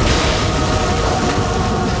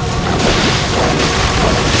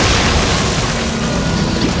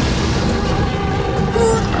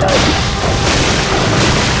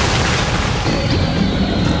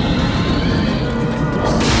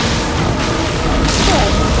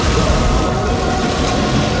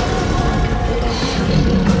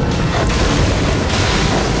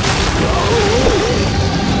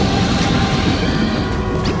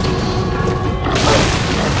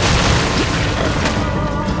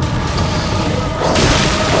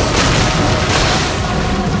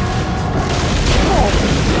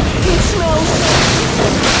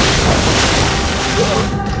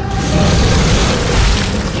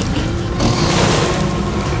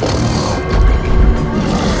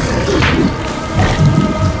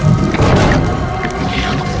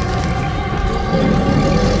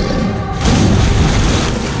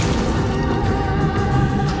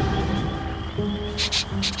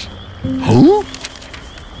Who?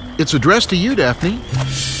 It's addressed to you, Daphne.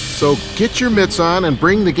 So get your mitts on and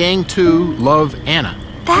bring the gang to Love Anna.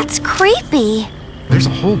 That's creepy. There's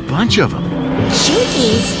a whole bunch of them.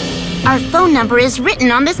 Jinkies! Our phone number is written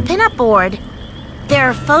on this pinup board. There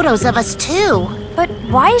are photos of us too. But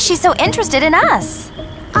why is she so interested in us?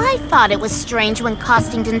 thought it was strange when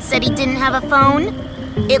Costington said he didn't have a phone.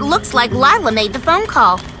 It looks like Lila made the phone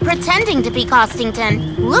call, pretending to be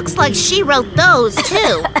Costington. Looks like she wrote those,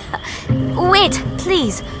 too. Wait,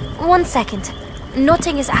 please. 1 second.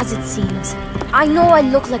 Nothing is as it seems. I know I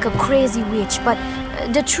look like a crazy witch, but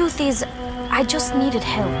the truth is, I just needed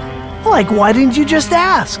help. Like, why didn't you just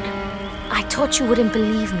ask? I thought you wouldn't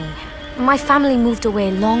believe me. My family moved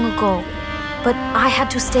away long ago, but I had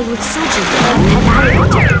to stay with Suji, and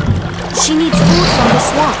I... She needs food from the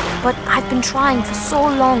swamp, but I've been trying for so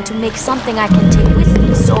long to make something I can take with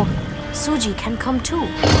me, so Suji can come too.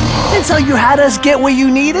 And so you had us get what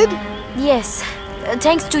you needed? Yes.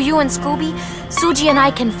 Thanks to you and Scooby, Suji and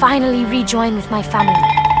I can finally rejoin with my family.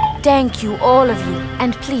 Thank you, all of you,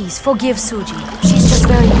 and please forgive Suji. She's just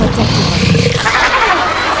very protective of me.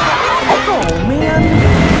 Oh, man.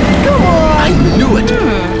 Come on. I knew it.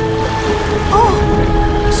 Oh,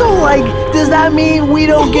 so, like, does that mean we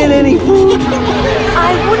don't get any food?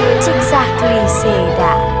 I wouldn't exactly say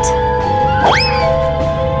that.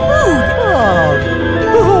 Food? Oh.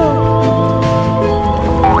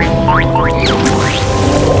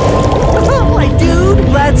 Like, dude,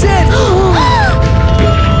 that's it.